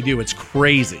at what they do. It's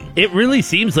crazy. It really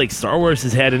seems like Star Wars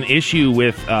has had an issue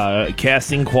with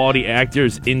casting quality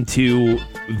actors into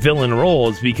villain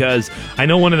roles, because I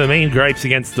know one of the main gripes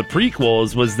against the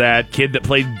prequels was that kid that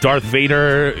played Darth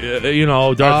Vader,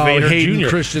 Darth Vader Hayden Jr.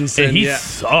 Christensen. And he yeah.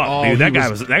 sucked, dude. That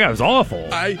guy was awful.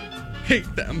 I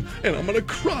hate them, and I'm gonna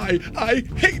cry. I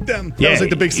hate them. That Yeah, was like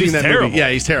the big scene in that terrible. movie. Yeah,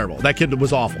 he's terrible. That kid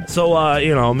was awful. So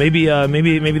maybe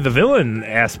the villain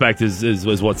aspect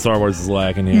is what Star Wars is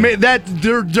lacking here.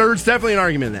 There's definitely an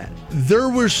argument in that. There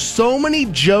were so many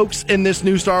jokes in this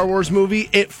new Star Wars movie,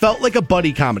 it felt like a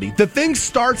buddy comedy. The thing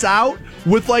starts out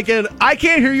with like an I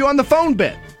can't hear you on the phone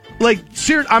bit. Like,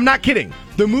 seriously, I'm not kidding.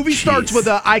 The movie starts with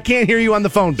a I can't hear you on the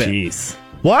phone bit. Jeez.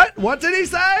 What? What did he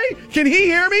say? Can he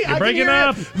hear me? You're breaking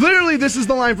up. Literally, this is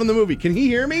the line from the movie. Can he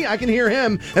hear me? I can hear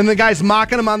him. And the guy's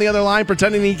mocking him on the other line,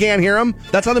 pretending he can't hear him.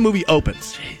 That's how the movie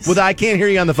opens. Jeez. With I can't hear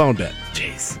you on the phone bit.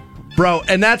 Jeez. Bro,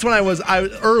 and that's when I was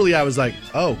like,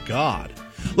 oh, God.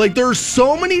 Like, there's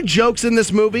so many jokes in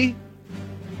this movie.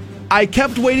 I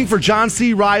kept waiting for John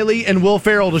C. Reilly and Will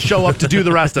Ferrell to show up to do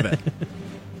the rest of it.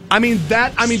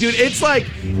 Dude, it's like,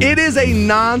 it is a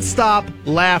nonstop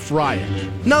laugh riot.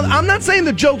 Now, I'm not saying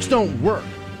the jokes don't work.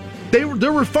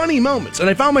 There were funny moments, and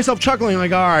I found myself chuckling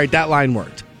like, all right, that line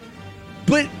worked.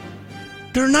 But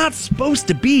they're not supposed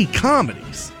to be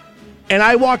comedies. And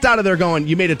I walked out of there going,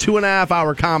 you made a 2.5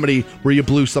 hour comedy where you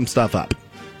blew some stuff up.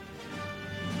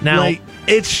 Now,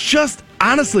 it's just,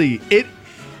 honestly,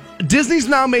 Disney's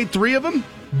now made 3 of them.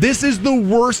 This is the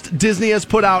worst Disney has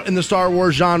put out in the Star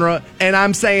Wars genre, and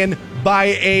I'm saying by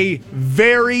a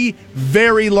very,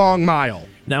 very long mile.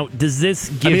 Now, does this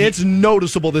give it's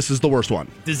noticeable this is the worst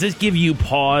one. Does this give you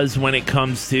pause when it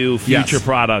comes to future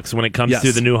products, when it comes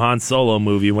to the new Han Solo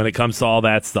movie, when it comes to all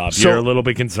that stuff? You're a little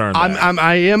bit concerned.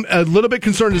 I am a little bit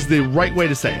concerned is the right way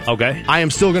to say it. Okay. I am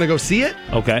still going to go see it.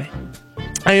 Okay.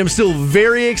 I am still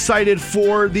very excited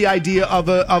for the idea of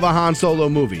a Han Solo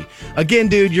movie. Again,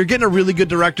 dude, you're getting a really good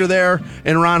director there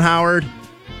in Ron Howard,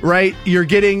 right? You're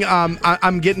getting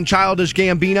I'm getting Childish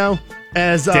Gambino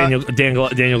as Daniel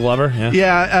Glover. Yeah.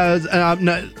 Yeah,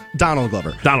 no, Donald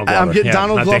Glover. Donald Glover. I'm getting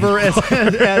Donald Glover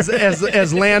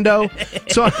as Lando.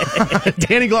 So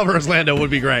Danny Glover as Lando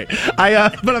would be great.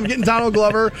 But I'm getting Donald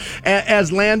Glover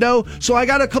as Lando. So I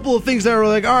got a couple of things that are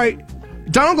like, all right.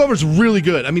 Donald Glover's really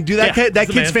good. I mean, dude, that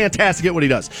kid's fantastic at what he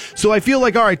does. So I feel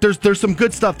like, all right, there's some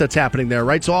good stuff that's happening there,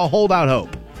 right? So I'll hold out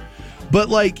hope. But,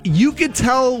 like, you could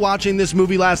tell watching this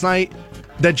movie last night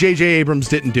that J.J. Abrams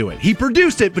didn't do it. He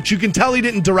produced it, but you can tell he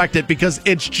didn't direct it because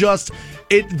it's just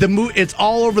it's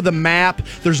all over the map.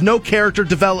 There's no character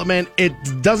development. It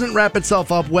doesn't wrap itself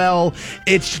up well.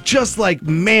 It's just like,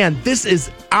 man, this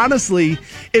is honestly,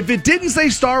 if it didn't say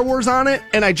Star Wars on it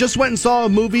and I just went and saw a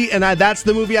movie and that's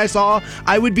the movie I saw,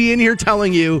 I would be in here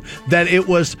telling you that it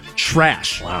was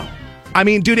trash. Wow. I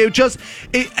mean, dude,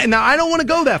 now I don't want to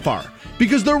go that far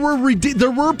because there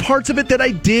were parts of it that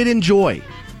I did enjoy.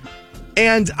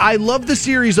 And I love the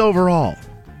series overall,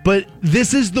 but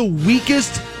this is the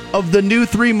weakest of the new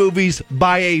 3 movies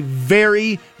by a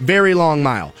very, very long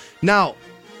mile. Now,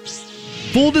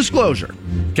 full disclosure,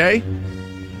 okay?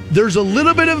 There's a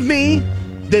little bit of me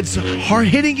that's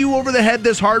hitting you over the head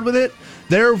this hard with it.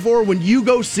 Therefore, when you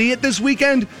go see it this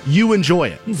weekend, you enjoy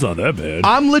it. It's not that bad.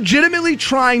 I'm legitimately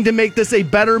trying to make this a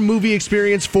better movie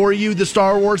experience for you, the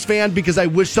Star Wars fan, because I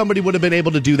wish somebody would have been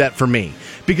able to do that for me.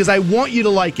 Because I want you to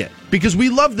like it. Because we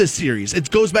love this series.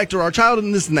 It goes back to our childhood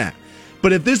and this and that.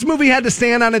 But if this movie had to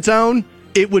stand on its own,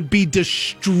 it would be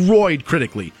destroyed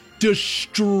critically.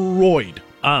 Destroyed.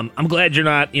 I'm glad you're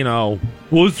not,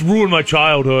 well, it's ruined my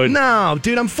childhood. No,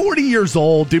 dude, I'm 40 years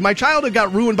old, dude. My childhood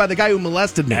got ruined by the guy who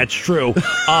molested me. That's true.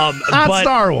 Not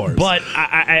Star Wars. But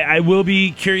I will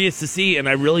be curious to see, and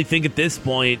I really think at this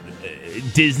point,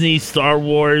 Disney, Star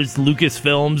Wars,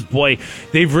 Lucasfilms, boy,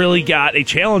 they've really got a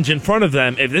challenge in front of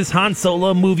them. If this Han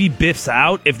Solo movie biffs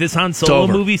out, if this Han Solo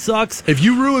movie sucks, if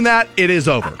you ruin that, it is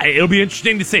over. It'll be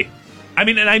interesting to see. I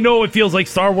mean, and I know it feels like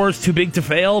Star Wars too big to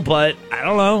fail, but I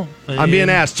don't know. I'm being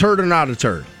asked, turd or not a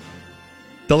turd?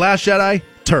 The Last Jedi,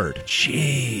 turd.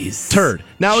 Jeez. Turd.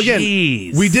 Now, again,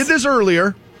 we did this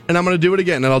earlier, and I'm going to do it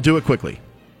again, and I'll do it quickly.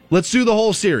 Let's do the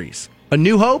whole series. A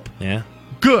New Hope? Yeah.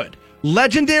 Good.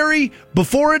 Legendary,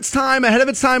 before its time, ahead of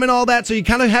its time, and all that, so you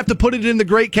kind of have to put it in the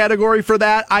great category for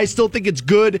that. I still think it's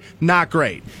good, not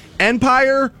great.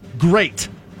 Empire, great.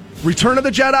 Return of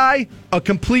the Jedi, a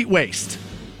complete waste.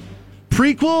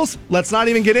 Prequels, let's not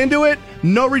even get into it.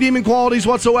 No redeeming qualities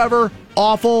whatsoever.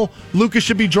 Awful. Lucas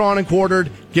should be drawn and quartered.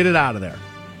 Get it out of there.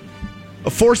 A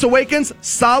Force Awakens,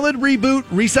 solid reboot,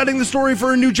 resetting the story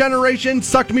for a new generation,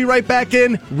 sucked me right back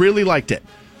in, really liked it.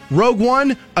 Rogue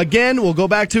One, again, we'll go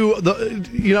back to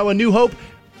A New Hope.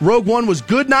 Rogue One was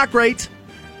good, not great.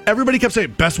 Everybody kept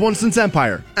saying, best one since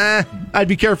Empire. I'd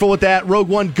be careful with that. Rogue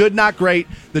One, good, not great.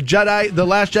 The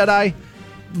Last Jedi,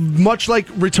 much like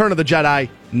Return of the Jedi,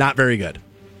 not very good.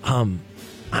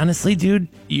 Honestly, dude,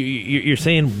 you're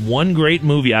saying one great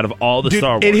movie out of all the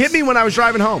Star Wars. It hit me when I was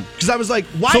driving home because I was like,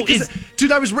 "Why?"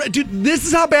 Dude, this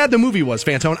is how bad the movie was,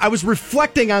 Fantone. I was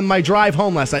reflecting on my drive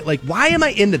home last night, like, why am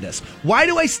I into this? Why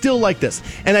do I still like this?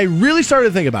 And I really started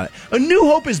to think about it. A New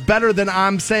Hope is better than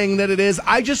I'm saying that it is.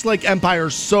 I just like Empire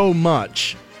so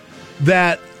much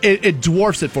that it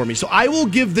dwarfs it for me. So I will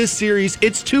give this series,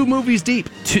 it's 2 movies deep.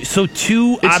 Two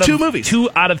movies. 2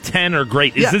 out of 10 are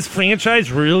great. Is this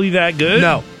franchise really that good?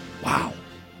 No. Wow.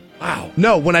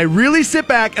 No, when I really sit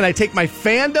back and I take my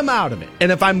fandom out of it,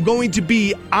 and if I'm going to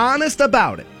be honest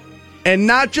about it, and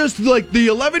not just like the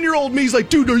 11-year-old me's like,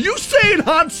 dude, are you saying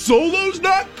Han Solo's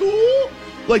not cool?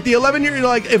 Like the 11-year-old,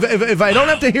 like if I don't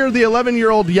have to hear the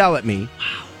 11-year-old yell at me,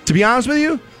 to be honest with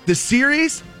you, the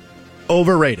series,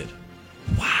 overrated.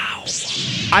 Wow.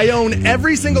 I own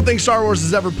every single thing Star Wars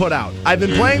has ever put out. I've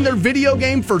been playing their video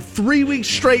game for 3 weeks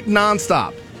straight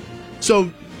nonstop.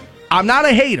 So I'm not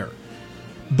a hater.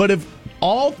 But if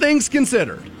all things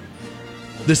considered,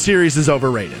 the series is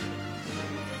overrated.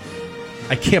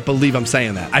 I can't believe I'm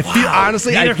saying that. I feel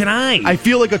honestly, neither can I. I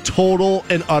feel like a total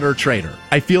and utter traitor.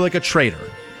 I feel like a traitor.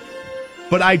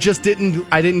 But I didn't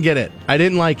get it. I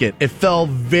didn't like it. It fell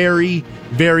very,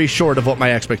 very short of what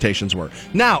my expectations were.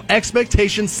 Now,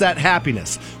 expectations set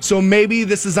happiness. So maybe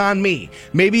this is on me.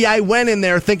 Maybe I went in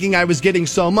there thinking I was getting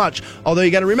so much. Although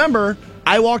you got to remember,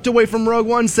 I walked away from Rogue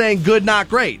One saying good, not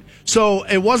great. So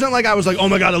it wasn't like I was like, oh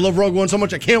my God, I love Rogue One so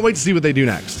much. I can't wait to see what they do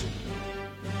next.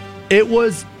 It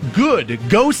was good.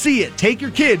 Go see it. Take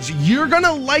your kids. You're going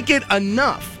to like it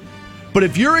enough. But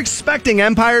if you're expecting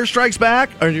Empire Strikes Back,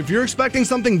 or if you're expecting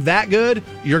something that good,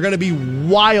 you're going to be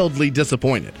wildly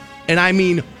disappointed. And I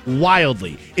mean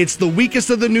wildly. It's the weakest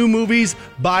of the new movies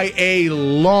by a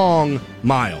long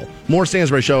mile. More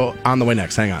Stansbury Show on the way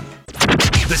next. Hang on.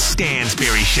 The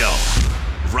Stansbury Show.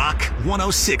 Rock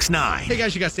 106.9. Hey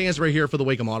guys, you got Stansbury here for the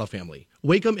Wacom Auto Family.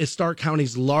 Wacom is Stark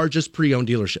County's largest pre-owned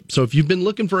dealership. So if you've been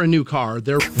looking for a new car,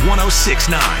 they're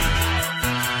 106.9.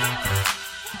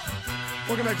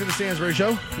 Welcome back to the Stansbury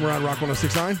Show. We're on Rock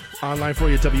 106.9. Online for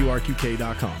you at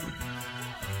WRQK.com.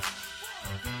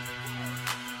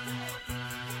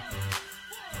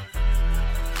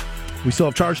 We still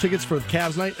have charge tickets for the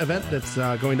Cavs night event that's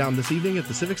going down this evening at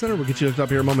the Civic Center. We'll get you hooked up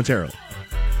here momentarily.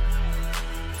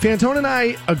 Fantone and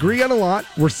I agree on a lot.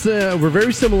 We're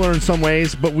very similar in some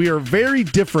ways, but we are very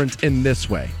different in this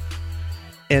way.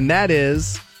 And that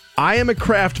is, I am a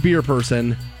craft beer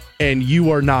person, and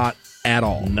you are not at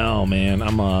all. No, man.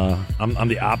 I'm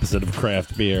the opposite of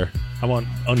craft beer. I want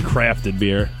uncrafted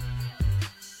beer.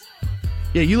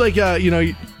 Yeah, you like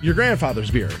your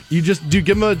grandfather's beer. You just give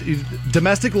him a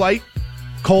domestic light,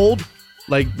 cold.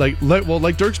 Like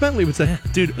Dirk Bentley would say.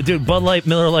 Dude, Bud Light,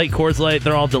 Miller Light, Coors Light,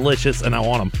 they're all delicious, and I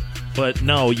want them. But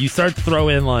no, you start to throw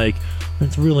in,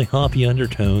 it's really hoppy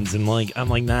undertones, and, I'm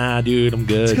like, nah, dude, I'm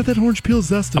good. It's got that orange peel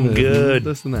zest in it. I'm good.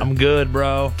 I'm good,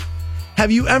 bro. Have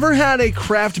you ever had a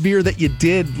craft beer that you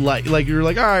did like you were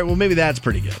like, all right, well, maybe that's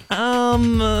pretty good?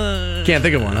 Can't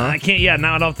think of one, huh? I can't,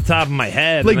 not off the top of my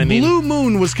head. Blue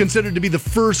Moon was considered to be the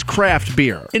first craft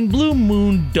beer. And Blue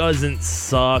Moon doesn't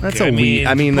suck. That's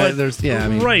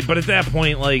right, but at that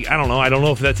point, I don't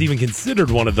know if that's even considered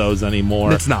one of those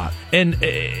anymore. It's not. And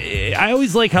I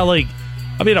always like how, I'll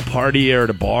be at a party or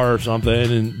at a bar or something,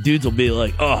 and dudes will be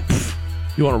like, oh,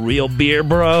 You want a real beer,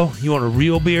 bro? You want a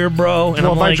real beer, bro? And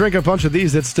well, I'm if like, I drink a bunch of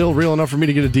these, it's still real enough for me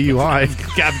to get a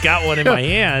DUI. I've got one in my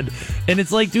hand, and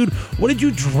it's like, dude, what did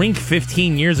you drink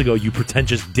 15 years ago, you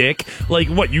pretentious dick? Like,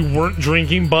 what, you weren't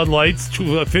drinking Bud Lights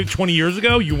 20 years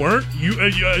ago? You weren't?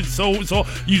 So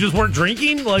you just weren't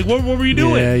drinking? Like, what were you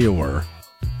doing? Yeah, you were.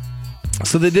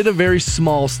 So they did a very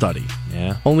small study.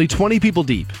 Yeah. Only 20 people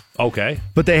deep. Okay.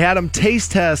 But they had them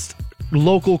taste test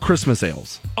local Christmas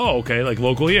ales. Oh, okay, like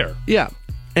local here. Yeah.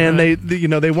 And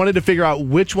they wanted to figure out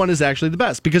which one is actually the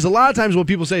best, because a lot of times what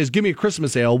people say is give me a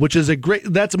Christmas ale, which is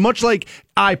that's much like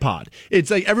iPod. It's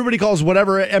like everybody calls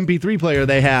whatever MP3 player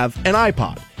they have an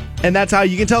iPod. And that's how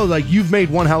you can tell, like, you've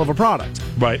made one hell of a product.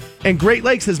 Right. And Great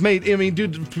Lakes has made, I mean,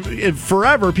 dude,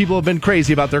 forever people have been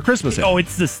crazy about their Christmas ale. Oh,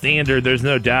 it's the standard. There's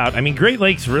no doubt. I mean, Great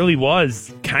Lakes really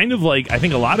was kind of like, I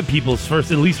think a lot of people's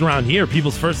first, at least around here,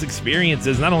 people's first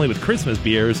experiences, not only with Christmas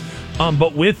beers,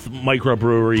 but with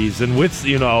microbreweries and with,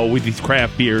 with these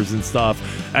craft beers and stuff.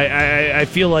 I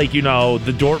feel like, the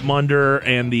Dortmunder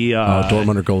and the...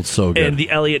 Dortmunder Gold's so good. And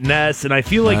the Elliott Ness, and I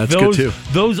feel like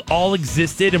those all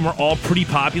existed and were all pretty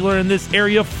popular in this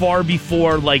area far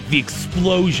before, like, the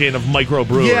explosion of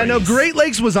microbreweries. Yeah, no, Great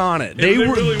Lakes was on it. They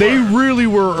really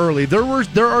were early.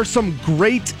 There are some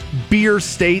great beer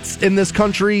states in this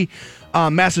country.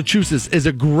 Massachusetts is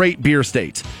a great beer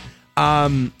state.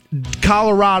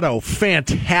 Colorado,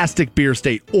 fantastic beer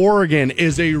state. Oregon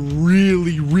is a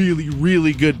really, really,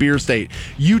 really good beer state.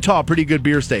 Utah, pretty good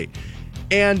beer state.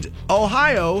 And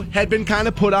Ohio had been kind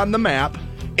of put on the map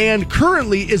and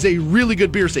currently is a really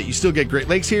good beer state. You still get Great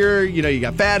Lakes here. You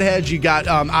got Fatheads. You got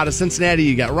out of Cincinnati,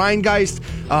 you got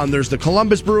Rhinegeist. There's the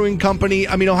Columbus Brewing Company.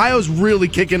 I mean, Ohio's really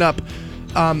kicking up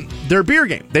their beer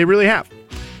game. They really have.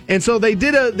 And so they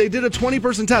did a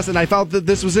 20-person test, and I thought that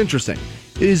this was interesting.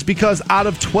 It is because out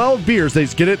of 12 beers, they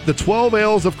get it, the 12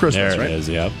 ales of Christmas, there right? It is,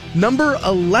 yep. Number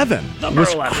 11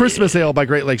 was Christmas Ale by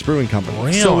Great Lakes Brewing Company.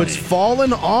 Really? So it's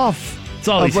fallen off. It's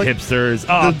all these hipsters.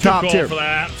 Oh, top tier.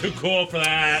 Too cool for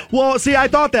that. Well, see, I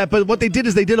thought that, but what they did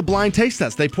is they did a blind taste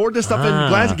test. They poured this stuff in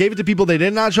glass and gave it to people. They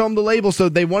did not show them the label, so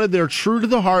they wanted their true to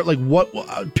the heart, like what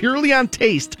purely on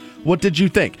taste. What did you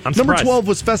think? I'm Number surprised. 12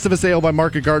 was Festivus Ale by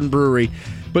Market Garden Brewery.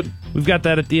 But we've got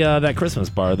that at the that Christmas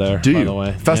bar there. Do by you? The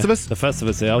way, Festivus? Yeah, the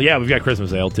Festivus Ale. Yeah, we've got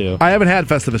Christmas Ale too. I haven't had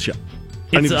Festivus yet.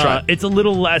 I need to try it. It's a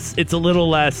little less. It's a little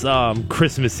less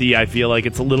Christmassy. I feel like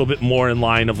it's a little bit more in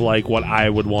line of like what I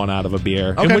would want out of a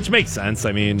beer, okay. Which makes sense.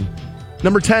 I mean,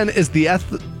 number 10 is the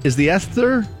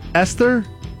Esther.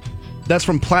 That's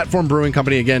from Platform Brewing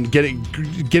Company again,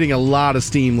 getting a lot of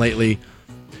steam lately.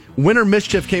 Winter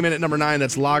Mischief came in at number 9.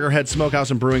 That's Lagerhead Smokehouse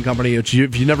and Brewing Company. If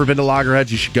you've never been to Lagerhead,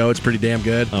 you should go. It's pretty damn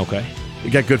good. Okay. You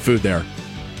got good food there.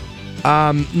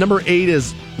 Number 8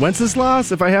 is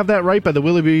Wenceslas, if I have that right, by the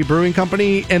Willoughby Brewing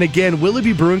Company. And again,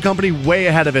 Willoughby Brewing Company, way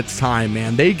ahead of its time,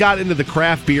 man. They got into the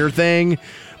craft beer thing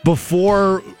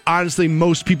before, honestly,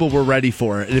 most people were ready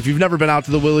for it. And if you've never been out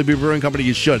to the Willoughby Brewing Company,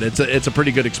 you should. It's a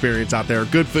pretty good experience out there.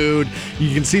 Good food.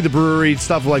 You can see the brewery,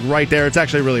 stuff like right there. It's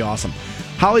actually really awesome.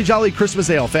 Holly Jolly Christmas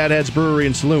Ale, Fatheads Brewery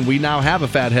and Saloon. We now have a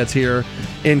Fatheads here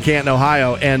in Canton,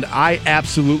 Ohio, and I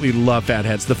absolutely love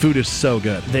Fatheads. The food is so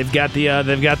good. They've got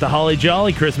the Holly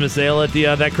Jolly Christmas Ale at the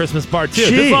that Christmas bar too. Jeez.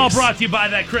 This is all brought to you by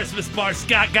that Christmas bar.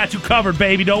 Scott got you covered,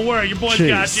 baby. Don't worry, your boys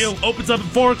got you. Opens up at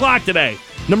 4:00 today.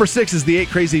 Number 6 is the 8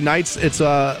 Crazy Nights. It's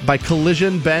by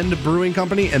Collision Bend Brewing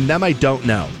Company, and them I don't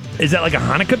know. Is that like a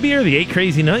Hanukkah beer, the 8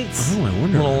 Crazy Nights? Oh, I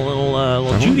wonder.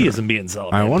 Little Judaism being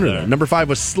celebrated. I wonder there. that. Number 5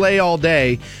 was Slay All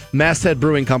Day, Masthead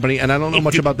Brewing Company, and I don't know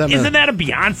much about them. Isn't that a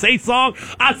Beyonce song?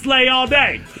 I slay all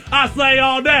day. I slay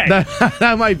all day.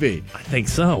 That might be. I think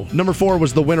so. Number 4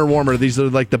 was the Winter Warmer. These are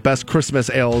like the best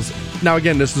Christmas ales. Now,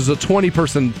 again, this is a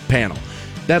 20-person panel.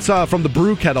 That's from the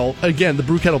Brew Kettle. Again, the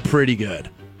Brew Kettle, pretty good.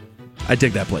 I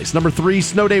dig that place. Number 3,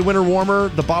 Snow Day Winter Warmer,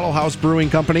 the Bottle House Brewing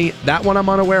Company. That one I'm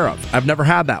unaware of. I've never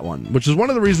had that one, which is one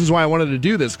of the reasons why I wanted to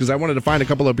do this, because I wanted to find a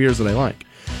couple of beers that I like.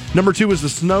 Number 2 is the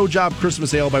Snow Job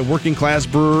Christmas Ale by Working Class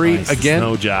Brewery. Nice, again,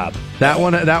 Snow Job. That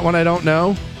one I don't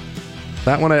know.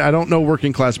 That one I don't know.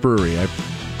 Working Class Brewery.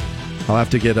 I'll have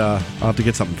to get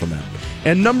something from that.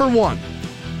 And number 1,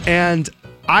 and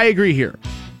I agree here.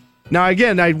 Now,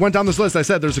 again, I went down this list. I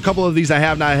said there's a couple of these I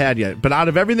have not had yet. But out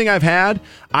of everything I've had,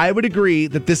 I would agree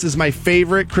that this is my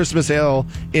favorite Christmas ale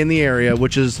in the area,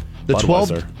 which is the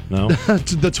Budweiser.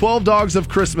 12 the 12 Dogs of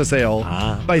Christmas Ale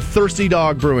by Thirsty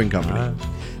Dog Brewing Company.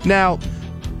 Now,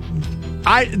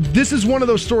 this is one of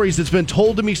those stories that's been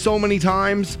told to me so many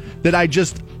times that I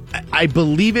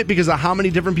believe it because of how many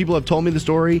different people have told me the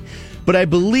story. But I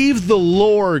believe the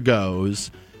lore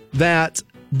goes that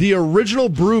the original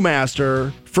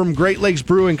brewmaster from Great Lakes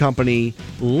Brewing Company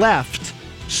left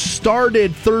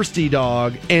started Thirsty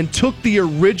Dog and took the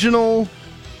original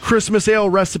Christmas ale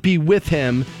recipe with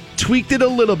him, tweaked it a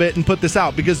little bit, and put this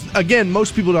out. Because, again,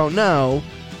 most people don't know,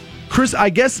 I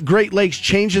guess Great Lakes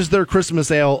changes their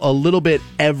Christmas ale a little bit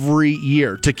every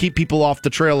year to keep people off the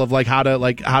trail of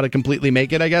how to completely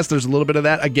make it. I guess there's a little bit of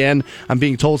that. Again, I'm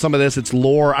being told some of this. It's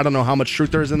lore. I don't know how much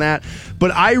truth there is in that.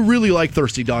 But I really like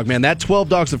Thirsty Dog, man. That 12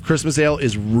 Dogs of Christmas ale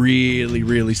is really,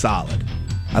 really solid.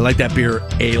 I like that beer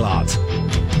a lot.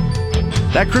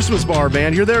 That Christmas bar,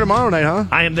 man. You're there tomorrow night, huh?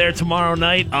 I am there tomorrow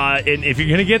night. And if you're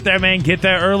going to get there, man, get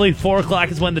there early. 4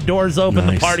 o'clock is when the doors open.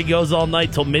 Nice. The party goes all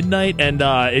night till midnight. And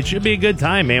it should be a good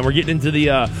time, man. We're getting into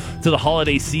the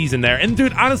holiday season there. And,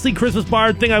 dude, honestly, Christmas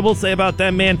bar, thing I will say about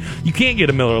them, man, you can't get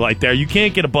a Miller Lite there. You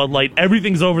can't get a Bud Light.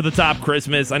 Everything's over the top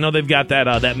Christmas. I know they've got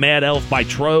that Mad Elf by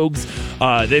Trogs.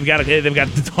 They've got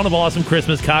a ton of awesome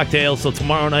Christmas cocktails. So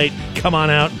tomorrow night, come on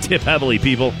out. Tip heavily,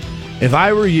 people. If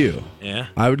I were you, yeah,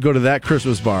 I would go to that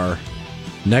Christmas bar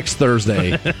next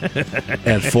Thursday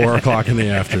at 4 o'clock in the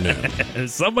afternoon.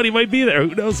 Somebody might be there.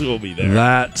 Who knows who will be there?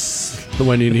 That's the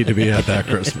when you need to be at that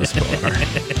Christmas bar.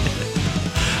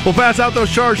 We'll pass out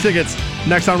those charge tickets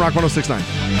next on Rock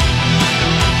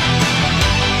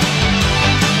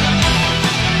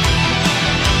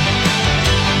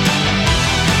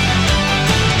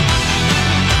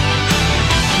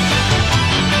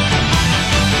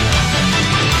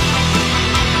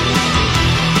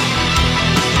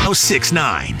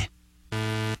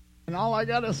And all I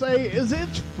gotta say is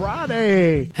it's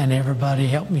Friday. And everybody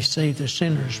help me say the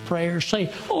sinner's prayer.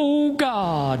 Say, oh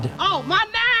God. Oh, my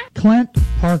name? Clint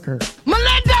Parker.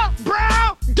 Melinda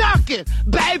Brown Duncan,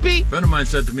 baby. A friend of mine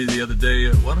said to me the other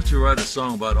day, why don't you write a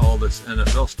song about all this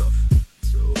NFL stuff?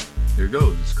 So here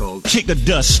goes. It's called Kick the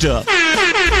Dust Up.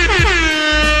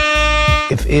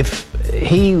 If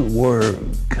he were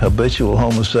habitual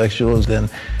homosexuals, then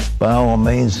by all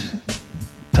means,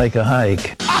 take a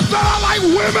hike. I said I like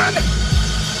women!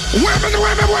 Women!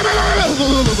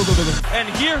 And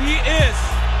here he is,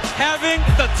 having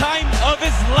the time of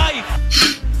his life.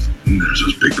 There's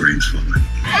those big brains flowing.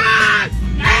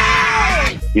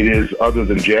 It is, other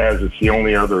than jazz, it's the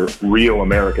only other real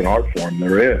American art form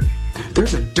there is.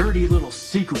 There's a dirty little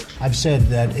secret. I've said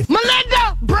that if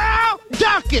Melinda Brown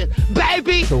Duncan,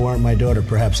 baby. it weren't my daughter,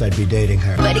 perhaps I'd be dating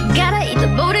her. But you gotta eat the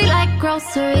booty like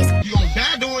groceries. You gonna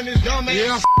die doing this, dumb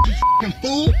ass you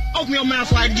fool? Open your mouth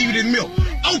so I can give you this milk.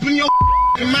 Open your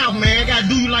mouth, man. I gotta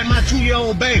do you like my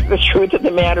 2-year-old baby. The truth of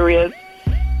the matter is,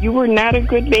 you were not a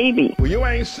good baby. Well, you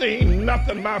ain't seen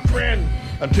nothing, my friend,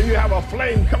 until you have a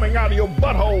flame coming out of your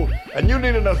butthole, and you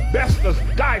need an asbestos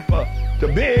diaper to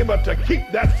be able to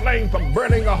keep that flame from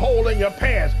burning a hole in your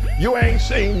pants. You ain't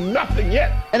seen nothing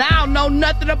yet. And I don't know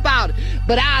nothing about it,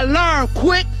 but I learned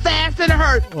quick, fast, and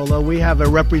hurt. Although we have a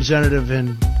representative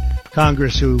in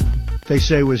Congress who they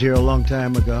say was here a long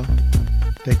time ago.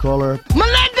 They call her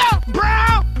Melinda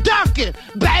Brown Duncan,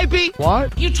 baby.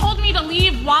 What? You told me to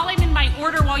leave while I'm in my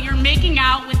order while you're making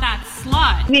out with that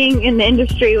slut. Being in the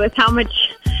industry with how much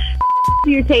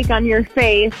you take on your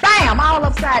face. Bam! All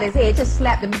upside his head. Just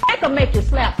slap him. Make him make you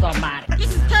slap somebody.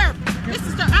 This is terrible.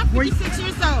 I'm 56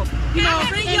 years old. You know,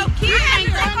 bring your kids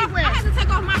ain't go anywhere. I had to take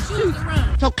off my shoes to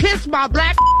run. So kiss my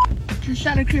black. Just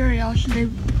out of curiosity,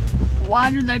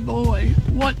 why do they bully?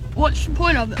 What's the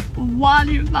point of it? Why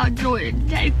do you find joy in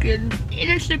taking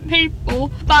innocent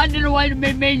people, finding a way to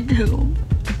be mean to them?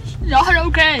 It's not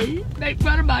okay. Make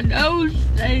fun of my nose.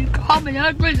 They call me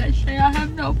ugly. They say I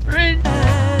have no friends.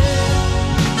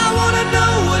 I wanna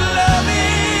know what love is.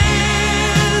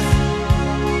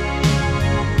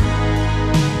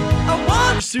 I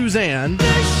want Suzanne. to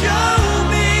show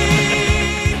me.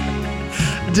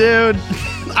 Dude,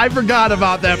 I forgot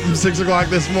about that from 6 o'clock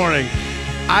this morning.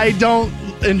 I don't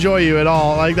enjoy you at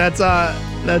all. Like that's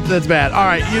bad. All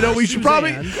right, you know we should. Dude,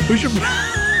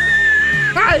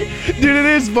 it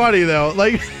is funny though.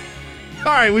 Like,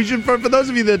 all right, we should. For those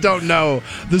of you that don't know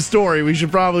the story, we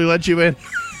should probably let you in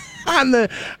on the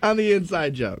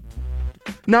inside joke.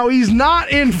 Now he's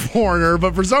not in Foreigner,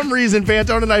 but for some reason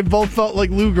Fantone and I both felt like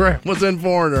Lou Graham was in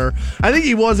Foreigner. I think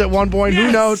he was at one point. Yes,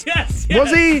 who knows? Yes, was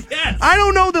he? Yes. I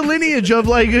don't know the lineage of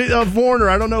Foreigner.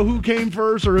 I don't know who came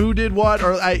first or who did what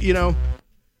or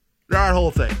that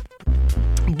whole thing.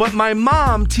 But my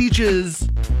mom teaches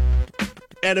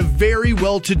at a very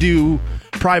well-to-do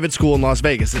private school in Las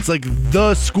Vegas. It's like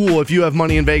the school if you have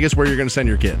money in Vegas where you're going to send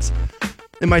your kids.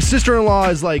 And my sister-in-law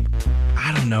is like,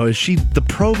 I don't know, is she the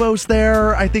provost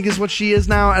there? I think is what she is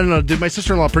now. I don't know. My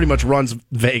sister-in-law pretty much runs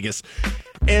Vegas.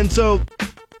 And so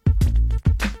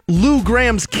Lou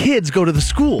Graham's kids go to the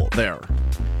school there.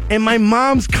 And my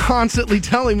mom's constantly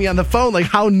telling me on the phone like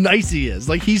how nice he is.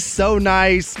 Like he's so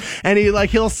nice, and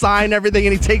he'll sign everything,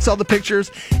 and he takes all the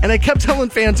pictures. And I kept telling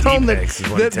Fantone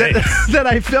that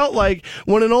I felt like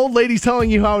when an old lady's telling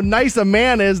you how nice a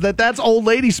man is, that's old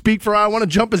lady speak for I want to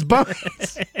jump his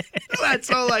buns. That's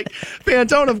so like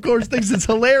Fantone, of course, thinks it's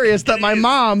hilarious that my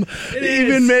mom,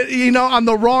 even on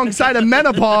the wrong side of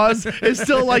menopause, is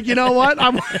still like, you know what?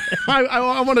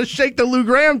 I want to shake the Lou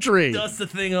Graham tree. Dust the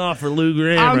thing off for Lou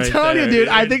Graham. I'm telling you, dude.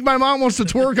 I think my mom wants to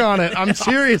twerk on it. I'm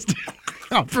serious, dude.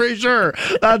 I'm pretty sure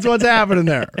that's what's happening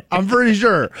there. I'm pretty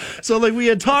sure. So, like, we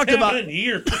had talked about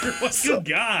here. Good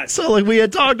God. So, like, we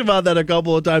had talked about that a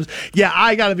couple of times. Yeah,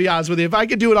 I got to be honest with you. If I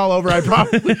could do it all over, I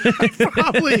probably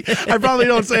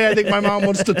don't say I think my mom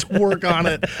wants to twerk on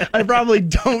it. I probably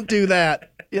don't do that.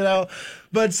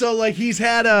 But so like he's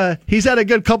had a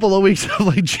good couple of weeks of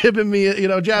like jabbing me in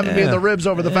the ribs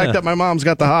over the fact that my mom's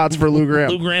got the hots for Lou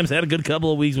Graham. Lou Graham's had a good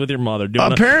couple of weeks with your mother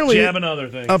doing jabbing other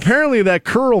things. Apparently that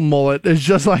curl mullet is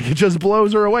just like it just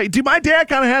blows her away. Dude, my dad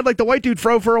kind of had like the white dude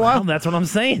fro for a while. Well, that's what I'm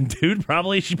saying, dude.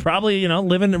 She probably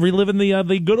reliving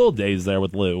the good old days there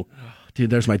with Lou. Dude,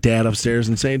 there's my dad upstairs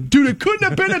and saying, dude, it couldn't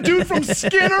have been a dude from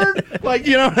Skinner. Like,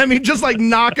 you know what I mean? Just like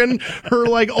knocking her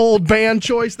like old band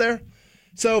choice there.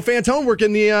 So Fantone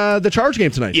working the Charge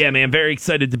game tonight. Yeah, man, very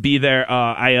excited to be there.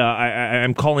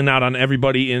 I'm calling out on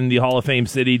everybody in the Hall of Fame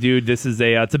city, dude. This is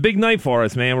it's a big night for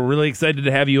us, man. We're really excited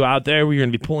to have you out there. We're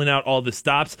going to be pulling out all the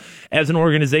stops as an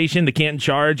organization. The Canton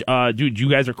Charge, dude, you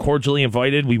guys are cordially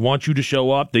invited. We want you to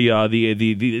show up.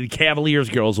 The Cavaliers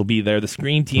girls will be there. The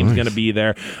screen team's going to be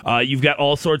there. You've got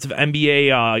all sorts of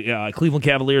NBA Cleveland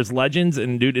Cavaliers legends,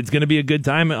 and dude, it's going to be a good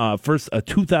time. First,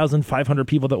 2,500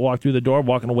 people that walk through the door,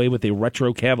 walking away with a retro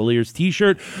Cavaliers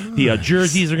t-shirt. The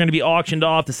jerseys are going to be auctioned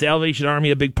off. The Salvation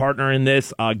Army, a big partner in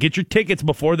this. Get your tickets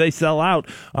before they sell out.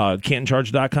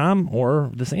 CantonCharge.com or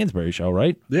the Stansbury Show,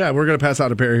 right? Yeah, we're going to pass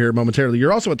out a pair here momentarily.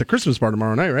 You're also at the Christmas bar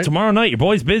tomorrow night, right? Tomorrow night. Your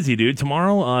boy's busy, dude.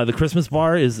 Tomorrow, the Christmas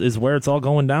bar is where it's all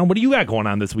going down. What do you got going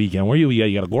on this weekend? Where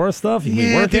you got Agora stuff?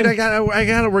 Yeah, dude, I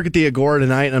got to work at the Agora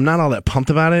tonight, and I'm not all that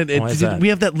pumped about it. Why is that? We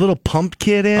have that little pump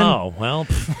kid in. Oh, well...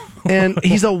 And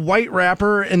he's a white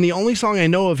rapper, and the only song I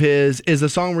know of his is a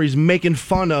song where he's making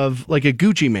fun of like a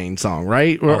Gucci Mane song,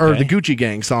 right? Or the Gucci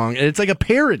Gang song. And it's like a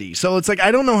parody. So it's like,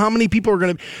 I don't know how many people are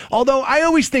going to... Although I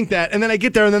always think that, and then I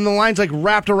get there, and then the line's like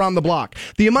wrapped around the block.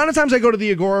 The amount of times I go to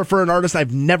the Agora for an artist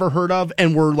I've never heard of,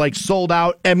 and we're like sold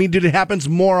out, I mean, dude, it happens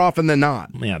more often than not.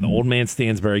 Yeah, the old man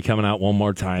Stansbury coming out one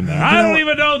more time there. I don't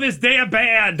even know this damn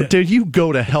band. Dude, you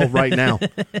go to hell right now.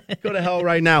 Go to hell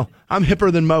right now. I'm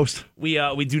hipper than most. We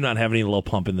do not have any little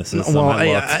pump in the system. Well,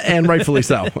 and rightfully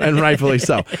so. And rightfully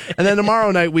so. And then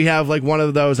tomorrow night we have like one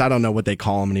of those, I don't know what they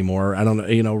call them anymore. I don't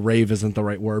know, rave isn't the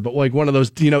right word, but like one of those,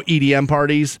 EDM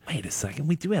parties. Wait a second.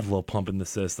 We do have Lil Pump in the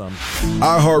system.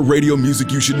 iHeartRadio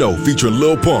music you should know, featuring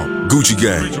Lil Pump, Gucci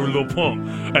Gang. Featuring Lil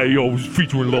Pump. Hey, yo,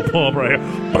 featuring Lil Pump right here.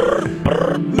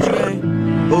 Gucci Gang.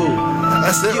 Ooh,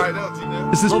 that's it right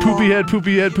now. Is this Poopy Head,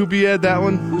 that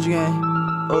one? Gucci Gang.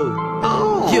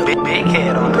 Oh. Yeah. Big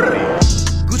head on the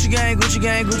Gucci gang, Gucci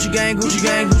gang, Gucci gang, Gucci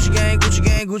gang, Gucci gang, Gucci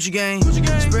gang, Gucci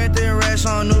gang. Spread their racks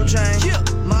on new chain.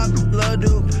 My blood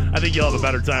do. I think you'll have a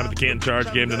better time at the Canton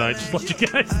Charge game tonight. Just let you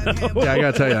guys know. Yeah, I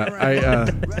gotta tell you, I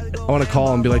want to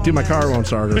call and be like, dude, my car won't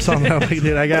start or something. Like,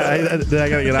 dude, I gotta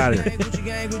get out of here.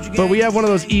 But we have one of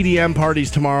those EDM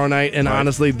parties tomorrow night, and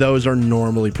honestly, those are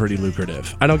normally pretty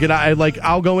lucrative. I don't get out.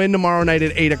 I'll go in tomorrow night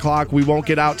at 8:00. We won't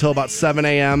get out till about 7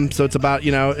 a.m. So it's about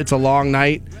it's a long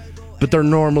night, but they're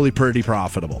normally pretty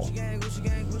profitable.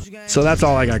 So that's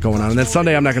all I got going on. And then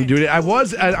Sunday, I'm not going to do it.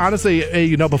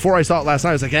 Honestly, before I saw it last night,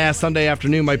 I was like, Sunday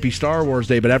afternoon might be Star Wars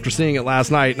Day. But after seeing it last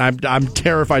night, and I'm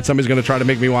terrified somebody's going to try to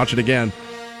make me watch it again.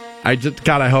 I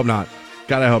hope not.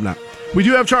 God, I hope not. We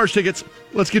do have Charge tickets.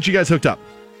 Let's get you guys hooked up.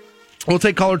 We'll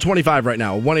take caller 25 right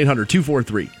now,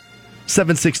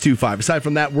 1-800-243-7625. Aside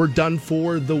from that, we're done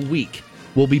for the week.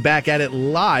 We'll be back at it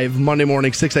live Monday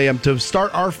morning, 6 a.m. to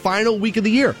start our final week of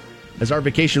the year, as our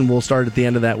vacation will start at the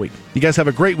end of that week. You guys have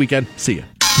a great weekend. See ya.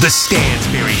 The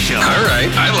Stansbury Show. All right,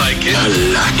 I like it. I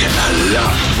like it a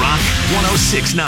lot. Rock 106.9.